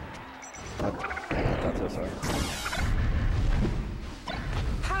 That's it, sorry.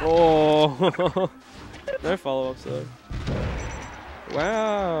 Oh, no follow-ups though.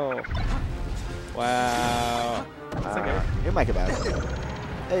 Wow. That's okay. He'll make it back.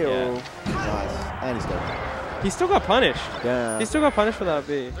 Hey, Yeah. Nice. And he's dead. He still got punished. Yeah. He still got punished for that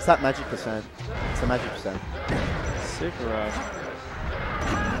B. It's that magic percent. It's the magic percent. Super rough.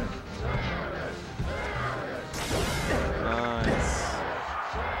 Nice.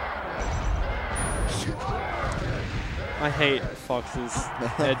 I hate Fox's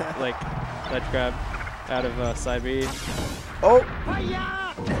edge grab out of side B. Oh!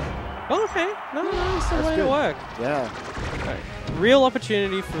 Oh, okay. No, it's still That's way to good. work. Yeah. Okay. Real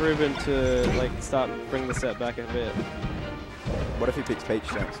opportunity for Ruben to like start bring the set back a bit. What if he picks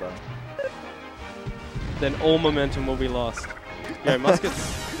Peach next, though? Then all momentum will be lost. Yeah,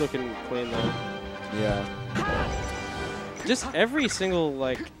 Musket's looking clean though. Yeah. Just every single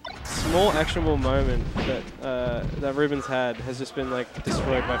like small actionable moment that that Ruben's had has just been like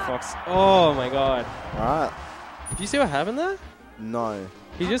destroyed by Fox. Oh my god! Alright. Do you see what happened there? No.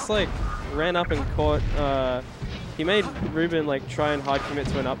 He just like ran up and caught. He made Ruben like try and hard commit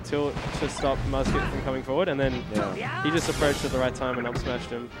to an up tilt to stop Musket from coming forward, and then Yeah. he just approached at the right time and up smashed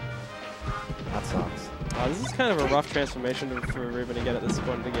him. That sucks. This is kind of a rough transformation for Ruben to get at this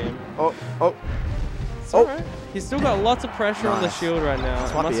point in the game. Oh. It's alright. He's still got lots of pressure on the Nice. shield right now.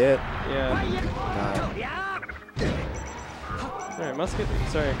 This might be it. Yeah. No. Alright,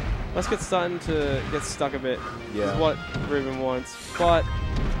 Musket's starting to get stuck a bit. Yeah. Is what Ruben wants. But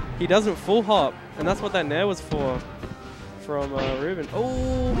he doesn't full hop, and that's what that nair was for from Ruben.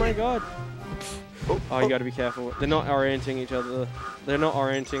 Oh my god. Oh, you got to be careful. They're not orienting each other. They're not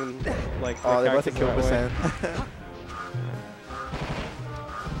orienting like. Oh, they're both at characters kill the right percent. way.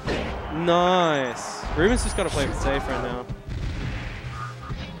 Nice. Ruben's just got to play it safe right now.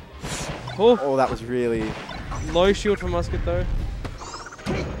 Oh, Oh, that was really... low shield for Musket though.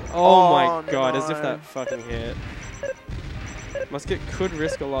 Oh my Oh, god, as if no. that fucking hit. Musket could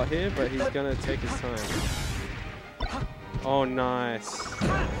risk a lot here, but he's gonna take his time. Oh, nice.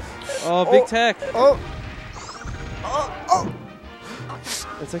 Oh, big tech. Oh!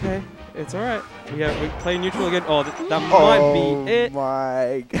 It's okay. It's alright. Yeah, we play neutral again. Oh, that might be it.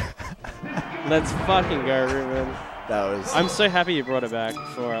 My God. Let's fucking go, Ruben. That was... I'm so happy you brought it back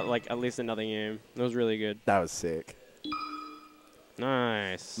for like at least another game. It was really good. That was sick.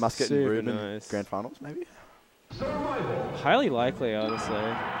 Nice. Musket and Super Ruben nice. grand finals, maybe? Highly likely, honestly.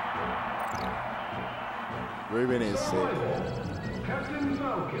 Ruben is sick.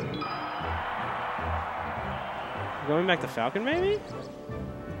 Going back to Falcon, maybe?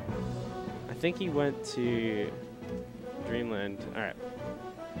 I think he went to Dreamland. All right.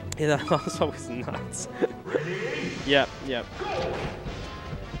 Yeah, that last one was nuts. Yep.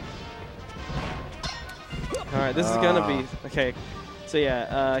 All right, this is gonna be okay. So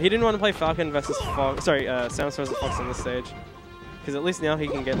yeah, he didn't want to play Falcon versus Fox. Sorry, Samus versus Fox on this stage, because at least now he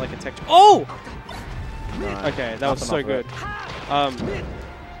can get like a tech. Oh! Nice. Okay, that was Nothing so off good.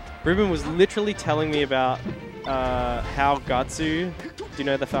 Ruben was literally telling me about how Gatsu. Do you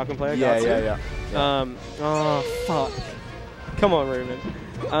know the Falcon player? Gatsu? Yeah. Oh fuck! Come on, Ruben.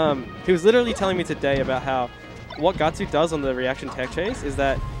 He was literally telling me today about how what Gatsu does on the reaction tech chase is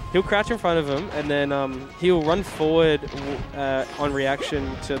that he'll crouch in front of him and then he'll run forward on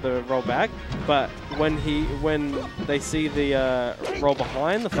reaction to the roll back. But when they see the roll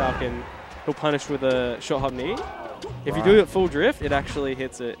behind the Falcon, he'll punish with a short hop knee. If you do it full drift, it actually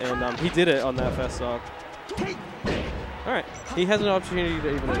hits it, and he did it on that first stock. All right, he has an opportunity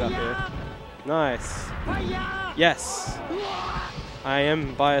to even it up here. Nice. Yes. I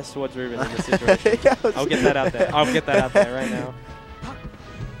am biased towards Ruben in this situation. I'll get that out there. I'll get that out there right now.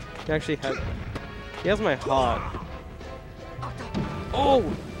 He has my heart. Oh!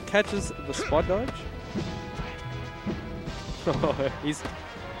 Catches the spot dodge. Oh, he's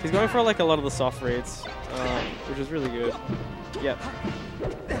going for like a lot of the soft reads, which is really good. Yep.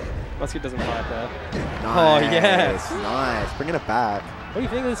 Musket doesn't fight there. Nice. Oh, yes. Nice. Bringing it back. What do you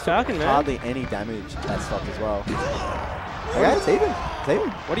think of this Falcon, man? Hardly any damage that stock as well. Okay, it's even. It's even.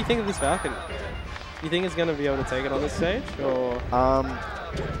 What do you think of this Falcon? You think it's going to be able to take it on this stage, or?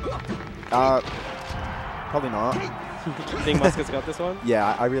 Probably not. You think Musket's got this one?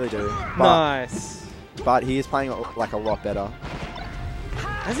 Yeah, I really do. But, Nice. But he is playing like a lot better.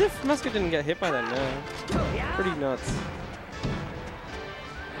 As if Musket didn't get hit by that now. Pretty nuts.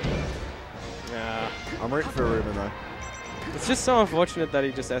 Yeah. I'm rooting for Ruben though. It's just so unfortunate that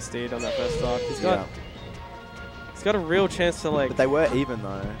he just SD'd on that first stock. He's got a real chance to like. But they were even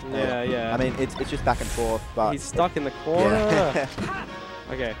though. Yeah. I mean, it's just back and forth, but He's stuck in the corner. Yeah.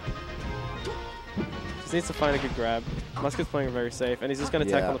 Okay. Just needs to find a good grab. Musket's playing it very safe, and he's just going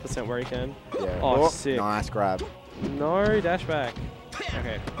to tackle on the percent where he can. Yeah. Oh, sick. Nice grab. No dash back.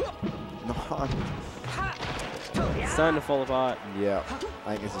 Okay. No. It's starting to fall apart. Yeah.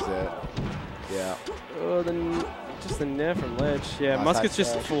 I think this is it. Yeah. Oh, then just the nair from ledge. Yeah, Nice Musket's back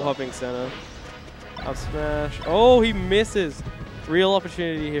just smash. full hopping center. Up smash. Oh, he misses. Real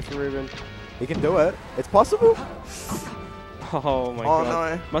opportunity here for Ruben. He can do it. It's possible. Oh my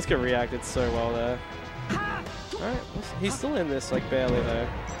god. No. Musket reacted so well there. Alright, he's still in this, like barely though.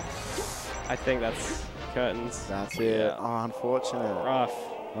 I think that's curtains. That's it. Yeah. Oh, unfortunate. Rough.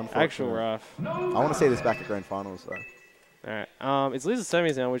 Unfortunate. Actual rough. I want to see this back at grand finals though. Alright, it's loser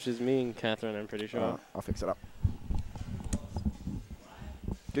semis now, which is me and Catherine, I'm pretty sure. I'll fix it up.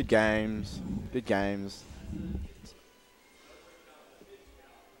 Good games. Good games.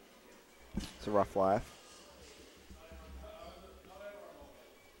 It's a rough life.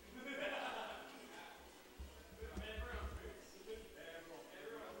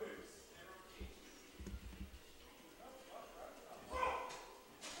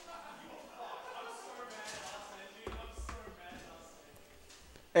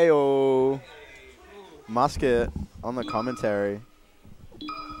 Heyo. Musket on the commentary.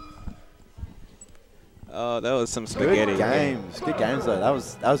 Oh, that was some spaghetti. Good games. Good games though. That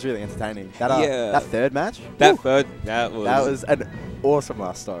was really entertaining. That Yeah. that third match. That woo, third, that was an awesome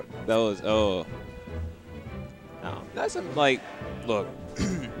last start. That was, oh. No, that's like, look,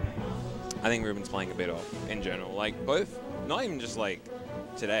 I think Ruben's playing a bit off in general. Like, both, not even just like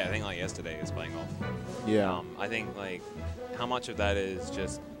today, I think like yesterday is playing off. Yeah. I think like how much of that is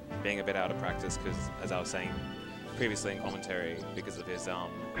just being a bit out of practice because, as I was saying previously in commentary, because of his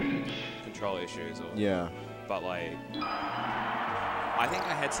control issues. Or, Yeah. But like, I think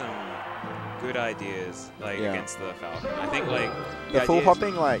I had some good ideas like against the Falcon. I think like the full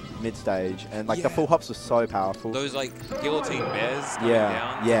hopping like mid stage and like the full hops were so powerful. Those like guillotine bears coming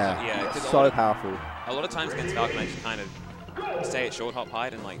down. Yeah. So powerful. A lot of times against Falcon, I just kind of stay at short hop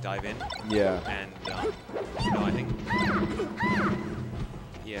height and like dive in. Yeah. And you know, I think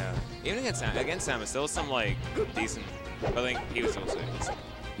even against Samus, there was some like decent. I think he was also.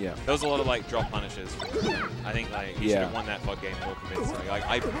 Yeah. There was a lot of like drop punishes. I think like he should have won that FOD game more convincingly. Like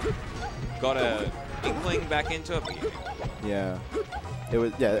I got a inkling back into it. But yeah. It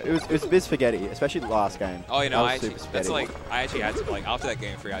was a bit spaghetti, especially the last game. Oh, you know, I actually had to like after that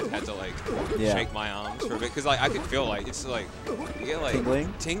game 3, I had to like shake my arms for a bit because like I could feel like it's like you get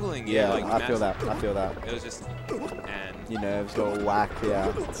like tingling. Yeah, like, I feel that. It was just your nerves go whack.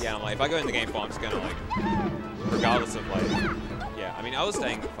 Yeah. Yeah, I'm like if I go in the game 4, I'm just gonna like regardless of like. Yeah, I mean, I was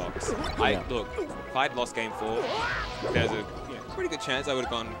staying Fox. Look, if I'd lost game 4, there's a pretty good chance I would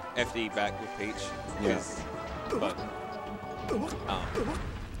have gone FD back with Peach. Yes. But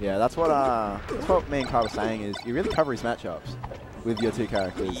yeah, that's what me and Kai were saying is you really cover his matchups with your two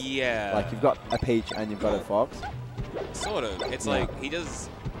characters. Yeah. Like you've got a Peach and you've got a Fox. Sort of. It's like he does.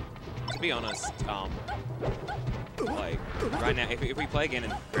 To be honest, like right now, if we play again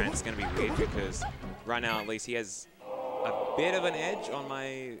in France, it's gonna be weird because right now at least he has a bit of an edge on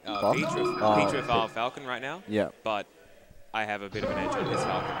my Peach with Falcon right now. Yeah. But I have a bit of an edge on his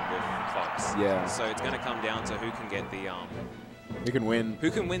Falcon with Fox. Yeah. So it's going to come down to who can get the who can win.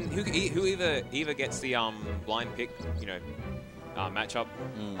 Who either gets the blind pick, matchup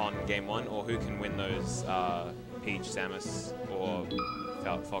on game 1, or who can win those Peach, Samus, or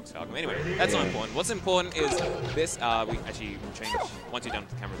Fox, Falcon. Anyway, that's not important. What's important is this. We actually will change once you're done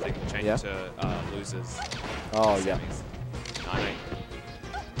with the camera thing. We'll change it to losers. Oh semis. yeah.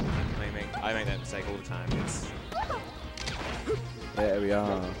 I make that mistake all the time. There we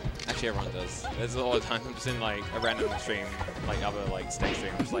are. Actually, everyone does. There's a lot of times I'm just in like a random stream, like other like state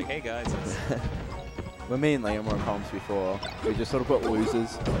stream, just like, hey guys. When me and Liam were on comms before, we just sort of put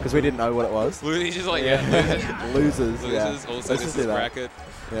losers because we didn't know what it was. He's just like losers. Losers. Also, this is bracket.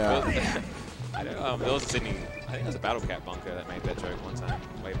 Yeah. Well, I know. There was a Sydney. I think it was a Battle Cat bunker that made that joke one time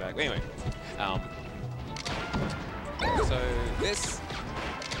way back. But anyway, so this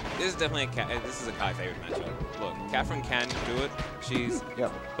is definitely this is a Kai favorite matchup. Look, Catherine can do it.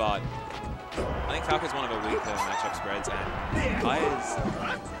 But I think Falco's one of the weaker matchup spreads, and Kai is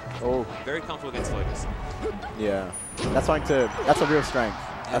very comfortable against Lotus. Yeah, that's a real strength.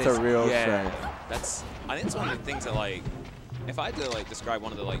 That's a real strength. I think it's one of the things that like, if I had to like describe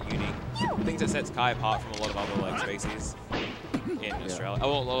one of the like unique things that sets Kai apart from a lot of other like species in Australia, a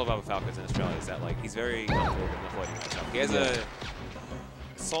lot of other Falcons in Australia, is that like he's very comfortable in the floating matchup. He has a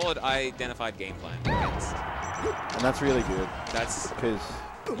solid identified game plan against. And that's really good. That's because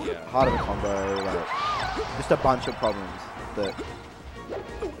part of the combo, like just a bunch of problems that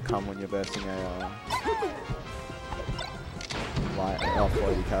come when you're versing a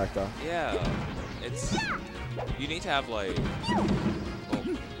floaty character. Yeah, you need to have like,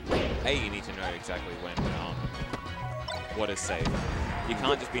 you need to know exactly when what is safe. You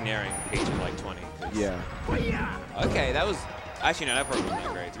can't just be naring Peach at like 20. Okay, that was. Actually, no, that probably wasn't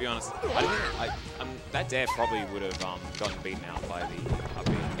that great, to be honest. I think that dare probably would have gotten beaten out by the up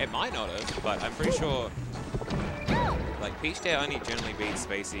B. It might not have, but I'm pretty sure like Peach dare only generally beats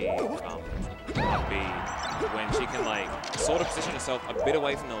Spacey up B when she can like sort of position herself a bit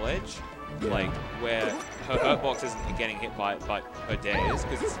away from the ledge, like where her hurt box isn't getting hit by it, but her dare is,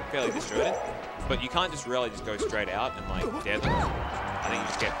 because it's fairly disjointed. But you can't just really just go straight out and like dare them. I think you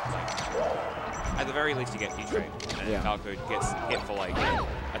just get like, at the very least, you get P-Trade, and Falco gets hit for like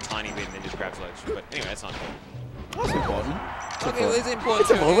a tiny bit and then just grabs ledge. But anyway, that's not important. That's important. Okay, it's important.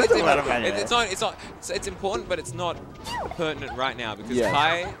 It's important, but it's not pertinent right now because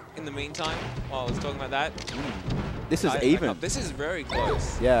Kai, in the meantime, while I was talking about that, this is even. This is very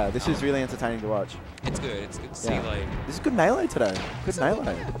close. Yeah, this is really entertaining to watch. It's good. It's good to see like. This is good melee today. Good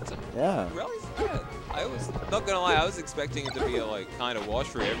melee. Yeah. Really? Yeah. I was not gonna lie. I was expecting it to be a like kind of wash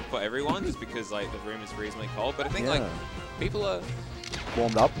for everyone, just because like the room is reasonably cold. But I think like people are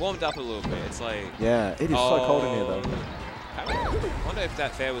warmed up a little bit. It's like it is so cold in here though. I wonder if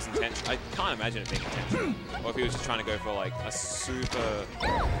that fair was intentional. I can't imagine it being intentional, or if he was just trying to go for like a super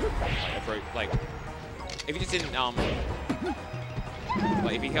like if he just didn't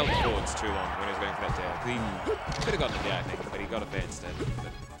like if he held forwards too long when he was going for that dare, he could have gotten the dare, I think, but he got a fair instead.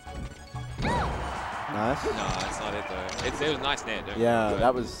 Nice. No, that's not it though. It was nice net. Yeah,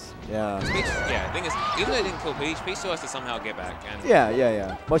 that was, yeah. Peach, yeah, the thing is, even though it didn't kill Peach, Peach still has to somehow get back. And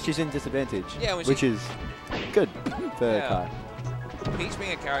Yeah. Well, she's in disadvantage. Yeah, when which is good for Kai. Peach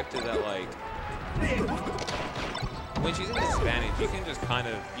being a character that, like, when she's in disadvantage, you can just kind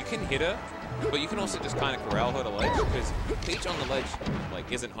of, you can hit her, but you can also just kind of corral her to ledge, because Peach on the ledge,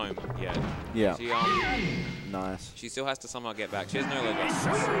 like, isn't home yet. Yeah. She, nice. she still has to somehow get back. She has no ledge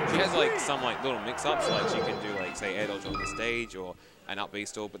options. She has, like, some, like, little mix-ups, like she can do, like, say, air dodge on the stage, or an up B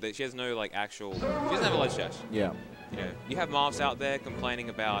stall, but she has no, like, actual, she doesn't have a ledge dash. Yeah. You know, you have Marvs out there complaining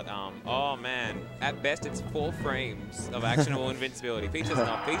about, oh man, at best it's 4 frames of actionable invincibility. Peach is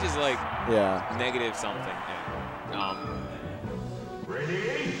not. Peach is like negative something. Yeah.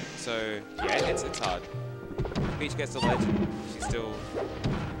 So yeah, it's hard. Peach gets the ledge. She's still.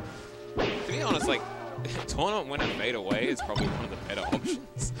 To be honest, like tournament winner fade away is probably one of the better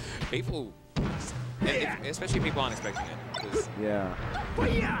options. People, especially people aren't expecting it. Yeah.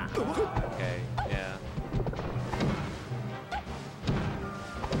 Okay. Yeah.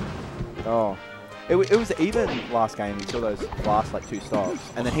 Oh. It was even last game. He saw those last, like, 2 stops.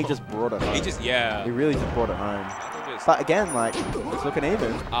 And then he just brought it home. He really just brought it home. But again, like, it's looking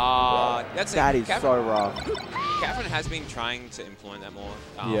even. That is so rough. Catherine has been trying to implement that more.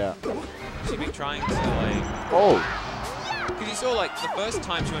 Yeah. She's been trying to, like... Oh! Because you saw, like, the first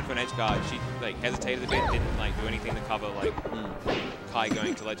time she went for an edge guard, she, like, hesitated a bit, didn't, like, do anything to cover, like, Kai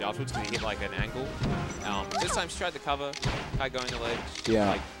going to ledge afterwards because he hit, like, an angle. This time she tried to cover Kai going to ledge,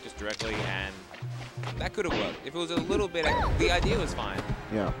 like, just directly, and that could have worked. If it was a little bit... The idea was fine.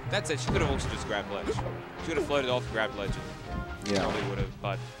 Yeah. That said, she could have also just grabbed ledge. She could have floated off, grabbed ledge, and probably would have,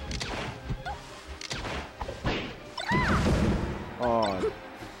 but... Oh.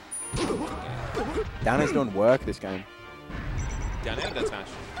 Down is doing work this game. Down air or down smash?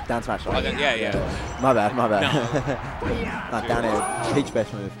 Down smash. Oh, yeah. My bad. No. Down air. Peach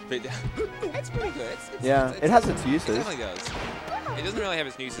best move. It's pretty good. It has its uses. It definitely does. It doesn't really have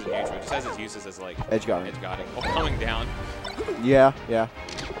its uses in neutral. It just has its uses as, like, edge guarding. Or coming down. Yeah. We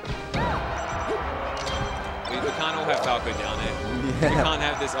can't all have Falco down there. We can't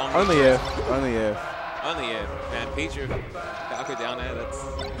have this on. Only if. Man, Peach or Falco down there,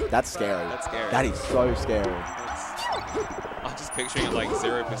 that's scary. That is so scary. I'm just picturing it like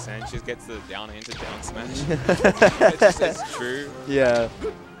 0%. She just gets the down air into down smash. it's true. Yeah.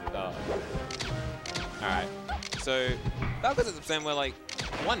 Alright. So, Falco's at the percent where, like,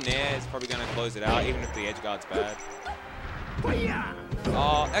 one nair is probably going to close it out, even if the edge guard's bad.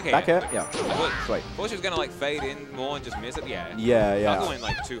 Oh, okay. Back air? Yeah. Sweet. Thought she was going to, like, fade in more and just miss it. Yeah. Falco went,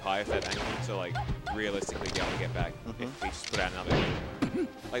 like, too high for that angle to, like, realistically be able to get back if Peach just put out another angle.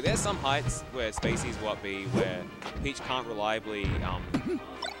 Like, there's some heights where Spaceys will up B where Peach can't reliably,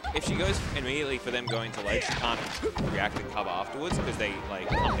 if she goes immediately for them going to ledge, she can't react and cover afterwards because they, like,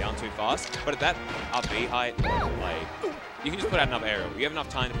 come down too fast. But at that up B height, like, you can just put out another aerial. You have enough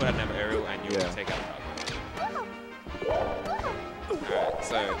time to put out another aerial and you'll take out Falco. Alright,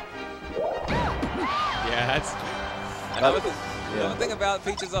 so... Yeah, that's... Another thing about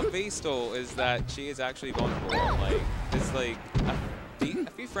Peach's up B stall is that she is actually vulnerable. Like, there's, like, a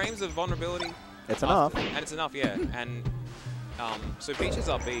few frames of vulnerability. It's enough. And it's enough, yeah. And so Peach's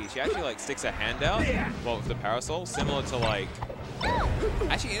up B, she actually, like, sticks her hand out, well, with the parasol, similar to, like...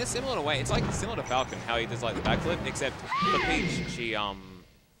 Actually, in a similar way, it's, like, similar to Falcon, how he does, like, the backflip, except for Peach, she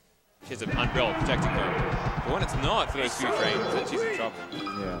has an umbrella protecting her. But when it's not for those few frames, then she's in trouble.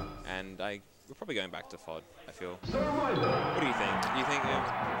 Yeah. And we're probably going back to FOD, I feel. What do you think? Do you think,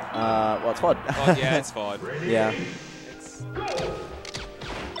 well, it's FOD. FOD, yeah, it's FOD. Yeah. It's...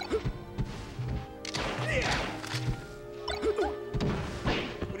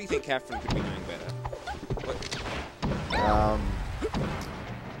 What do you think Catherine could be doing better?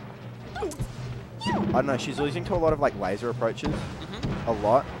 I don't know, she's losing to a lot of, like, laser approaches. A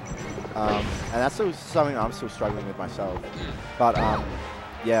lot. And that's still something I'm still struggling with myself. But,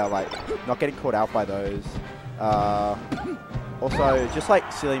 yeah, like, not getting caught out by those. Also, just,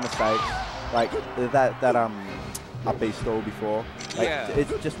 like, silly mistakes. Like, that up B stall before. Like,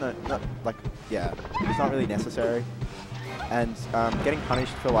 it's just not, like, yeah, it's not really necessary. And getting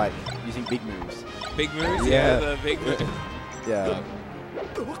punished for, like, using big moves. Big moves? Yeah, the big moves. Yeah.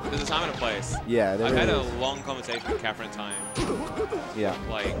 There's a time and a place. Yeah, I've had a long conversation with Catherine time. Yeah.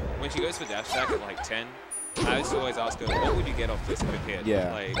 Like, when she goes for dash attack at, like, 10, I used to always ask her, what would you get off this if it hit?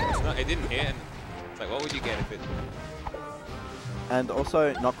 Yeah. Like, it didn't hit, and it's like, what would you get if it... And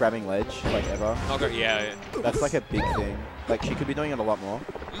also, not grabbing ledge, like, ever. Yeah. That's, like, a big thing. Like, she could be doing it a lot more.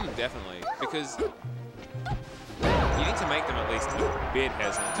 Definitely. Because you need to make them at least a bit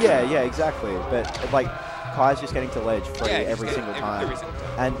hesitant. Yeah, exactly. But like, Kai's just getting to ledge free Yeah, every he's single getting time. every single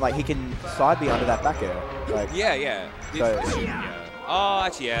time. And like, he can side B under that back air. Like, Yeah. So- Yeah. Oh,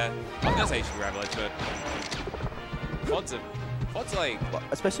 actually, yeah. I was gonna say he should grab ledge, but Fod's like,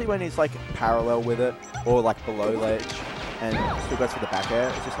 especially when he's like parallel with it or like below ledge and still goes for the back air.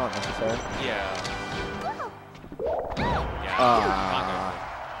 It's just not necessary. yeah. Ah.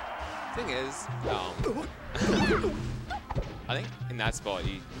 Can't go for it. Thing is, I think in that spot,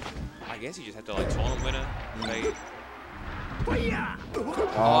 I guess you just have to like tournament winner. Like, no, she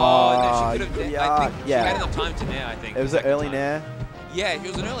could have. yeah, I think she yeah. had enough time to nair. I think It was an early nair. Yeah, it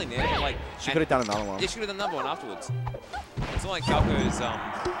was an early nair. But like She could have done another one. Yeah, she could have done another one afterwards. It's not like Falco's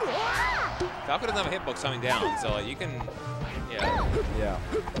Falco doesn't have a hitbox coming down, so like you can, Yeah.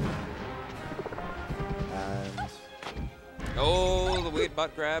 And oh, the weird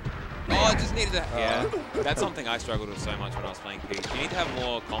butt grab. Oh, I just needed to. Yeah, that's something I struggled with so much when I was playing Peach. You need to have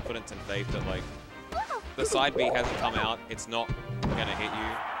more confidence and faith that like the side B hasn't come out, it's not gonna hit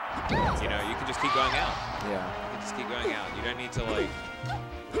you. You know, you can just keep going out. yeah. You can just keep going out. You don't need to like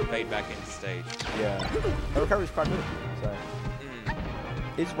fade back into stage. Yeah. The recovery's quite good. So.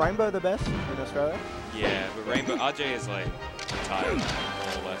 Is Rainbow the best in Australia? Yeah, but Rainbow RJ is like retired,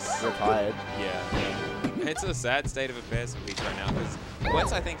 more or less. Retired. Yeah. It's a sad state of affairs for Peach right now because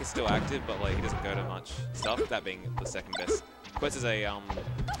Quetz I think is still active, but like he doesn't go to much stuff. That being the second best. Quetz is a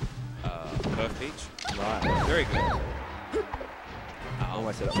Perf Peach. Right. Very good.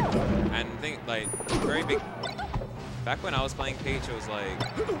 Almost set up. And think like very big. Back when I was playing Peach, it was like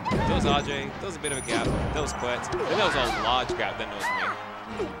there was RJ, there was a bit of a gap, there was Quetz, then there was a large gap, then there was me.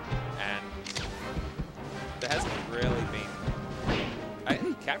 And there hasn't really been.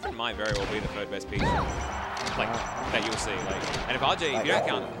 Catherine might very well be the third best Peach, like that you'll see. Like, and if RJ, if you don't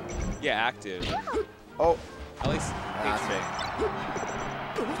count, active. Oh, at least Peach.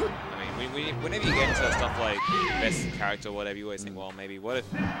 I mean, whenever you get into stuff like best character or whatever, you always think, well, maybe what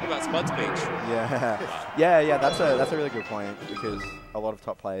about Spud's Peach? Yeah. That's a really good point because a lot of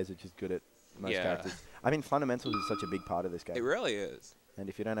top players are just good at most characters. I mean, fundamentals is such a big part of this game. It really is. And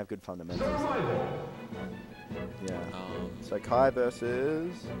if you don't have good fundamentals, yeah. So Kai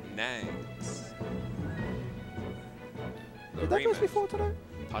versus Nangs. Did they burst before today?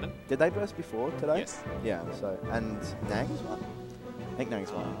 Pardon? Did they burst before today? Yes. Yeah. So and Nangs won. I think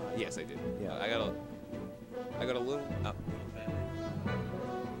Nangs won. Yes, I did. Yeah. I got a little.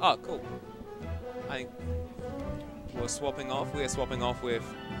 Oh, cool. I think we're swapping off. We are swapping off with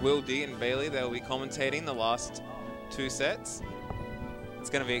Will D and Bailey. They'll be commentating the last 2 sets. It's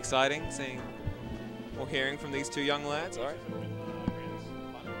going to be exciting seeing or hearing from these 2 young lads. All right.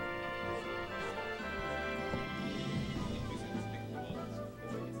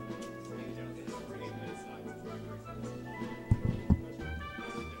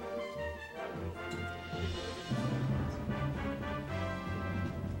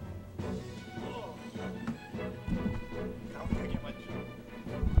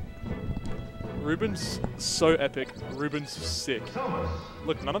 Ruben's so epic. Ruben's sick.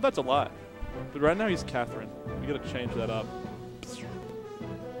 Look, none of that's a lie. But right now he's Catherine. We gotta change that up.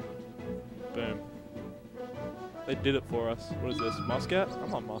 Boom. They did it for us. What is this? Muscat?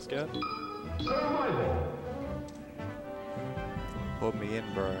 I'm on Muscat. Put me in,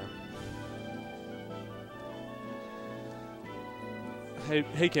 bro.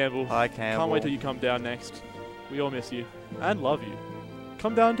 Hey Campbell. Hi, Campbell. Can't wait till you come down next. We all miss you. And love you.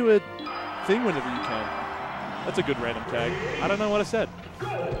 Come down to a thing whenever you can. That's a good random tag. I don't know what I said.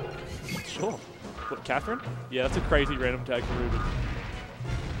 Sure. What, Catherine? Yeah, that's a crazy random tag for Ruben.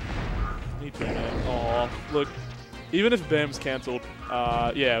 Me too, man. Aw, look. Even if BAM's cancelled,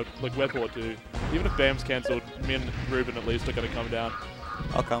 yeah, look, we're poor too. Even if BAM's cancelled, me and Ruben at least are going to come down.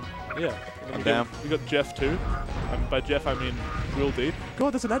 I'll come. Yeah. I'm down. We got Jeff too. By Jeff, I mean Will D.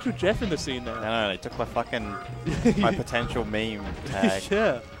 God, there's an actual Jeff in the scene now. No, they took my fucking, my potential meme tag.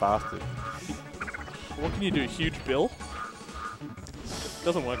 Yeah. Bastard. What can you do? Huge Bill?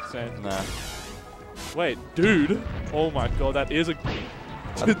 Doesn't work the same. Nah. Wait, dude? Oh my god, that is a...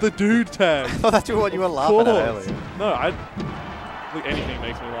 the dude tag. Oh, that's what you were laughing at earlier. No, Look, anything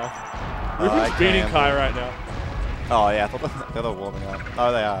makes me laugh. Oh, Ruben's beating Kai right now. Oh yeah, I thought they were warming up.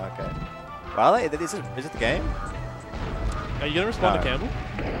 Oh, they are, okay. Well, is it the game? Are you going to respond to Campbell?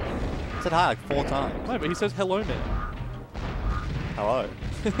 I said hi like 4 times. No, but he says hello now. Hello.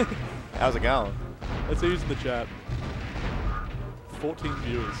 How's it going? Let's see who's in the chat. 14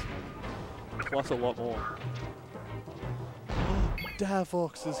 viewers. Plus a lot more.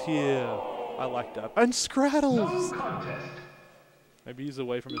 Davox is here. I like that. And Scraddles! Maybe he's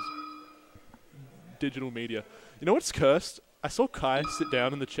away from his digital media. You know what's cursed? I saw Kai sit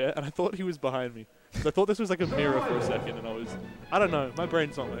down in the chair, and I thought he was behind me. I thought this was like a mirror for a second, and I don't know, my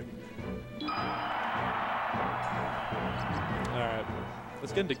brain's not working. Alright,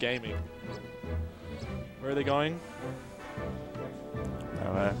 let's get into gaming. Where are they going? I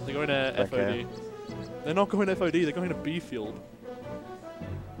don't know. They're going to Okay. FOD. They're not going to FOD, they're going to B field.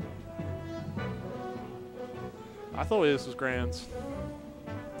 I thought this was Grands.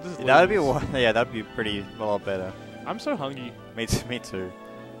 This is That would be Leeds. one. Yeah, that'd be pretty a lot better. I'm so hungry. Me too.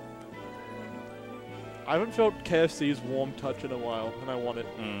 I haven't felt KFC's warm touch in a while, and I want it.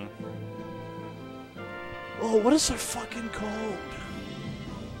 Mm. Oh, what is so fucking cold?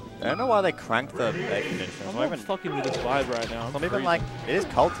 I don't know why they cranked the air conditioner. I'm It's not not fucking with this vibe right now. even I'm even like it is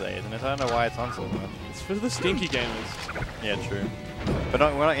cold today, isn't it? I don't know why it's on so much. It's for the stinky gamers. Yeah, true. But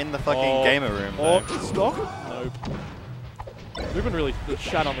we're not in the fucking Oh. gamer room. Oh, though. stock? Nope. Ruben really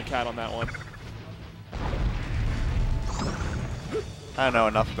shat on the cat on that one. I don't know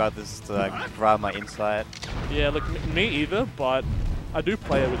enough about this to like, grab my insight. Yeah, look, me either, but I do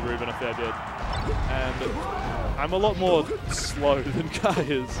play it with Ruben a fair bit. And I'm a lot more slow than Kai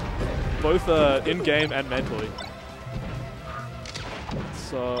is, both in-game and mentally.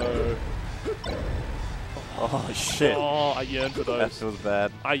 So... Oh shit! Oh, I yearn for That those. feels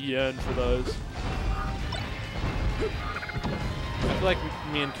bad. I yearn for those. I feel like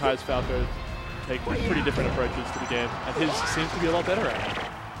me and Kai's Falco take pretty different approaches to the game, and his seems to be a lot better at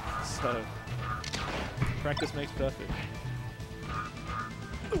it. So, practice makes perfect.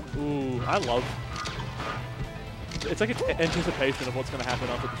 Ooh, I love... It's like an anticipation of what's going to happen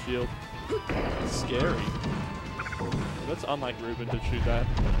after the shield. It's scary. That's unlike Ruben to shoot that.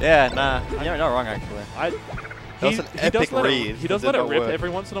 Yeah, nah, you're not wrong actually. That was an epic does let read. He does It let did it not rip work. every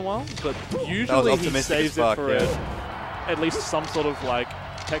once in a while, but usually he optimistic saves as fuck, it for at least some sort of like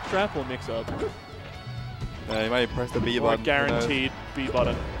tech trap or mix up. You might press the B Or a button. who knows? guaranteed B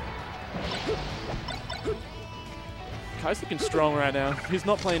button. Kai's looking strong right now. He's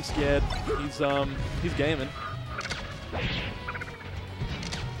not playing scared. He's gaming.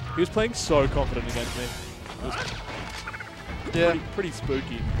 He was playing so confident against me. It was pretty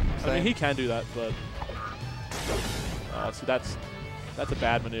spooky. I mean, Same. he can do that, but so that's a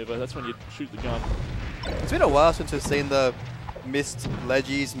bad maneuver. That's when you shoot the gun. It's been a while since we've seen the missed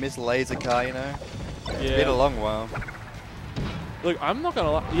ledgies, missed laser car. You know, it's been a long while. Look, I'm not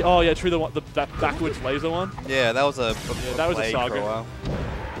gonna lie. Oh yeah, true. That backwards laser one. Yeah, that was a that was a plague saga. for a while.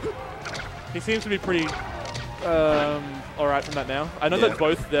 He seems to be pretty alright from that now. I know that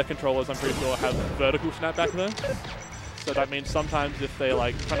both their controllers, I'm pretty sure, have vertical snapback though. So that means sometimes if they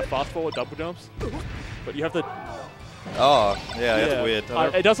like kind of fast forward double jumps, but you have to. Oh, yeah, that's weird.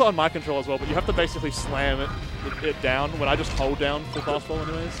 It does it on my control as well, but you have to basically slam it down when I just hold down for fast forward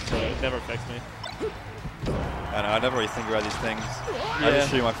anyways, so it never affects me. I know, I never really think about these things. I Yeah. just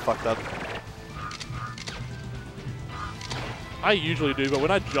assume I fucked up. I usually do, but when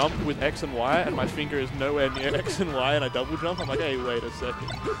I jump with X and Y and my finger is nowhere near X and Y and I double jump, I'm like, hey, wait a second.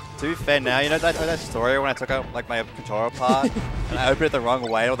 To be fair now, you know that story when I took out like my controller apart and I opened it the wrong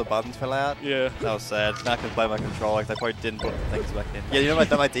way and all the buttons fell out? Yeah. That was sad. Now I can blame my controller like they probably didn't put the things back in. Yeah, you know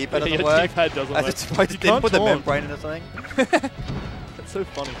my D-pad doesn't Your work? D-pad doesn't I work. just probably You didn't can't put the taunt. membrane in or something. That's so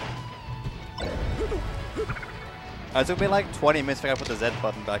funny. It took me like 20 minutes to put the Z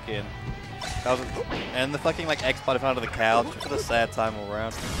button back in. That was and the fucking like X button under the couch. It was a sad time all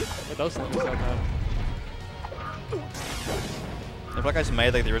around. It does sound like that. I feel like I just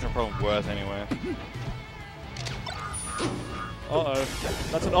made like the original problem worse anyway. Uh-oh.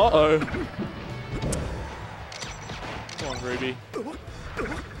 That's an uh-oh. Come on, Ruby.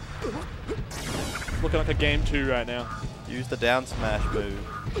 Looking like a game 2 right now. Use the down smash move.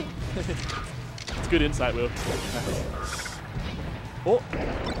 It's good insight, Will. Oh.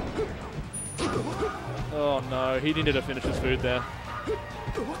 Oh no, he needed to finish his food there.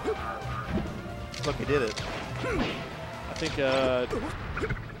 Look, he did it. I think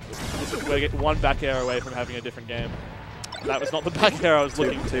we're getting one back air away from having a different game. That was not the back air I was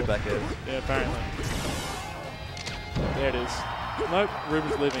looking for. Two back airs. Yeah, apparently. There it is. Nope,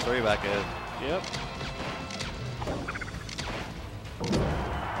 Ruben's living. 3 back airs. Yep.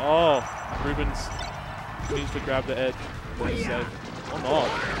 Oh, Ruben's needs to grab the edge. He's safe. Oh no,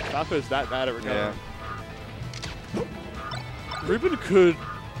 Falco's that bad at recovery. Yeah. Ruben could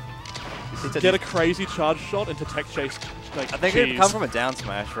get a crazy charge shot into tech chase. Like, I think it would come from a down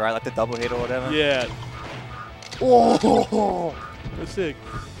smash, right? Like the double hit or whatever. Yeah. Oh, that's sick.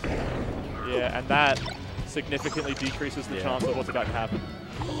 Yeah, and that significantly decreases the chance of what's about to happen.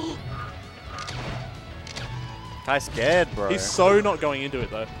 Kai's scared, bro. He's so not going into it,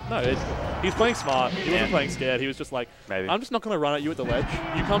 though. No, he's playing smart. He wasn't playing scared. He was just like, Maybe. I'm just not going to run at you at the ledge.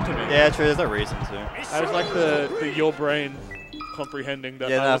 You come to me. Yeah, true. There's no reason to. That was like the your brain comprehending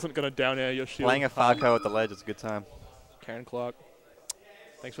that I wasn't going to down air your shield. Playing a Falco at the ledge is a good time. Karen Clark.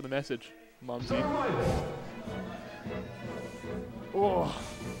 Thanks for the message, Mumsy. Oh,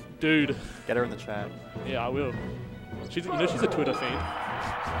 dude. Get her in the chat. Yeah, I will. She's a Twitter fiend.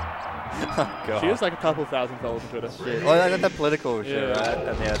 Oh, God. She has like a couple thousand followers on Twitter. Shit. Oh, that's that political shit, Yeah. right?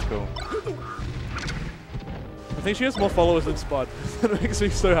 Yeah, that's cool. I think she has more followers than Spud. That makes me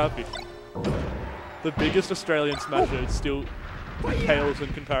so happy. The biggest Australian smasher still pales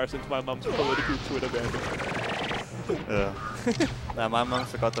in comparison to my mum's political Twitter banding. Yeah. Nah, my mum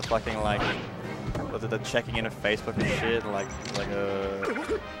forgot the fucking, like, was it the checking in of Facebook and shit? Like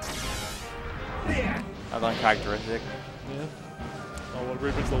that's uncharacteristic. Yeah. Oh, what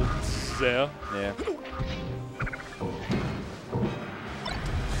Ruben's little there. Yeah.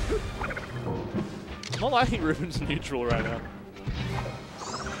 I'm not liking Ruben's neutral right now.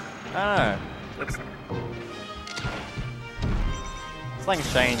 I don't know.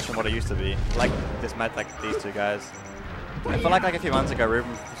 Something's changed from what it used to be. Like this match, like these two guys. I feel like a few months ago, Ruben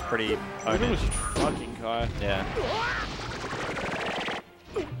was pretty. Ruben was fucking Kai. Yeah.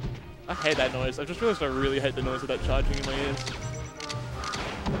 I hate that noise. I just realized I really hate the noise of that charging in my ears.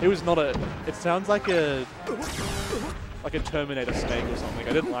 It was not a. It sounds like a Terminator snake or something.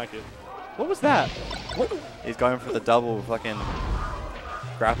 I didn't like it. What was that? What? He's going for the double fucking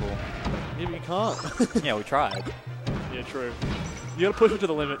grapple. Yeah, but you can't. Yeah, we tried. Yeah, true. You gotta push it to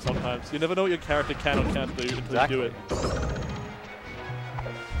the limit sometimes. You never know what your character can or can't do until you do it.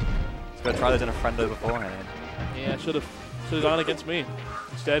 He's gotta try this in a friendo beforehand. Yeah, should have done it against me.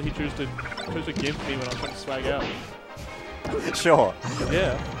 Instead, he chose to gimp me when I was trying to swag out. Sure.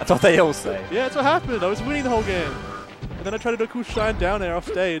 Yeah. That's what they all say. Yeah, that's what happened. I was winning the whole game. And then I tried to do a cool shine down air off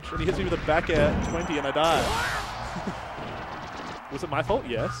stage, and he hits me with a back air at 20, and I died. Was it my fault?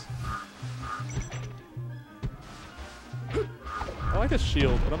 Yes. I like this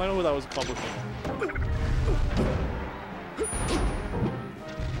shield. I don't know what that was accomplishing.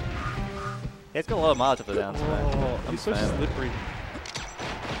 Yeah, it's got a lot of mileage up the down. Oh, he's so slippery.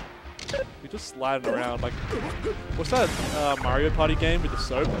 He just sliding around like. What's that Mario Party game with the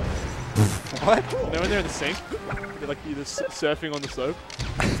soap? What? You know when they're in the sink? They're like either surfing on the soap?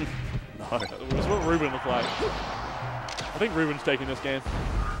 No. That's what Ruben looked like. I think Ruben's taking this game.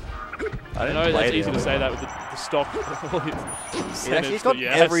 I know that's easy to say that with the stock. He's got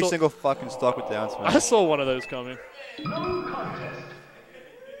every single fucking stock with down smash. I saw one of those coming.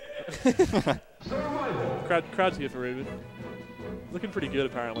 Crowd's here for Ruben. Looking pretty good,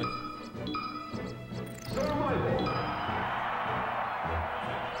 apparently.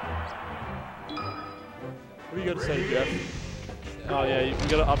 What do you got to say, Jeff? Oh yeah, you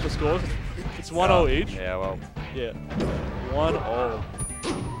got to up the scores. It's 1-0 each. Yeah, well. Yeah. 1-0.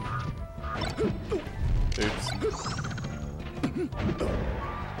 Oops.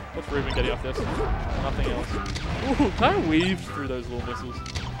 What's Ruben getting off this? Nothing else. Ooh, kind of weaved through those little missiles.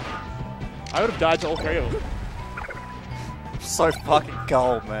 I would have died to all three of them. So fucking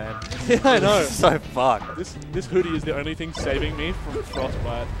cold, man. Yeah, I know. So fucked. This hoodie is the only thing saving me from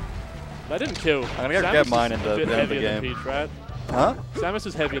frostbite. That didn't kill. I'm gonna go get mine in the bit end of the heavier than game. Peach, right? Huh? Samus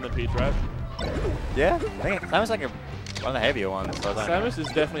is heavier than Peach, right? Yeah? I think Samus like one of the heavier ones. So Samus is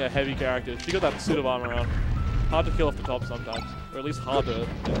definitely a heavy character. She got that suit of armor on. Hard to kill off the top sometimes. Or at least harder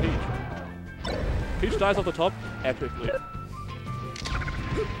than Peach. Peach dies off the top epically.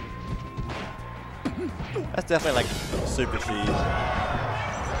 That's definitely like super cheese.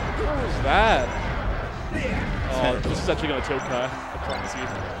 What was that? Oh, this is actually going to tilt Kai. I promise you.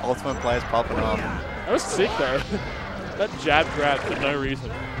 Ultimate players popping off. That was sick though. That jab grab for no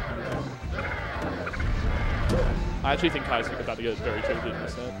reason. I actually think Kai's about to get very tilted in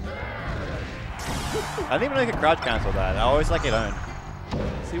this set. I didn't even know you could crouch cancel that. I always like it own.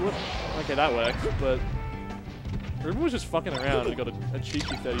 See what? Okay, that worked, but Ruben was just fucking around and got a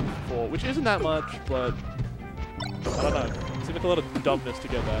cheeky 34, which isn't that much, but I don't know. It seemed like a lot of dumbness to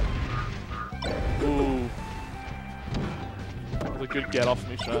get that. Ooh. That was a good get off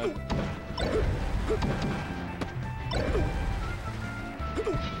me, Shine.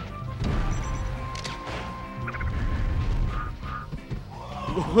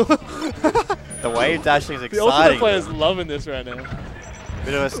 The wave dashing is The ultimate exciting. player's loving this right now.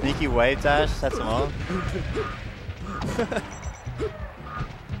 Bit of a sneaky wave dash, sets him off.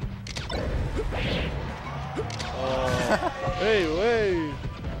 Oh. Hey, wait.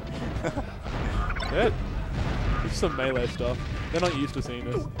 Yeah. This is some melee stuff. They're not used to seeing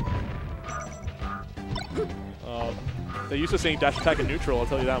this. They're used to seeing dash attack and neutral, I'll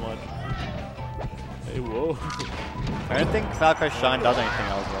tell you that much. Hey, whoa. I don't think Falco Shine does anything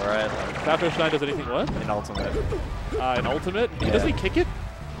else, alright? Like, Falco Shine does anything what? in Ultimate. In Ultimate? Yeah. Doesn't he kick it?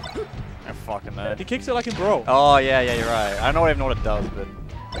 I fucking know. He kicks it like in Brawl. Oh, yeah, you're right. I don't even know what it does, but...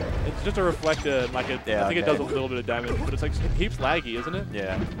 It's just a reflector, like I think it does a little bit of damage, but it's like heaps laggy, isn't it?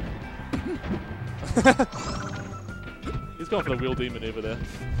 Yeah. He's going for the wheel D maneuver there.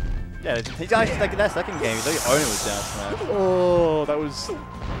 Yeah, he's actually, like, that second game, he's like owning with down smash. Oh, that was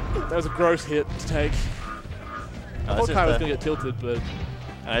a gross hit to take. I thought Kai was going to get tilted, but...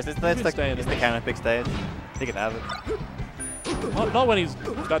 It's the counter pick stage. He can have it. Not when he's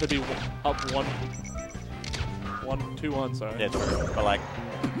about to be up 2-1, sorry. Yeah, true. But like...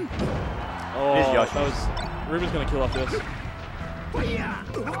 Oh, that was... Ruben's going to kill off this.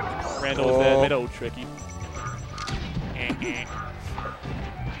 Randall was there, made it all tricky.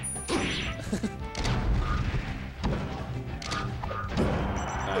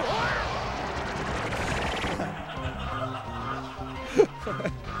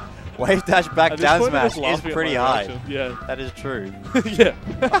 Wave dash back down smash is pretty high. Yeah. That is true. Yeah.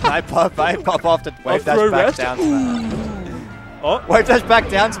 I pop off the wave dash back rest? down smash. Oh. Wave dash back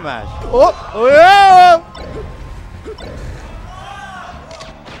down smash. Oh! Oh yeah!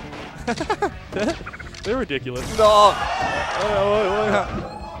 They're ridiculous. No.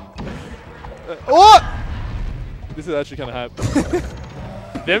 Oh! This is actually kind of hype.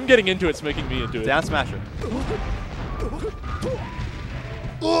 Them getting into it's making me into it. Down smash it.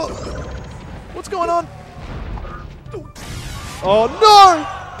 What's going on? Oh no!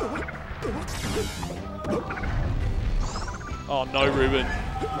 Oh no, Ruben.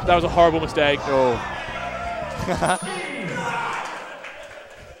 That was a horrible mistake. Oh.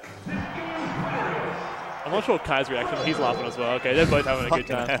 I'm not sure Kai's reaction. He's laughing as well. Okay, they're both having a good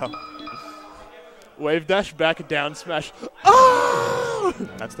time. Hell. Wave dash back, down smash. Oh!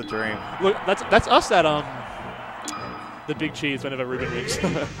 That's the dream. Look, that's us at the big cheese whenever Ruben wins.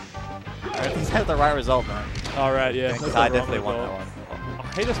 I think that's the right result, man. All right, yeah. Kai definitely won that one. I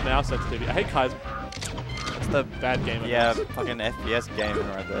hate this mouse sensitivity. I hate Kai's. It's the bad gamer. Yeah, mouse. fucking FPS gaming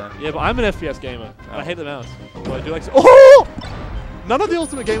right there. Yeah, but I'm an FPS gamer. And I hate the mouse. But I do like. Oh! None of the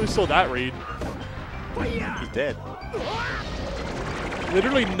Ultimate gamers saw that read. He's dead.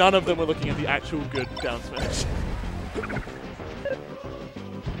 Literally none of them were looking at the actual good down smash.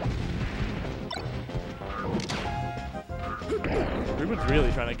 Ruben's really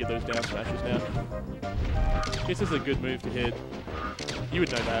trying to get those down smashes now. This is a good move to hit. You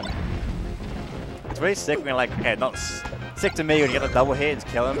would know that. It's really sick when you're like, okay, not sick to me when you get a double hit and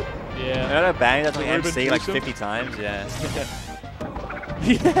just kill him. Yeah. You know that bang that's like Ruben MC like Newsom? 50 times? Yeah.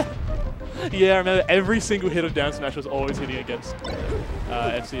 Yeah. Yeah, I remember every single hit of down smash was always hitting against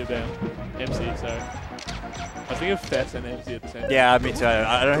MC, so I was thinking of Fess and MC at the same time. Yeah, me too.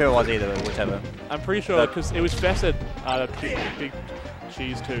 I don't know who it was either, but whichever. I'm pretty sure because it was Fess at Big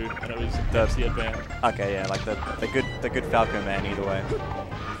Cheese too, and it was MC at Bam. Okay, yeah, like the good Falco man either way.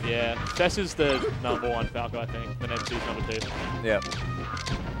 Yeah, Fess is the #1 Falco, I think, and MC is #2. Yeah.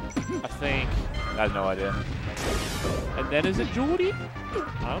 I think. I have no idea. And then is it Geordie?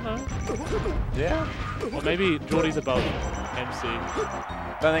 I don't know. Yeah. Or maybe Geordie's above MC.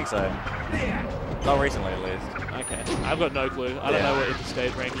 Don't think so. Not recently, at least. Okay, I've got no clue. I don't know what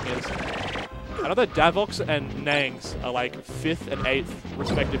interstate ranking is. I know that Davox and Nangs are like 5th and 8th,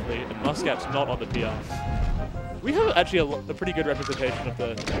 respectively, and Muscat's not on the PR. We have actually a pretty good representation of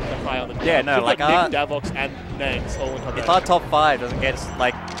the high on the PR. Yeah, no, we've like got Nick, Davox, and Nangs all in top 8. If our top 5 doesn't get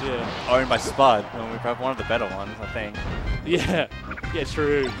like Yeah. owned by Spud, then we have one of the better ones, I think. Yeah, yeah,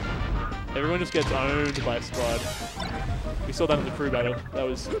 true. Everyone just gets owned by Spud. We saw that in the crew battle. That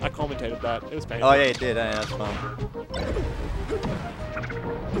was I commentated that. It was painful. Oh yeah, you did. Yeah, that's fun.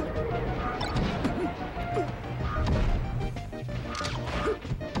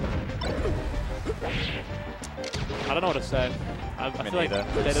 I don't know what to say. I feel like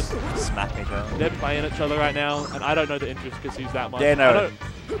they're just smack each other. They're playing each other right now, and I don't know the intricacies that much. Yeah, no.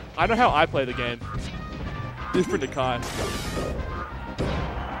 I know how I play the game. Different to Kai.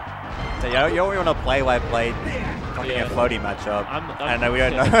 So you don't want to play like played fucking a floaty matchup. I know we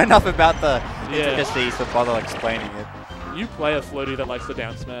don't know enough about the intricacies to bother explaining it. You play a floaty that likes to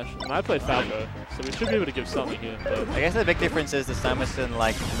down smash, and I played Falco, so we should be able to give something here. But I guess the big difference is the Samuelson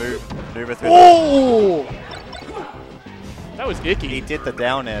like maneuver through. Oh! That was icky. He did the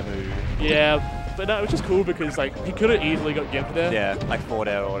down air move. Yeah, but no, it was just cool because like he could have easily got gimped there. Yeah, like forward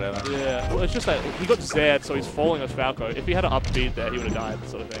air or whatever. Yeah, well it's just that he got Zed, so he's falling as Falco. If he had an up beat there, he would have died,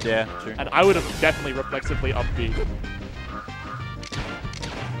 sort of thing. Yeah, true. And I would have definitely reflexively up beat.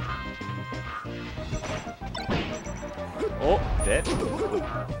 Oh, Dead.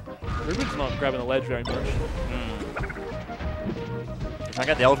 Ruben's not grabbing the ledge very much. If I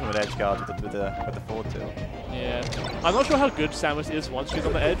get the ultimate edge guard with the forward tilt. Yeah. I'm not sure how good Samus is once she's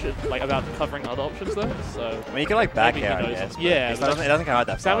on the edge, like about covering other options though. So. I mean, you can like back maybe air, he I knows guess. it. Yeah. It doesn't come out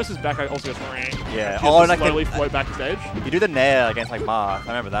that fast. Samus's back also goes. Yeah. She Oh, has to and slowly float back to stage. You do the nair against like Mar'. I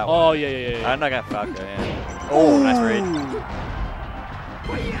remember that one. Oh yeah. I don't know that fucker. Yeah. Oh, nice read.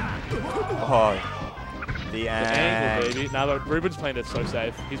 Oh, the angle, baby. Now, but Ruben's playing it so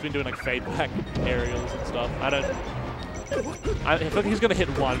safe. He's been doing like fade back aerials and stuff. I feel like he's gonna hit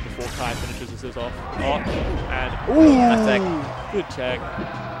one before Kai finishes this off. Oh, and nice tag. Good tag.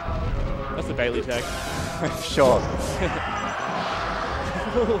 That's the Bailey tag. Sure.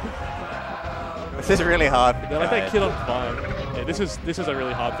 This is really hard. They're like that kid on Vine. Yeah, this is a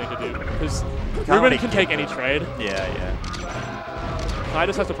really hard thing to do because Can't Ruben really can take any trade. Yeah. Kai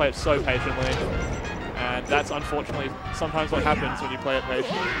just has to play it so patiently, and that's unfortunately sometimes what happens when you play it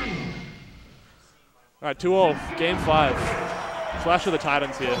patiently. All right, 2-0, game 5. Clash of the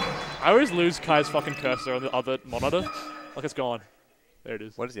Titans here. I always lose Kai's fucking cursor on the other monitor. Like it's gone. There it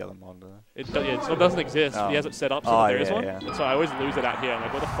is. What is the other monitor? It doesn't exist. Oh. He has it set up so that there is one. Yeah. And so I always lose it out here. I'm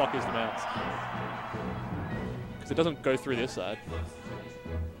like, where the fuck is the mouse? Because it doesn't go through this side.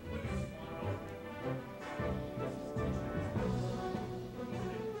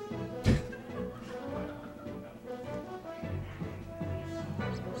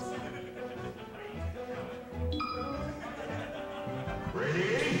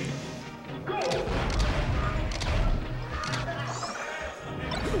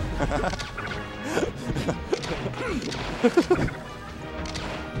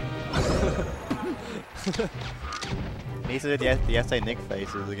 Needs to do the SA Nick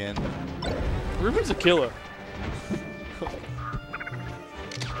faces again. Ruben's a killer.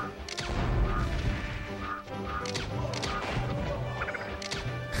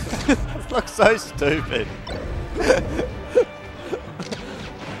 This looks so stupid.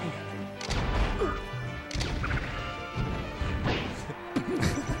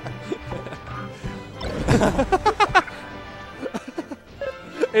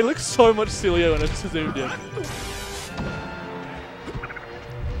 It looks so much sillier when it's zoomed in.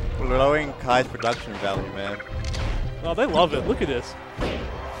 We're lowering Kai's production value, man. Oh, they love it. Look at this.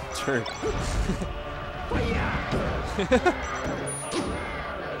 True.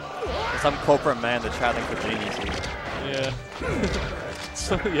 Some corporate man that's shouting for geniuses. Yeah.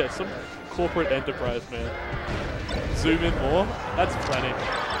 Some corporate enterprise man. Zoom in more. That's plenty.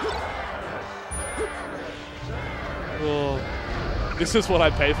 Oh, this is what I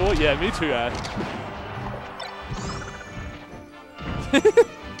pay for? Yeah, me too, Ad.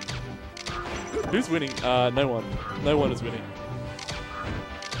 Who's winning? No one. No one is winning.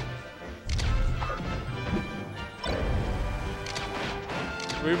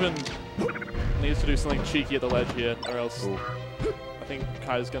 Ruben needs to do something cheeky at the ledge here, or else I think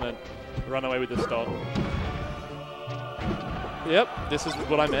Kai's gonna run away with this stock. Yep, this is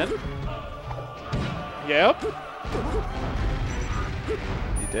what I meant. Yep.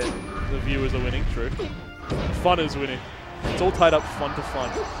 You did. The viewers are winning, true. Fun is winning. It's all tied up fun to fun.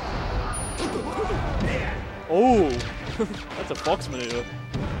 Oh, that's a fox maneuver.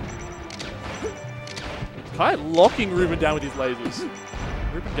 Kai locking Ruben down with his lasers.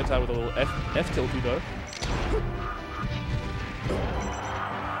 Ruben gets out with a little F-tilty though.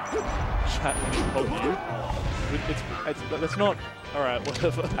 Chat when you hug you. That's not... Alright,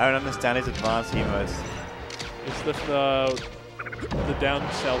 whatever. I don't understand his advanced emotes. It's the down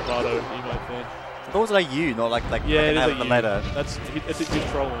Salvado emote thing. What was like you, not like yeah, it is the letter. That's he's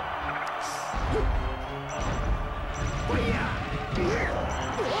trolling.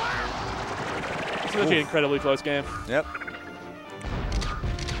 This is actually an incredibly close game. Yep.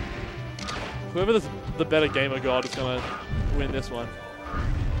 Whoever the better gamer god is gonna win this one.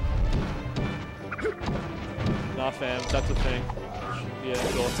 Nah, fam, that's a thing. Yeah,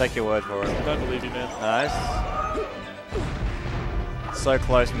 sure. I'll take your word for it. I don't believe you, man. Nice. So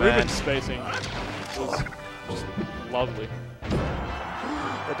close, man. Ruben's spacing was just lovely.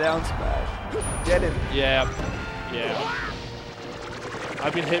 The down smash. Get him. Yeah. Yeah.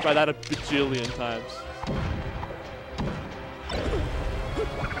 I've been hit by that a bajillion times.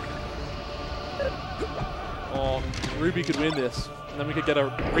 Oh, Ruby could win this. And then we could get a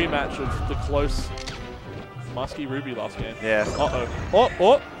rematch of the close Musky Ruby last game. Yeah. Uh-oh.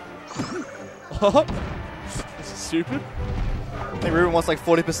 Oh! This is stupid. I think Ruben wants like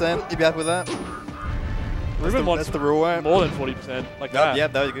 40%. You'd be happy with that? Ruben wants that's the rule, right? more than 40%. Like that. Yeah,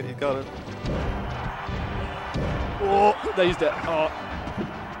 that was good. You got it. Oh, they used it. Oh.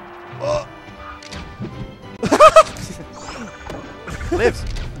 Lives.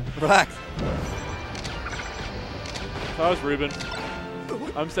 Relax. If I was Ruben,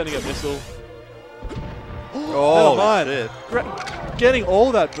 I'm sending a missile. Oh, Never mind. Getting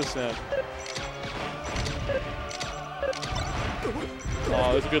all that percent.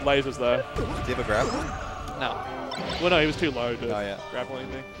 Oh, those are good lasers though. Do you have a grab? No. Well, no, he was too low to grapple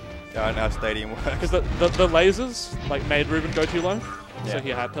anything. Yeah, I know how stadium works. Because the lasers like made Ruben go too low, so he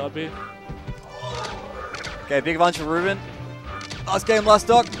had to be. Okay, big bunch for Ruben. Last game, last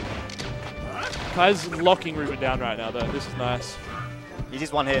stock. Kai's locking Ruben down right now though. This is nice. He's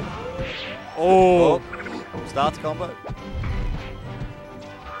just one hit. Oh. Starts combo.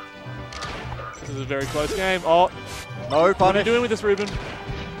 This is a very close game. Oh. No punish. What are you doing with this, Ruben?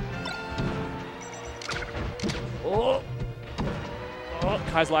 Oh. Oh,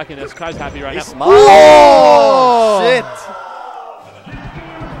 Kai's liking this. Kai's happy right now. Smart. Oh, shit.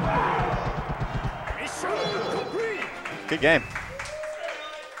 Good game.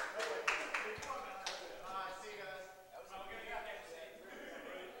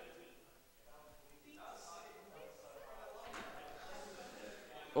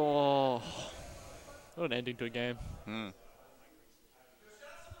 Oh. What an ending to a game.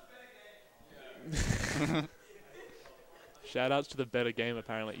 Shoutouts to the better game,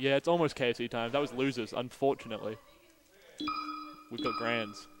 apparently. Yeah, it's almost KFC time. That was losers, unfortunately. We've got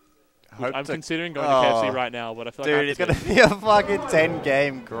grands. I'm considering going to KFC right now, but I feel like dude, it's going to be a fucking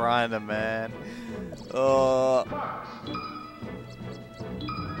 10-game grinder, man.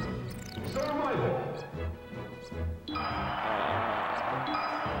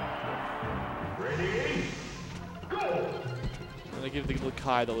 Ready? Go! I'm going to give the little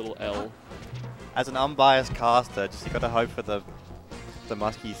Kai the little L. As an unbiased caster, just you got to hope for the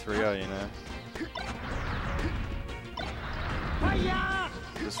musky 3-0, you know.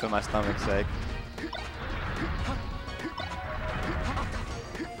 Just for my stomach's sake.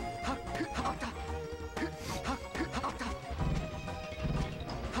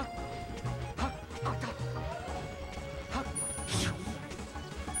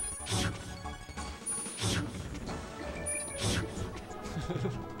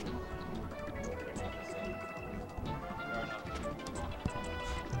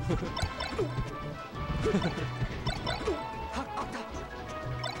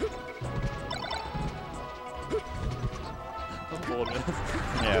 I'm bored, man.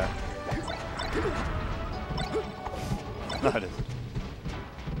 Yeah. No, it is.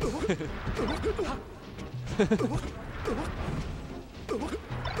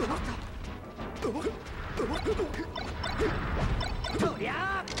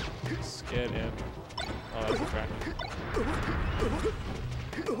 Scared him. Oh, that's a crack.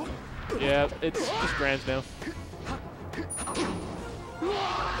 Yeah, it's just grands now.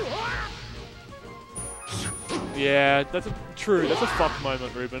 Yeah, that's true. That's a fuck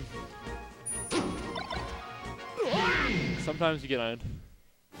moment, Ruben. Sometimes you get owned.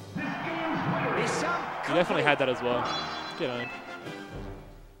 You definitely had that as well. Get owned.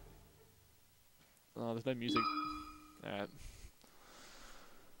 Oh, there's no music. Alright.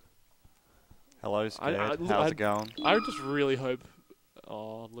 Hello, Scared. How's it going? I just really hope...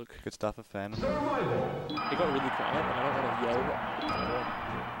 Oh, look. Good stuff, a fan. It got really quiet, and I don't want to yell.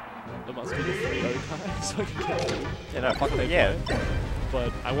 It must be the 3-0 Kai, so I can get it. Yeah, no, fuck it, yeah.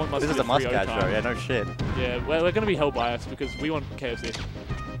 But I want This is a must-catch, bro. Yeah, no shit. Yeah, well, we're going to be hell biased because we want KFC.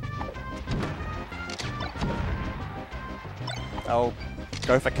 I'll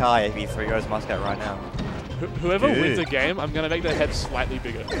go for Kai if he 3-0s Muscat right now. Whoever wins a game, I'm going to make their head slightly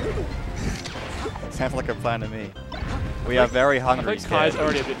bigger. Sounds like a plan to me. We are very hungry. I think Kai's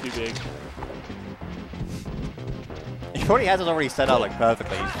already a bit too big. He already has it already set up like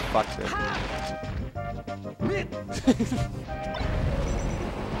perfectly. He fucks it.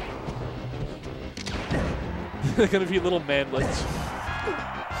 They're going to be little manlets.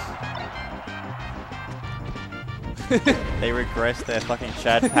 They regress their fucking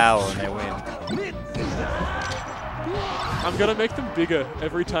Chad power and they win. I'm going to make them bigger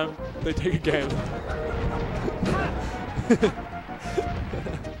every time they take a game.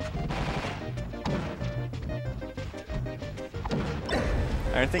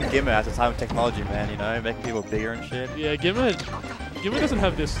 I don't think Gimmer has the time of technology, man, you know, making people bigger and shit. Yeah, Gimmer doesn't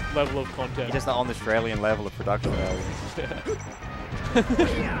have this level of content. He's just not on the Australian level of production value. Yeah.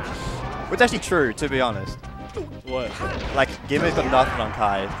 Which is actually true, to be honest. What? Like, Gimmer's got nothing on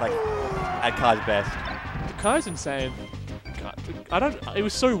Kai, like, at Kai's best. Kai's insane. It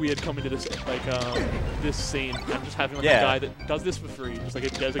was so weird coming to this, like, this scene and just having like a guy that does this for free, just like a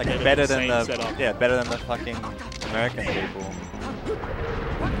designated like better than the setup. Yeah, better than the fucking American people.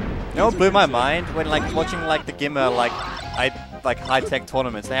 You know what blew my mind when like watching like the Gimmer, like I like high-tech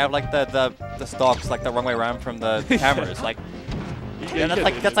tournaments. They have like the stocks like the wrong way around from the cameras. Like, yeah,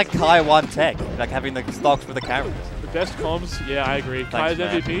 that's like Kai 1 tech, like having the stocks with the cameras. The best comms, yeah, I agree. Thanks,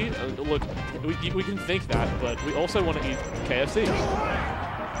 Kai's MVP, look, we can think that, but we also want to eat KFC.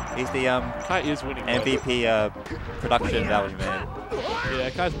 He's the Kai is winning. MVP production value man. Yeah,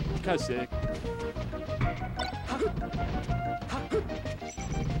 Kai's sick.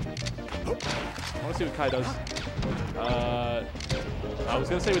 I want to see what Kai does. I was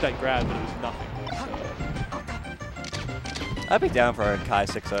going to say with that grab, but it was nothing. So. I'd be down for a Kai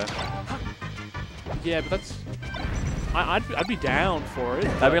 6-0. Yeah, but that's... I'd be down for it.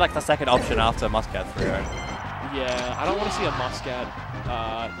 That'd be like the second option after Muscat 3-0. Yeah, I don't want to see a Muscat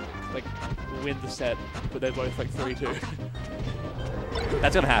like win the set, but they're both like 3-2.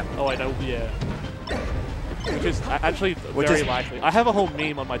 That's gonna happen. Oh, I know. Yeah. Which is actually very likely. I have a whole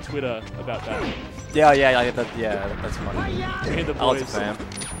meme on my Twitter about that. Yeah, that's funny. Me and the I was a boys. fan.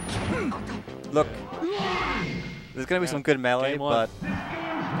 Look, there's gonna be some good melee, but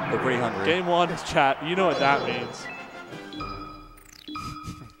we're pretty hungry. Game 1 is chat. You know what that means.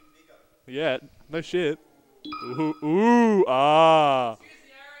 Yeah, no shit. Ooh, ah.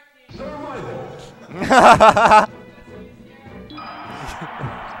 I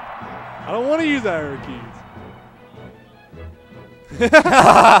don't want to use arrow keys.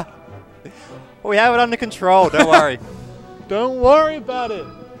 We have it under control, don't worry. Don't worry about it.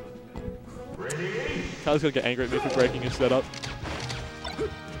 Kyle's gonna get angry at me for breaking his setup.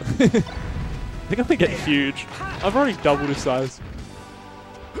 I think I'm gonna get huge. I've already doubled his size.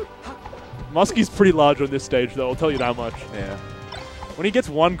 Muskie's pretty large on this stage, though. I'll tell you that much. Yeah. When he gets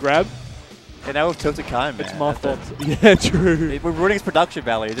one grab, Yeah, now we've tilted Kai, man. it's my fault. Yeah, true. We're ruining his production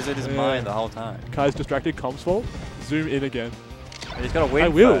value. This is his mind the whole time. Kai's distracted. Comp's fault. Zoom in again. And he's got to win I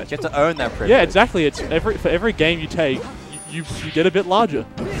will. first. You have to earn that privilege. Yeah, exactly. It's for every game you take, you get a bit larger,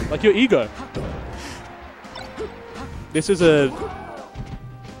 like your ego. This is a.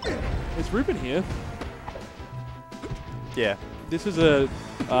 Is Ruben here? Yeah. This is a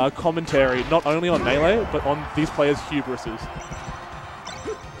commentary not only on Melee, but on these players' hubrises.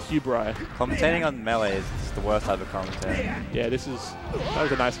 Hubri. Commentating on melee is the worst type of commentary. Yeah, that was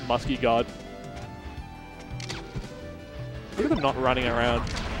a nice musky guard. Look at them not running around.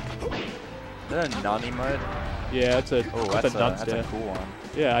 Is that a Nani mode? Yeah, that's a That's nuts a there. cool one.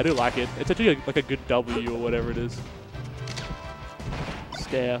 Yeah, I do like it. It's actually like a good W or whatever it is.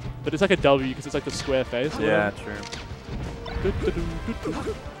 Stare. But it's like a W because it's like the square face. Or Yeah, whatever. true.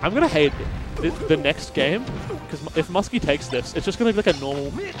 I'm going to hate the next game because if Muskie takes this, it's just going to be like a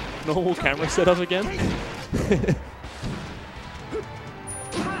normal camera setup again.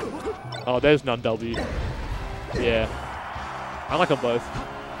 Oh, there's none W. Yeah. I like them both.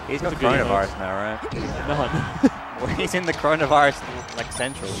 He's got a good coronavirus now, right? None. Well, he's in the coronavirus, like,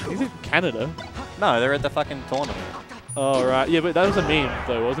 central. He's in Canada. No, they're at the fucking tournament. Oh, right. Yeah, but that was a meme,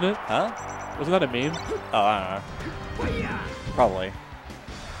 though, wasn't it? Huh? Wasn't that a meme? Oh, I don't know. Probably.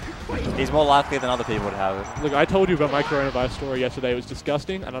 He's more likely than other people would have it. Look, I told you about my coronavirus story yesterday. It was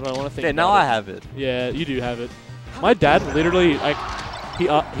disgusting, and I don't want to think Yeah, about now it. I have it. Yeah, you do have it. My dad literally, like, he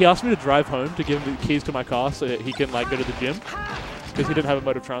asked me to drive home to give him the keys to my car so that he can, like, go to the gym. Because he didn't have a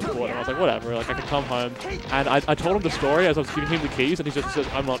mode of transport. And I was like, whatever, like, I can come home. And I told him the story as I was giving him the keys, and he just said,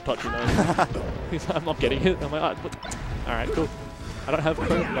 I'm not touching those. He's like, I'm not getting it. I'm like, all right, cool. I don't have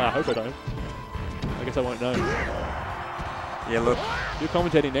coronavirus. Well, I hope I don't. I guess I won't know. Yeah, look. You're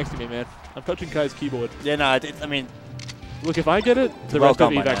commentating next to me, man. I'm touching Kai's keyboard. Yeah, no, I mean... Look, if I get it, the well rest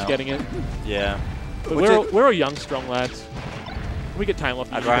of done by EVAC's now. getting it. Yeah. But we're all young, strong lads. We get time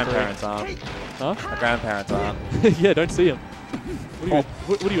off. Our grandparents aren't. Huh? Our grandparents aren't. Yeah, don't see them.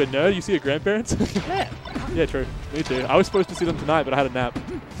 What are you, a nerd? You see your grandparents? Yeah. Yeah, true. Me too. I was supposed to see them tonight, but I had a nap.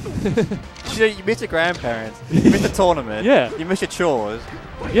 You miss your grandparents. You miss the tournament. Yeah. You miss your chores.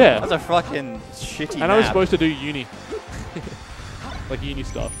 Yeah. That's a fucking shitty And I was nap. supposed to do uni. Like uni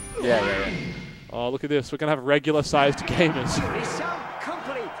stuff. Yeah. Oh, look at this. We're going to have regular-sized gamers.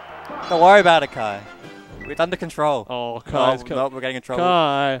 Don't worry about it, Kai. It's under control. Oh, Kai's no, we're getting in trouble.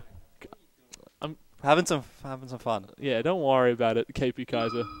 Kai. Having some fun. Yeah, don't worry about it, KP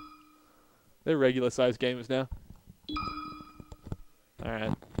Kaiser. They're regular-sized gamers now. All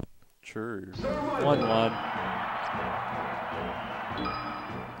right. True.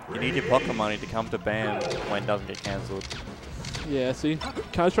 1-1. You need your pocket money to come to BAM when it doesn't get cancelled. Yeah, see?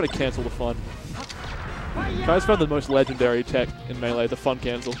 Kai's trying to cancel the fun. Kai's found the most legendary tech in Melee, the fun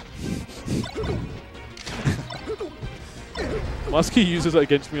cancel. Muskie uses it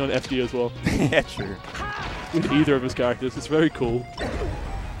against me on FD as well. Yeah, true. With either of his characters. It's very cool.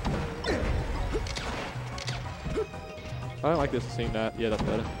 I don't like this seeing that. Yeah, that's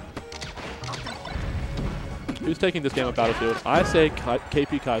better. Who's taking this game of Battlefield? I say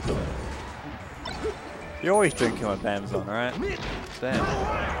KP Kaiser. You're always drinking when Bam's on, right? Damn.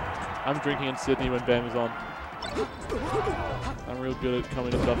 I'm drinking in Sydney when Bam is on. I'm real good at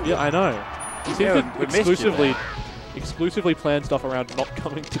coming to stuff. Yeah, I know. You seem to exclusively plan stuff around not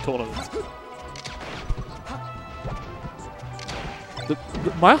coming to tournaments.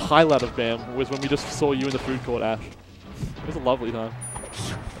 My highlight of BAM was when we just saw you in the food court, Ash. It was a lovely time.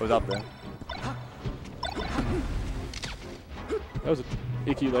 It was up there. That was an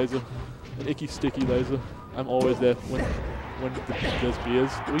icky laser. An icky, sticky laser. I'm always there when there's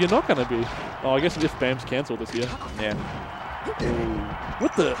beers. Well, you're not going to be. Oh, I guess if BAM's cancelled this year. Yeah. Ooh.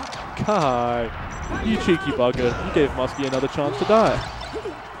 What the? Kai. You cheeky bugger. You gave Muskie another chance to die.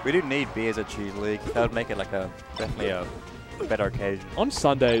 We do need beers at Cheese League. That would make it like definitely a better occasion. On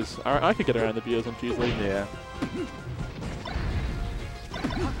Sundays, I could get around the beers on Cheese League. Yeah.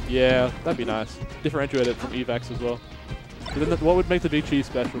 Yeah, that'd be nice. Differentiate it from evacs as well. But then what would make the big cheese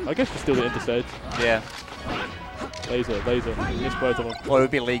special? I guess just steal the interstage. Yeah. Laser. Miss both of them. Well, it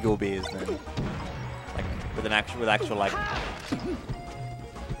would be legal beers then. Like with actual like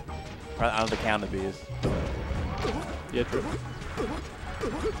under the counter beers. Yeah, true.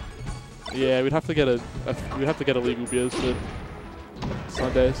 Yeah, we'd have to get illegal beers for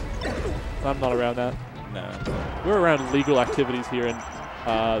Sundays. I'm not around that. No. We're around legal activities here in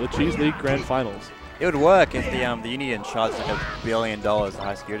the Cheese League Grand Finals. It would work if the union charged like $1 billion to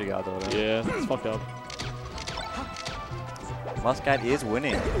high security guard or whatever. Yeah, it's fucked up. Muscat is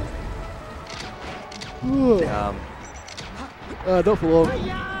winning. Not for long.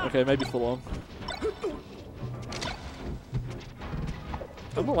 Okay, maybe for long.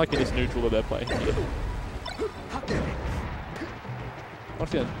 I'm not liking this neutral that they're playing here.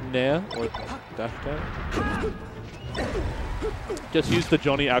 What's the Nair or dash attack? Just use the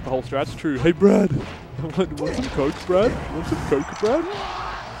Johnny alcohol strats. True. Hey, Brad. Want some Coke, Brad? Want some Coke, Brad?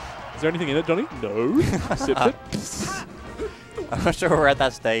 Is there anything in it, Johnny? No. Sip it. I'm not sure we're at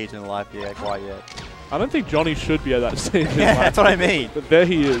that stage in life yet, quite yet. I don't think Johnny should be at that stage in Yeah, life. that's what I mean. But there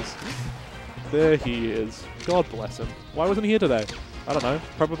he is. There he is. God bless him. Why wasn't he here today? I don't know.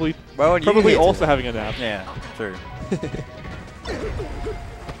 Probably also having a nap. Yeah, true.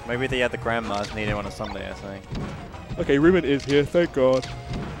 Maybe the grandmas need it on a Sunday, I think. Okay, Ruben is here, thank God.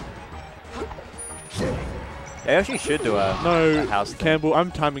 They actually should do a house thing. Campbell,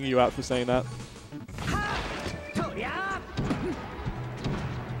 I'm timing you out for saying that.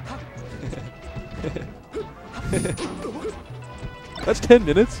 That's 10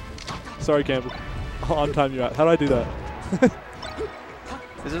 minutes. Sorry, Campbell. I'll untime you out. How do I do that?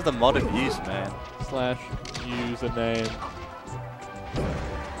 This is the mod abuse, man. / username.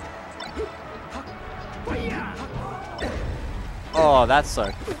 Oh, that's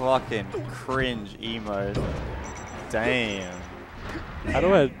so fucking cringe emo. Damn. How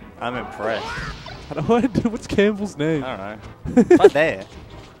do I... I'm impressed. How do I do... What's Campbell's name? I don't know. It's right there.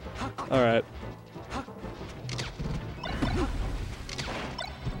 Alright.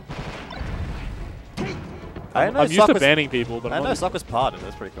 I'm used to banning people, but I know Sock was part of it.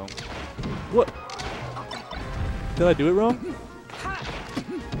 That's pretty cool. What? Did I do it wrong?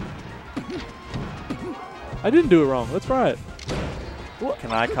 I didn't do it wrong. Let's try it. What?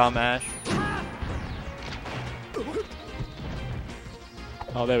 Can I come, Ash?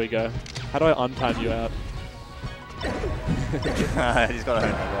 Oh, there we go. How do I untime you out? He's got a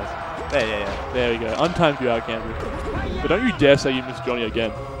home, I guess. There, yeah. There we go. Untimed you out, Campbell. But don't you dare say you missed Johnny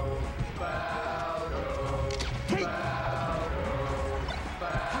again.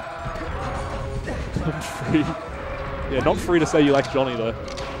 I'm free. Yeah, not free to say you like Johnny, though.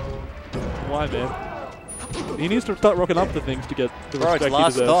 Why, man? He needs to start rocking up the things to get the respect it's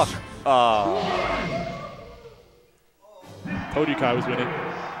last he deserves. stock. Oh. Told you Kai was winning.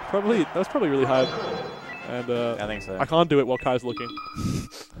 That was probably really hard. And I think so. I can't do it while Kai's looking.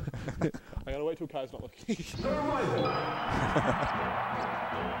 I gotta wait till Kai's not looking.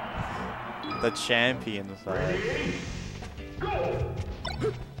 The champion side.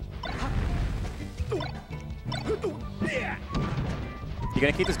 You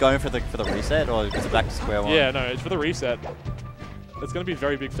gonna keep this going for the reset, or is it back to square one? Yeah, no, it's for the reset. It's gonna be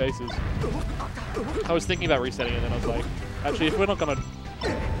very big faces. I was thinking about resetting it, and I was like, actually, if we're gonna do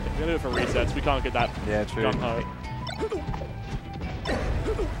it for resets, we can't get that gung-ho.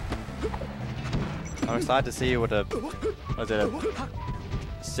 I'm excited to see what a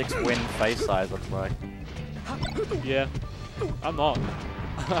 6-win face size looks like. Yeah, I'm not.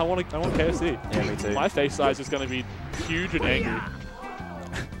 I want KFC. Yeah, me too. My face size is gonna be huge and angry.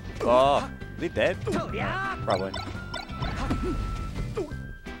 Oh, is he dead? Probably.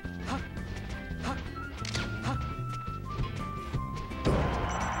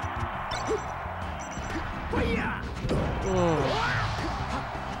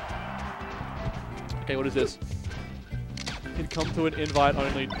 Okay, what is this? He'd come to an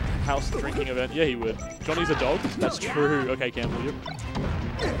invite-only house drinking event. Yeah, he would. Johnny's a dog? That's true. Okay, Campbell,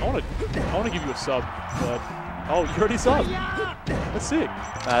 I want to give you a sub, but oh, you already subbed. That's sick.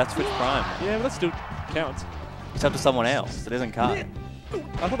 That's Twitch Prime. Yeah, but that still counts. It's up to someone else. It doesn't count.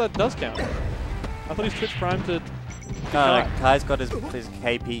 I thought that does count. I thought he's Twitch Prime to. No, Kai's got his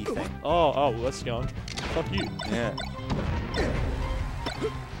KP thing. Oh, well, that's gone. Fuck you. Yeah.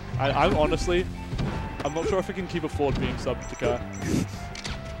 I'm honestly, I'm not sure if I can keep afford being subbed to Kai.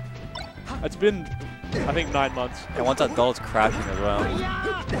 It's been, I think, 9 months. And once that dollar's crashing as well.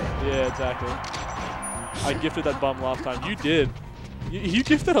 Yeah, exactly. I gifted that bum last time. You did. You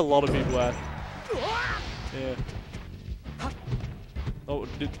gifted a lot of people out. Yeah. Oh,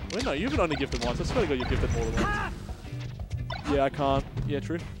 wait, no, you've been only gifted once. I swear to God, you've gifted more than once. Yeah, I can't. Yeah,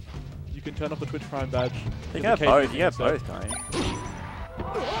 true. You can turn off the Twitch Prime badge. You can have both. You can have both, can't you?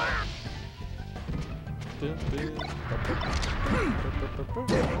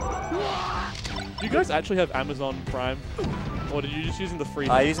 Do you guys actually have Amazon Prime? Or are you just using the free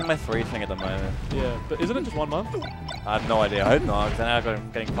thing? I'm using my free thing at the moment. Yeah, but isn't it just 1 month? I have no idea. I hope not, because then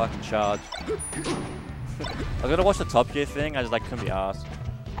I'm getting fucking charged. I was going to watch the Top Gear thing, I just like couldn't be asked.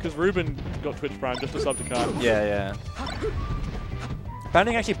 Because Ruben got Twitch Prime just to sub to Kai. Yeah, yeah.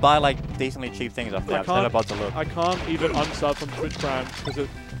 Apparently you can actually buy like decently cheap things off there. I've never bothered to look. I can't even unsub from Twitch Prime because it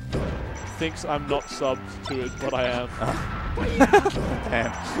thinks I'm not subbed to it, but I am.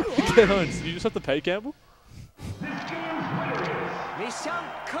 Damn. Get on. You just have to pay, Campbell?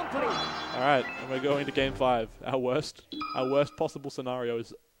 Alright, and we're going to game 5. Our worst possible scenario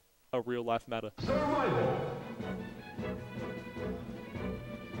is a real life matter.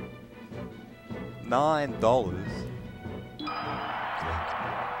 $9.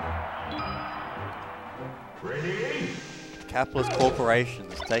 Capitalist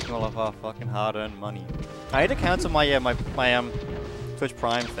corporations taking all of our fucking hard-earned money. I need to cancel my my Twitch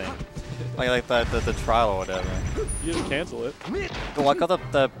Prime thing, like the trial or whatever. You didn't cancel it. Well, I got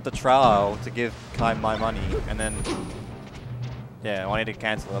the trial to give Kai my money, and then yeah, I need to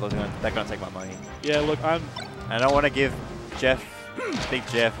cancel it. They're gonna take my money. Yeah, look, I don't want to give Big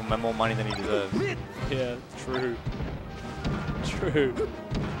Jeff more money than he deserves. Yeah, true. True.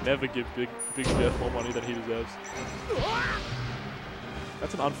 Never give Big Jeff more money than he deserves.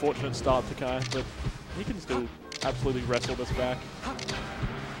 That's an unfortunate start to Kai, but he can still absolutely wrestle this back.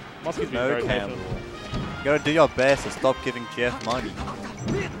 Muskie's been very patient. You gotta do your best to stop giving Jeff money.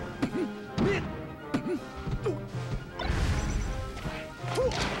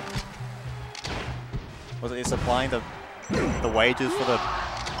 Was it supplying the wages for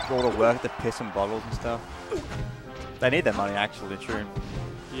all the work, the piss and bottles and stuff? They need their money, actually, true.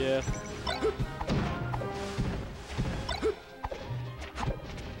 Yeah.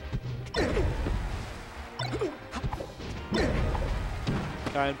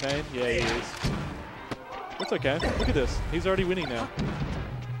 Kai in pain? Yeah, he is. It's okay. Look at this. He's already winning now.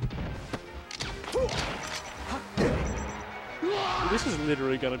 This is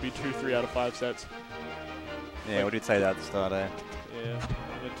literally going to be 2 3 out of 5 sets. Yeah, what did you say that at the start, eh? Yeah,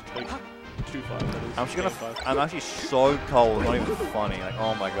 I'm going to take 2-5. That is I'm actually so cold, not even funny. Like,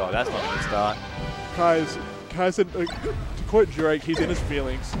 oh my god, that's not a good start. Kai's in, to quote Drake, he's in his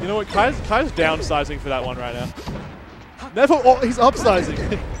feelings. You know what? Kai's downsizing for that one right now. Never. Oh, he's upsizing.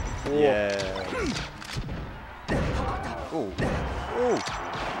 Yeah. Ooh. Ooh.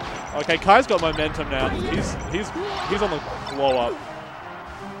 Okay, Kai's got momentum now. He's on the blow up.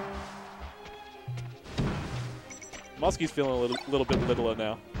 Muskie's feeling a little bit littler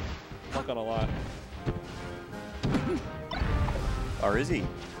now. Not gonna lie. Or is he?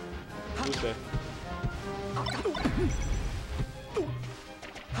 Who's there?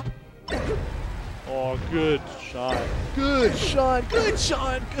 Oh, good shine. Good shine. Good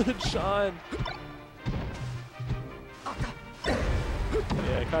shine. Good shine.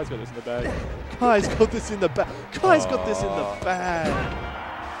 Yeah, Kai's got this in the bag. Kai's got this in the bag. Kai's got this in the bag.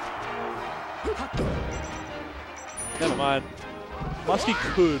 Never mind. Muskie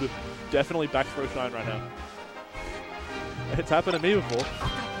could definitely back throw shine right now. It's happened to me before.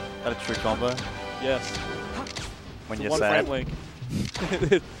 That a true combo? Yes. When it's you're one sad. frame link.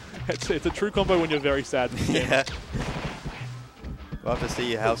 It's a true combo when you're very sad. Yeah. We'll have to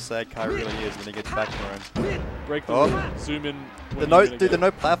see how sad Kai really is when he gets back for him. Break the zoom in. The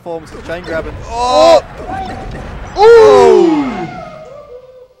no platforms, the chain grabbing. Oh! Ooh!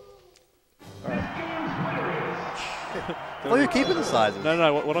 Alright. I thought you were keeping the sizes.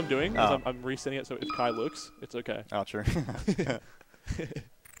 No. What I'm doing is Oh. I'm resetting it so if Kai looks, it's okay. Oh, true.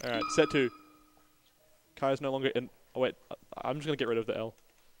 All right, set 2. Kai is no longer in. Oh wait, I'm just gonna get rid of the L.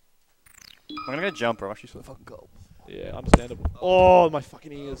 I'm gonna go jumper. I'm actually so fucking cold. Yeah, understandable. Oh, my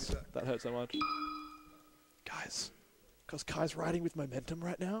fucking ears. That hurt so much. Guys, because Kai's riding with momentum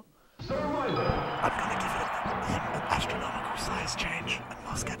right now. I'm gonna give him an astronomical size change, and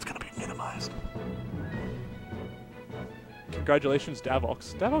Muscat's gonna be minimized. Congratulations,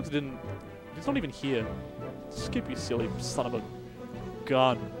 Davox. Davox didn't. He's not even here. Skip, you silly son of a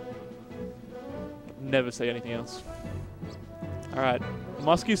gun. Never say anything else. Alright,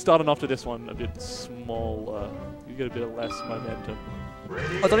 Muskie's starting off to this one a bit small. You get a bit of less momentum. Oh,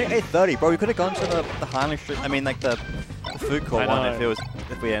 it's only 8:30, bro. We could have gone to the Hartley Street. I mean, like the food court one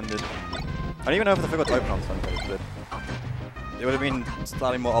if we ended. I don't even know if the food court's open on Sundays, but it would have been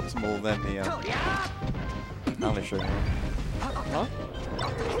slightly more optimal than the Hartley Street. Huh?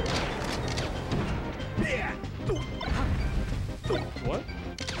 What?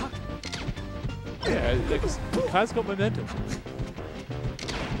 Yeah, Kai's got momentum.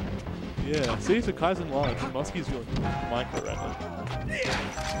 Yeah, see, so Kai's enlarged, and Muskie's going micro right now.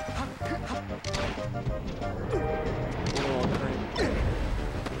 Oh, great.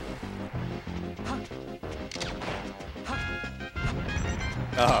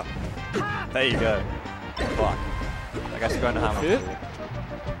 Oh, there you go. Fuck. I guess we're going to Hartley. Fit?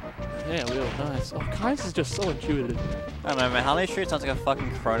 Yeah, real nice. Oh, Kai's is just so intuitive. I don't know, man. Hartley Street sounds like a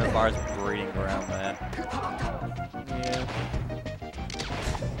fucking coronavirus breeding ground, man. Yeah.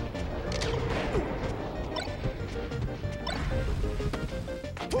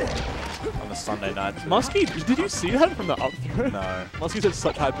 On a Sunday night. Too. Muskie, did you see that from the up throw? No. Muskie's at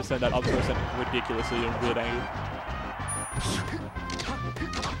such high percent that up throw sent ridiculously in a weird angle.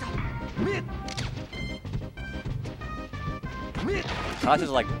 Kai's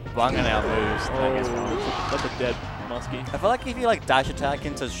just like bunging out moves. That's a dead Muskie. I feel like if you like dash attack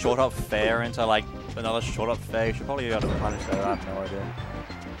into short up fair into like another short up fair, you should probably be able to punish that. I have no idea.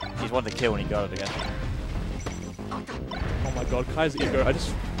 He's wanted to kill when he got it again. Oh my god, Kai's ego. I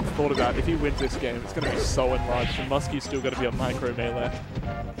just thought about if he wins this game, it's going to be so enlarged, and Muskie's still going to be a micro melee.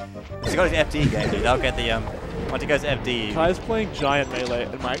 He's got his FD game, dude. They'll get the once he goes FD. Kai's playing giant melee,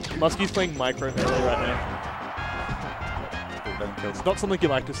 and Muskie's playing micro melee right now. It's not something you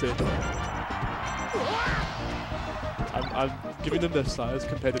like to see. I'm giving them their size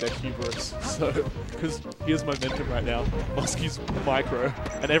compared to their hubris. So, because here's momentum right now. Muskie's micro,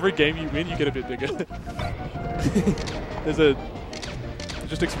 and every game you win, you get a bit bigger.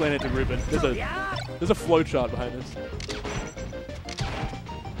 Just explain it to Ruben. There's a flow chart behind this.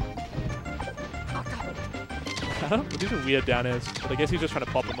 These are weird down airs, but I guess he's just trying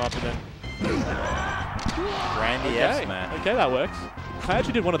to pop them up and then. Randy S, man. Okay, that works. Kai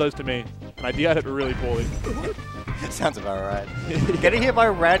actually did one of those to me, and I DI'd it really poorly. Sounds about right. Getting hit by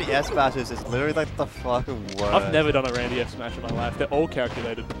Randy S smashes is literally like the fucking worst. I've never done a Randy F smash in my life. They're all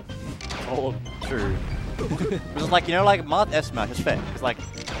calculated. All of them. True. It's like, you know, like Mar' F smash is fair. It's like,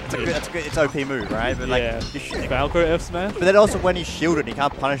 it's OP move, right? But like, yeah. Valkyrie F smash? But then also when he's shielded, he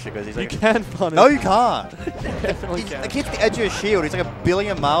can't punish it because he's like... You can punish. No, you can't. Definitely can. Like, hits the edge of your shield, he's like a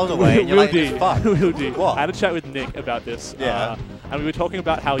billion miles away, and you're like, fuck. Will do. What? I had a chat with Nick about this. Yeah. And we were talking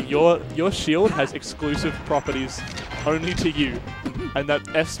about how your shield has exclusive properties only to you. And that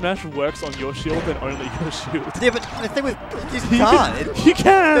F smash works on your shield and only your shield. Yeah, but the thing with... You can't. You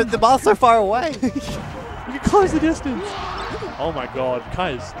can! The bar's so far away. You can close the distance. Oh my god.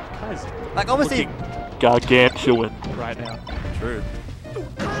 Kai's like, obviously... gargantuan right now. True.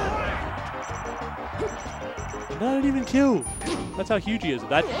 That didn't even kill. That's how huge he is.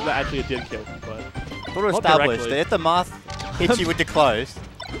 That actually it did kill. But Sort of established that if the mask hits you with the close,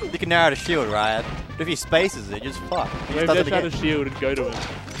 you can narrow the shield, right? But if he spaces it, you're just fucked. He maybe just does dash it out again. a shield and go to him.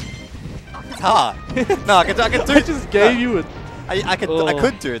 It's hard. No, I can do I just gave you a... I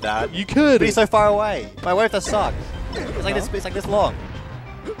could do that. You could. But he's so far away. My wave does suck. It's like this. It's like this long.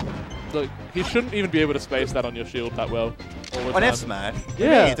 Look, he shouldn't even be able to space that on your shield that well. All the On time. F smash.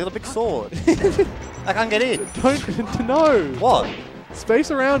 Yeah. It's a big sword. I can't get in. Don't know. What?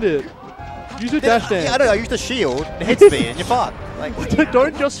 Space around it. Use your dash dance. Yeah, I don't know. I use the shield. It hits me, and you're fucked. Like,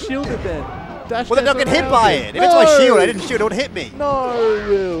 don't just shield it then. Dash well, then I'll dance get hit around by it. If it's my No. shield, I didn't shield. It would hit me. No,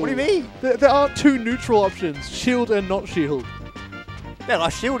 Will. What do you mean? There aren't two neutral options: shield and not shield. Yeah, I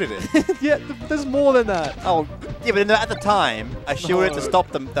shielded it. Yeah, there's more than that. Oh, yeah, but at the time, I shielded it to stop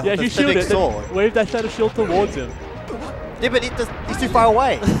the Yeah, you shield big it. sword. Then wave dash out a shield towards him. Yeah, but he's too far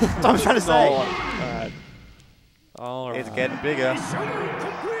away. That's what I'm trying to say. Alright. Alright. It's getting bigger.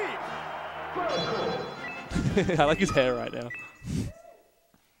 I like his hair right now.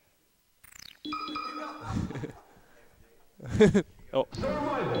 Oh,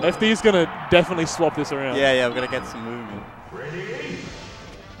 FD's gonna definitely swap this around. Yeah, we're gonna get some movement.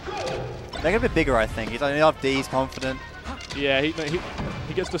 They're gonna be bigger, I think. He's only off D, he's confident. Yeah, he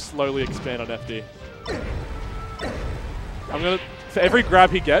gets to slowly expand on FD. I'm gonna, for every grab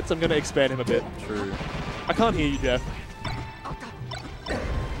he gets, I'm gonna expand him a bit. True. I can't hear you, Jeff.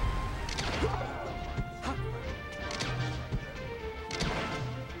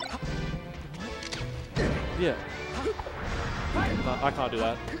 Yeah. No, I can't do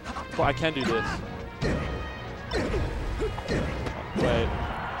that. But I can do this. Wait.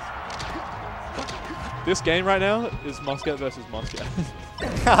 This game right now is Muscat versus Muscat.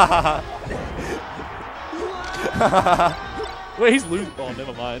 Wait, he's losing. Oh,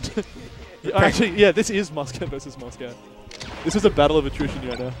 never mind. Actually, yeah, this is Muscat versus Muscat. This is a battle of attrition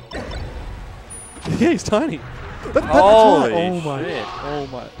right now. Yeah, he's tiny. Holy oh my! shit. Oh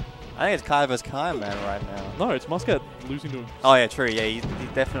my! I think it's Kai versus Kai, man, right now. No, it's Muscat losing to him. Oh yeah, true. Yeah, he's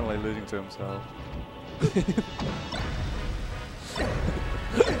definitely losing to himself.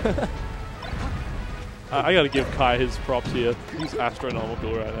 I gotta give Kai his props here. He's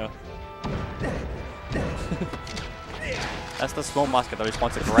astronomical right now. That's the small musket that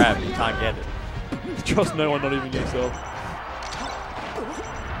responds to grab. You can't get it. Trust no one, not even yourself.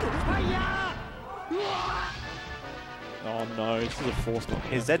 Oh no, this is a forced one.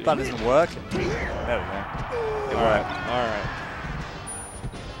 His Z button isn't working. There we go. It worked. Alright.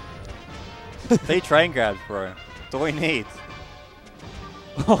 3 train grabs, bro. That's all he needs.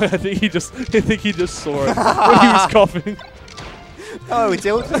 Oh, I think he just saw it when he was coughing. Oh, he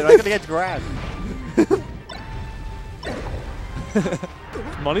tilted it. I'm gonna get grabbed.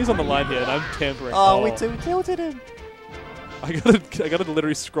 Money's on the line here, and I'm tampering. Oh, we tilted him. I gotta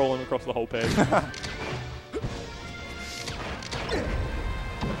literally scroll him across the whole page.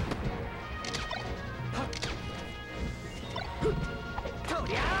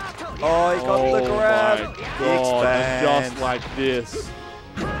 Oh, he got the grab. My God, and just like this.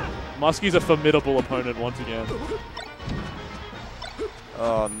 Muskie's a formidable opponent once again.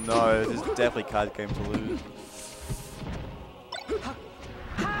 Oh no, this is definitely Kai's game to lose.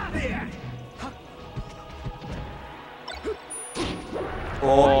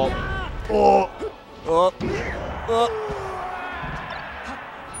 Oh.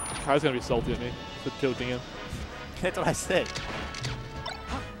 Kai's gonna be salty at me for tilting him. That's what I said.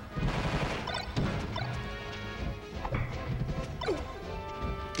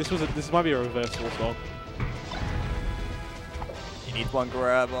 This might be a reverse force lock. He needs one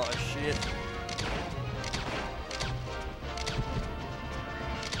grab. Oh shit.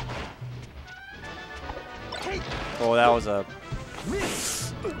 Oh, that was a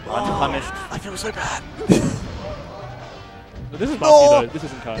unpunished. I feel so bad. This is Muskie though. This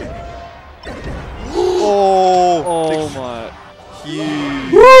isn't Kai. Oh my.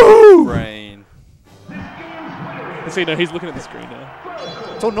 Huge brain. See, no, he's looking at the screen now.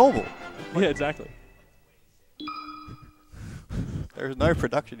 It's all normal. Yeah, exactly. There's no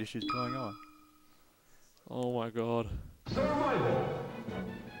production issues going on. Oh my God.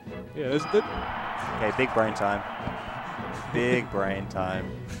 Yeah, there's the. Okay, big brain time. Big brain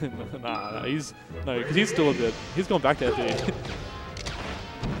time. Nah, because he's still a bit. He's gone back to FD.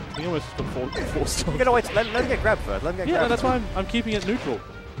 He almost got forced. You gotta wait. Let him get grabbed first. Let him get yeah, grabbed. No, that's why I'm keeping it neutral.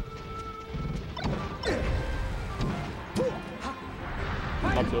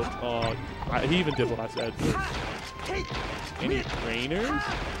 Up tilt. Oh, he even did what I said. Any trainers?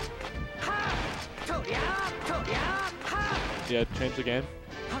 Yeah, change the game.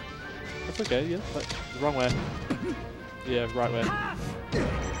 That's okay, yeah. But the wrong way. Yeah, right way.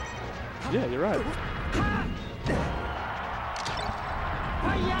 Yeah, you're right.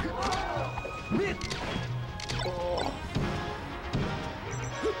 Oh.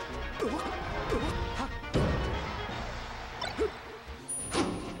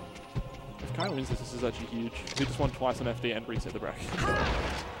 If Kai wins this is actually huge. He just won twice on FD and reset the bracket.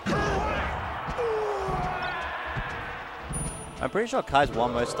 I'm pretty sure Kai's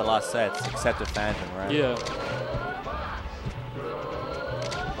won most of the last sets, except the Phantom, right? Yeah.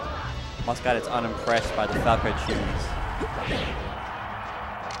 Muscat is unimpressed by the Falco cheese.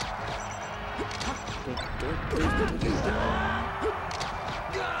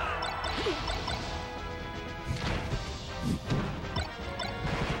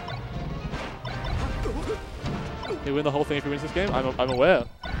 He'll win the whole thing if he wins this game. I'm aware.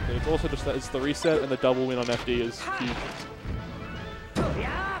 But it's also just that it's the reset and the double win on FD is huge.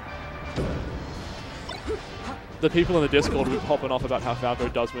 The people in the Discord will be popping off about how Falco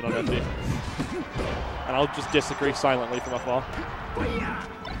does win on FD. And I'll just disagree silently from afar.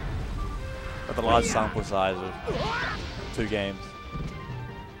 But the large sample size of 2 games.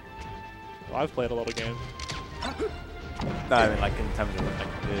 Well, I've played a lot of games. No, I mean like in terms of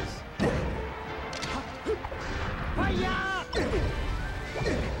like this.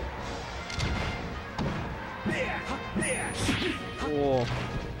 Oh.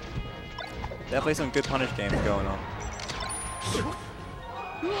 Definitely some good punish games going on.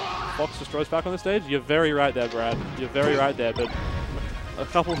 Fox destroys back on the stage? You're very right there, Brad. You're very right there, but a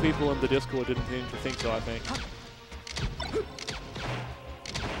couple of people in the Discord didn't seem to think so, I think.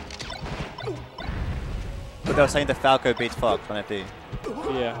 But they were saying that Falco beats Fox on FD.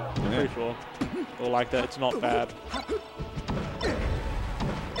 Yeah, I'm pretty sure. Or like that, it's not bad.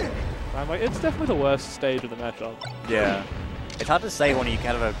 I'm like, it's definitely the worst stage of the matchup. Yeah. It's hard to say when you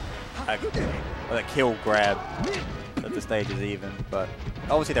kind of a kill grab that the stage is even, but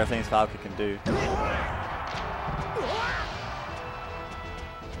obviously there are things Falco can do.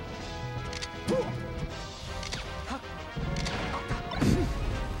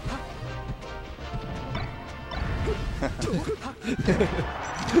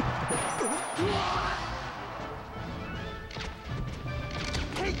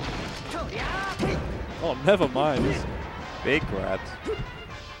 Oh, never mind. Big grabs.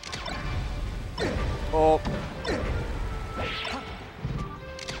 Oh.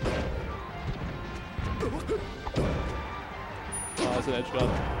 Oh, that's an edge guard.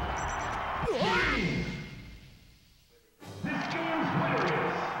 This game's winner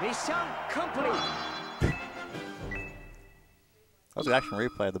is Mission complete. That was an action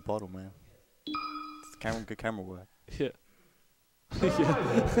replay at the bottom, man. It's good camera work. Yeah.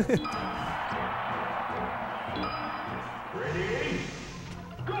 Yeah. ready,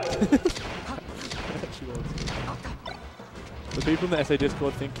 go! Actually was. The people in the SA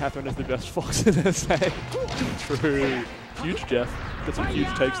Discord think Catherine is the best Fox in SA. True. Huge Jeff. Got some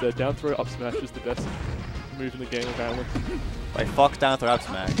huge takes there. Down throw up smash is the best move in the game apparently. Like Fox down throw up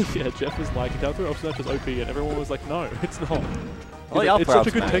smash. Yeah, Jeff was like, down throw up smash is OP, and everyone was like, no, it's not. Oh, yeah, It's up such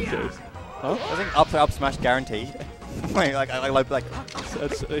a throw good up take smash. case. Huh? I think up throw up smash guaranteed. like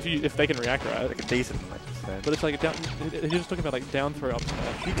It's, if they can react right. like a decent like percent. But it's like down. You're just talking about like down throw up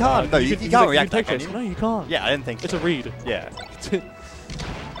smash. You can't. No, you can't react take that, can case. you? No, you can't. Yeah, I didn't think It's so. a read. Yeah.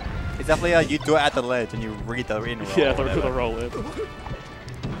 It's definitely you do it at the ledge and you read the in roll. Yeah, the roll in.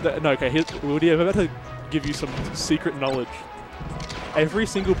 No, okay, Woody, I'm about to give you some secret knowledge. Every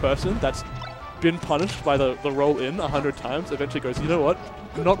single person that's been punished by the roll in 100 times eventually goes, you know what?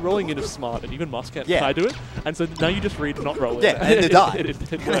 Not rolling in is smart, and even Musk can't Yeah. do it. And so now you just read not rolling. Yeah, and they die. It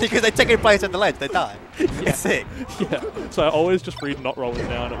Because they take a place at the ledge, they die. It's sick. Yeah, so I always just read not rolling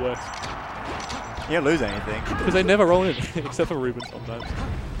now, and it works. You don't lose anything. Because they never roll in, except for Ruben sometimes.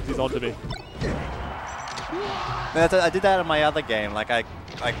 'Cause he's on to me. No, I did that in my other game. Like I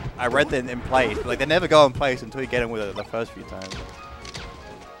read them in place, but like they never go in place until you get them with it the first few times.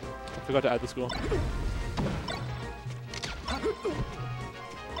 I forgot to add the score.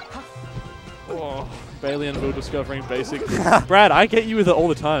 Oh, Bailey and Will discovering basic. Brad, I get you with it all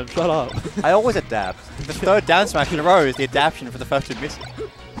the time. Shut up. I always adapt. The third down smash in a row is the adaptation for the first 2 misses.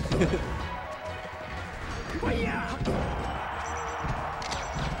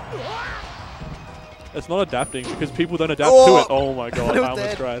 It's not adapting because people don't adapt Oh! to it. Oh my god, I was I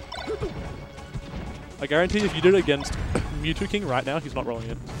almost dead. cried. I guarantee if you did it against Mewtwo King right now, he's not rolling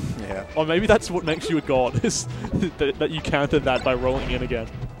in. Yeah. Or maybe that's what makes you a god, is that you countered that by rolling in again.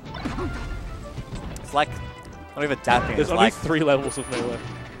 It's like not even adapting. There's It's only like 3 levels of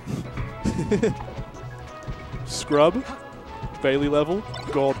melee. Scrub, Bailey level,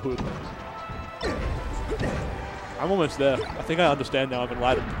 Godhood. I'm almost there. I think I understand now. I've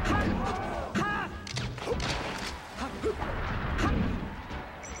enlightened.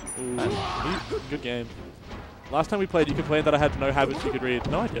 Ooh, good game. Last time we played, you complained that I had no habits you could read.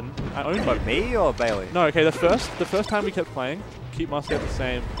 No, I didn't. I owned you. What, me or Bailey? No, okay, the first time we kept playing, keep Muscat the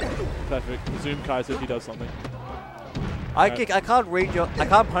same. Perfect. Zoom Kaiser if he does something. I can't read your. I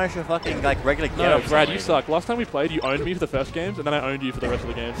can't punish your fucking like regular get No, up for Brad, some you reason. suck. Last time we played, you owned me for the first games, and then I owned you for the rest of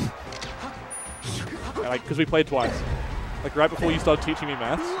the games. Like, because we played twice. Like, right before you started teaching me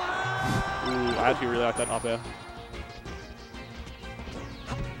maths. Ooh, I actually really like that up air.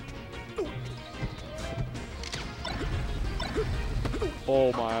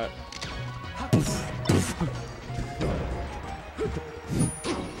 Oh my.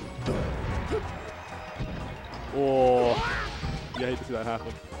 Oh. You hate to see that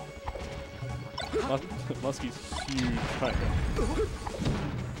happen. Muskie's huge right now.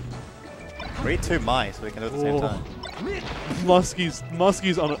 Read 2 mice so we can do it at the same Oh. time.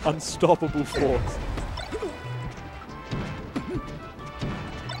 Muskie's on an unstoppable force.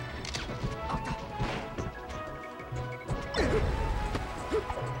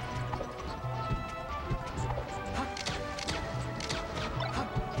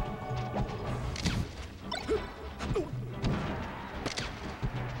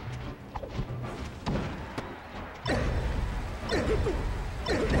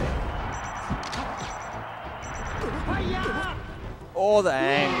 Oh, the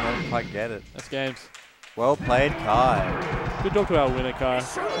ang. I didn't quite get it. That's games. Well played, Kai. Good job to our winner, Kai.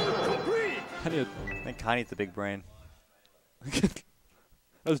 I think Kai needs a big brain.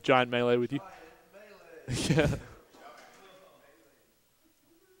 That was giant melee with you. Yeah.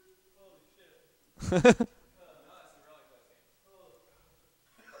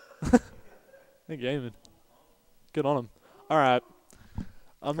 They're gaming. Good on them. All right.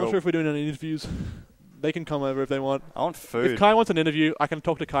 I'm not Cool. sure if we're doing any interviews. They can come over if they want. I want food. If Kai wants an interview, I can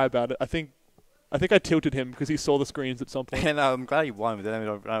talk to Kai about it. I think I tilted him because he saw the screens at some point. And I'm glad he won, but then I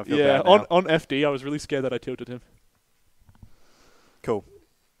don't feel Yeah, bad now. on FD, I was really scared that I tilted him. Cool.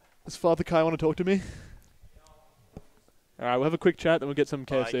 Does Father Kai want to talk to me? All right, we'll have a quick chat, then we'll get some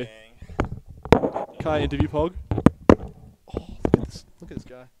KFC. Kai, interview Pog. Oh, look at this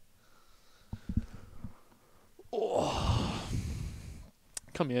guy. Oh.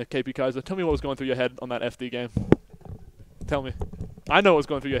 Come here, KP Kaiser. Tell me what was going through your head on that FD game. Tell me. I know what was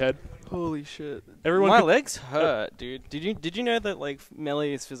going through your head. Holy shit. Everyone My could- legs hurt, dude. Did you know that like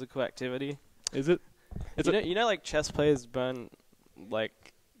melee is physical activity? Is it? You know like chess players burn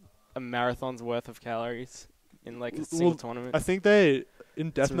like a marathon's worth of calories in like a single tournament? I think they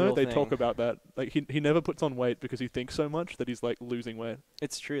in Death a real Note they talk thing. about that. Like he never puts on weight because he thinks so much that he's like losing weight.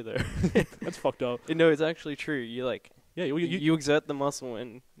 It's true though. That's fucked up. No, it's actually true. You like Yeah, you exert the muscle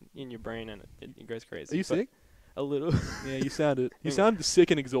in your brain and it goes crazy. Are you But sick? A little. Yeah, you sound it. You sound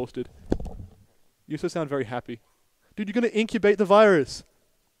sick and exhausted. You also sound very happy. Dude, you're gonna incubate the virus.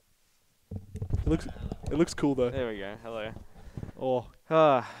 It looks cool though. There we go. Hello. Oh,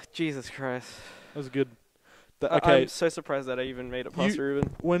 Ah, Jesus Christ. that was good. Okay, I'm so surprised that I even made it past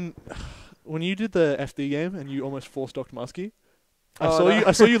Ruben. when you did the FD game and you almost four-stocked Muskie, Oh, no.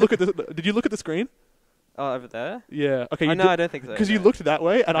 I saw you look at the. Did you look at the screen? Oh, over there? Yeah. Okay. Oh, You no, I don't think so. because you no. looked that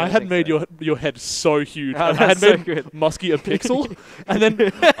way, and I I don't had think made so. your head so huge. Oh, and I had that's so made good. Muskie a pixel, and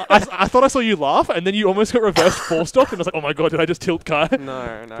then I thought I saw you laugh, and then you almost got reverse four-stocked, and I was like, oh my god, did I just tilt Kai?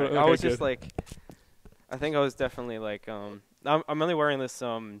 No. But, I okay, was just good. like, I think I was definitely like, I'm only wearing this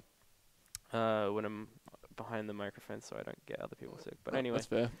when I'm behind the microphone so I don't get other people sick. But anyway. That's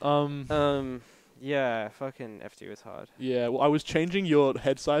fair. Yeah, fucking FD was hard. Yeah, well, I was changing your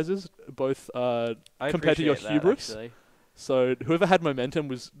head sizes, both I compared to your appreciate that, hubris. actually. So whoever had momentum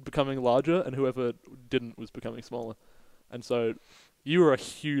was becoming larger, and whoever didn't was becoming smaller. And so you were a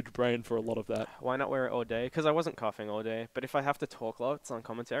huge brain for a lot of that. Why not wear it all day? Because I wasn't coughing all day. But if I have to talk lots on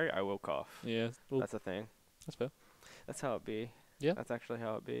commentary, I will cough. Yeah, well, That's the thing. that's fair. That's how it be. Yeah. That's actually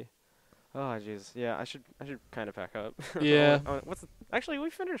how it be. Oh jeez. Yeah, I should kind of pack up. Yeah. Actually,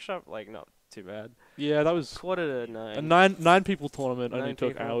 we finished up like not too bad. Yeah, that was 8:45. a nine people tournament. Only 9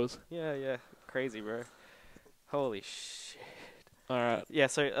 took people. hours. Yeah. Crazy, bro. Holy shit. All right. Yeah,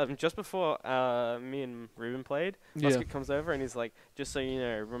 so just before me and Ruben played, Yeah. Musket comes over and he's like, just so you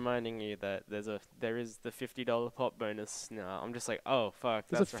know, reminding you that there is the $50 pot bonus now. I'm just like, oh fuck,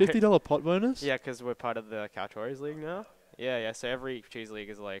 There's that's a $50 pot bonus. Yeah, because we're part of the CouchWarriors League now. Yeah. So every cheese league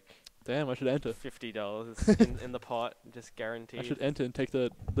is like Damn, I should enter. $50 in the pot, just guaranteed. I should enter and take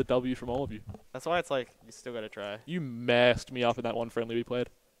the W from all of you. That's why it's like you still gotta try. You messed me up in that one friendly we played.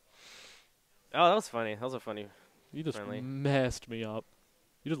 Oh, that was funny. That was a funny. You just Friendly. messed me up.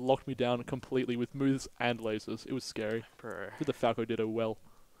 You just locked me down completely with moves and lasers. It was scary. Bro. Did the Falco Ditto well.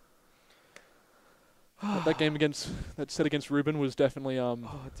 that game that set against Ruben was definitely Oh,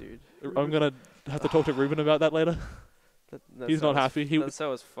 dude. I'm gonna have to talk to Ruben about that later. He's That not was- happy. that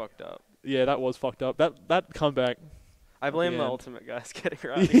was fucked up. Yeah, that was fucked up. That comeback. I blame the the end. ultimate guys getting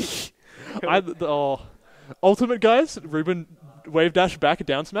around. Ultimate guys. Ruben wave dash back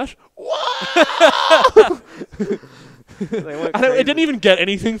down smash. They went I don't, it crazy. didn't even get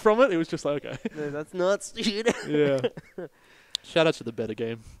anything from it. It was just like okay. No, that's nuts, dude. Yeah. Shout out to the better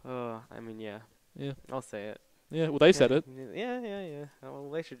game. Oh, I mean, yeah. Yeah. I'll say it. Yeah. Well, they said it. Yeah. Oh,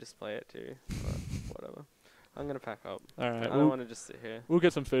 well, they should just play it too. But whatever. I'm gonna pack up. All right. I don't want to just sit here. We'll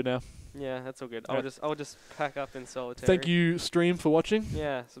get some food now. Yeah, that's all good. Alright. I'll just pack up in solitary. Thank you, stream, for watching.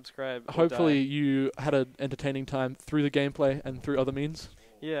 Yeah, subscribe. or Hopefully die. you had an entertaining time through the gameplay and through other means.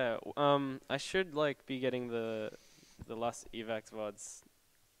 Yeah. I should like be getting the last evacs VODs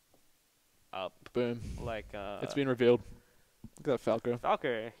up. Boom. Like It's been revealed. Look at that Falco.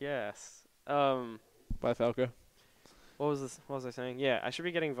 Falco, yes. Bye, Falco. What was this? What was I saying? Yeah, I should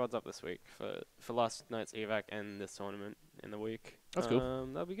be getting VODs up this week for last night's evac and this tournament in the week. That's cool.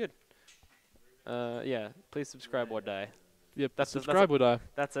 That'll be good. Yeah, please subscribe or die. Yep. That's Subscribe or die.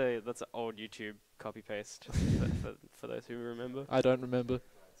 That's an old YouTube copy paste for those who remember. I don't remember.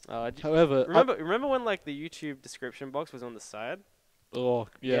 However, However, remember when like the YouTube description box was on the side? oh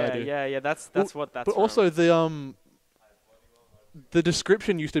yeah, I do. Yeah. That's what that's. But from. also the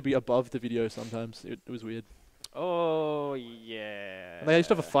description used to be above the video sometimes. It was weird. Oh yeah. And they used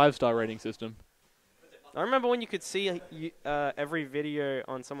to have a 5-star rating system. I remember when you could see every video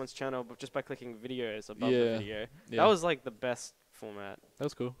on someone's channel, but just by clicking videos above the video. Yeah. That was like the best format. That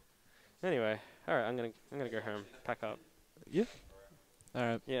was cool. Anyway, all right, I'm gonna go home, pack up. Yeah. All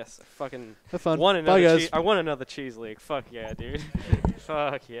right. Yes, fucking. Have fun. Want Bye, another guys. I want another cheese league. Fuck yeah, dude.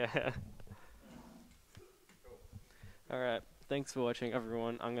 Fuck yeah. All right. Thanks for watching,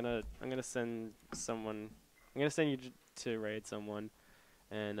 everyone. I'm gonna send someone. I'm gonna send you to raid someone,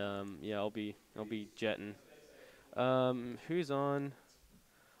 and yeah, I'll be jetting. Who's on?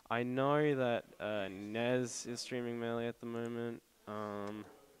 I know that Nez is streaming Melee at the moment.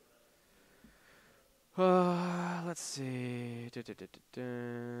 Let's see.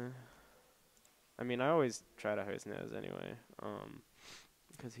 I mean, I always try to host Nez anyway,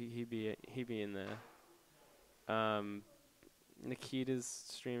 because he be in there. Nikita's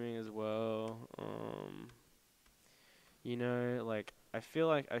streaming as well. You know, like, I feel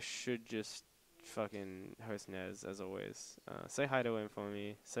like I should just fucking host Nez as always. Say hi to him for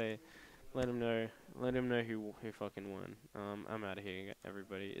me. Let him know who fucking won. I'm out of here,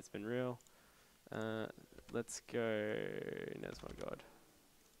 everybody. It's been real. Let's go. Nez, my god.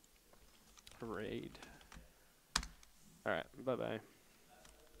 Raid. Alright, bye bye.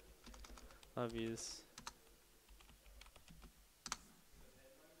 Love yous.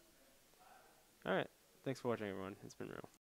 Alright, thanks for watching, everyone. It's been real.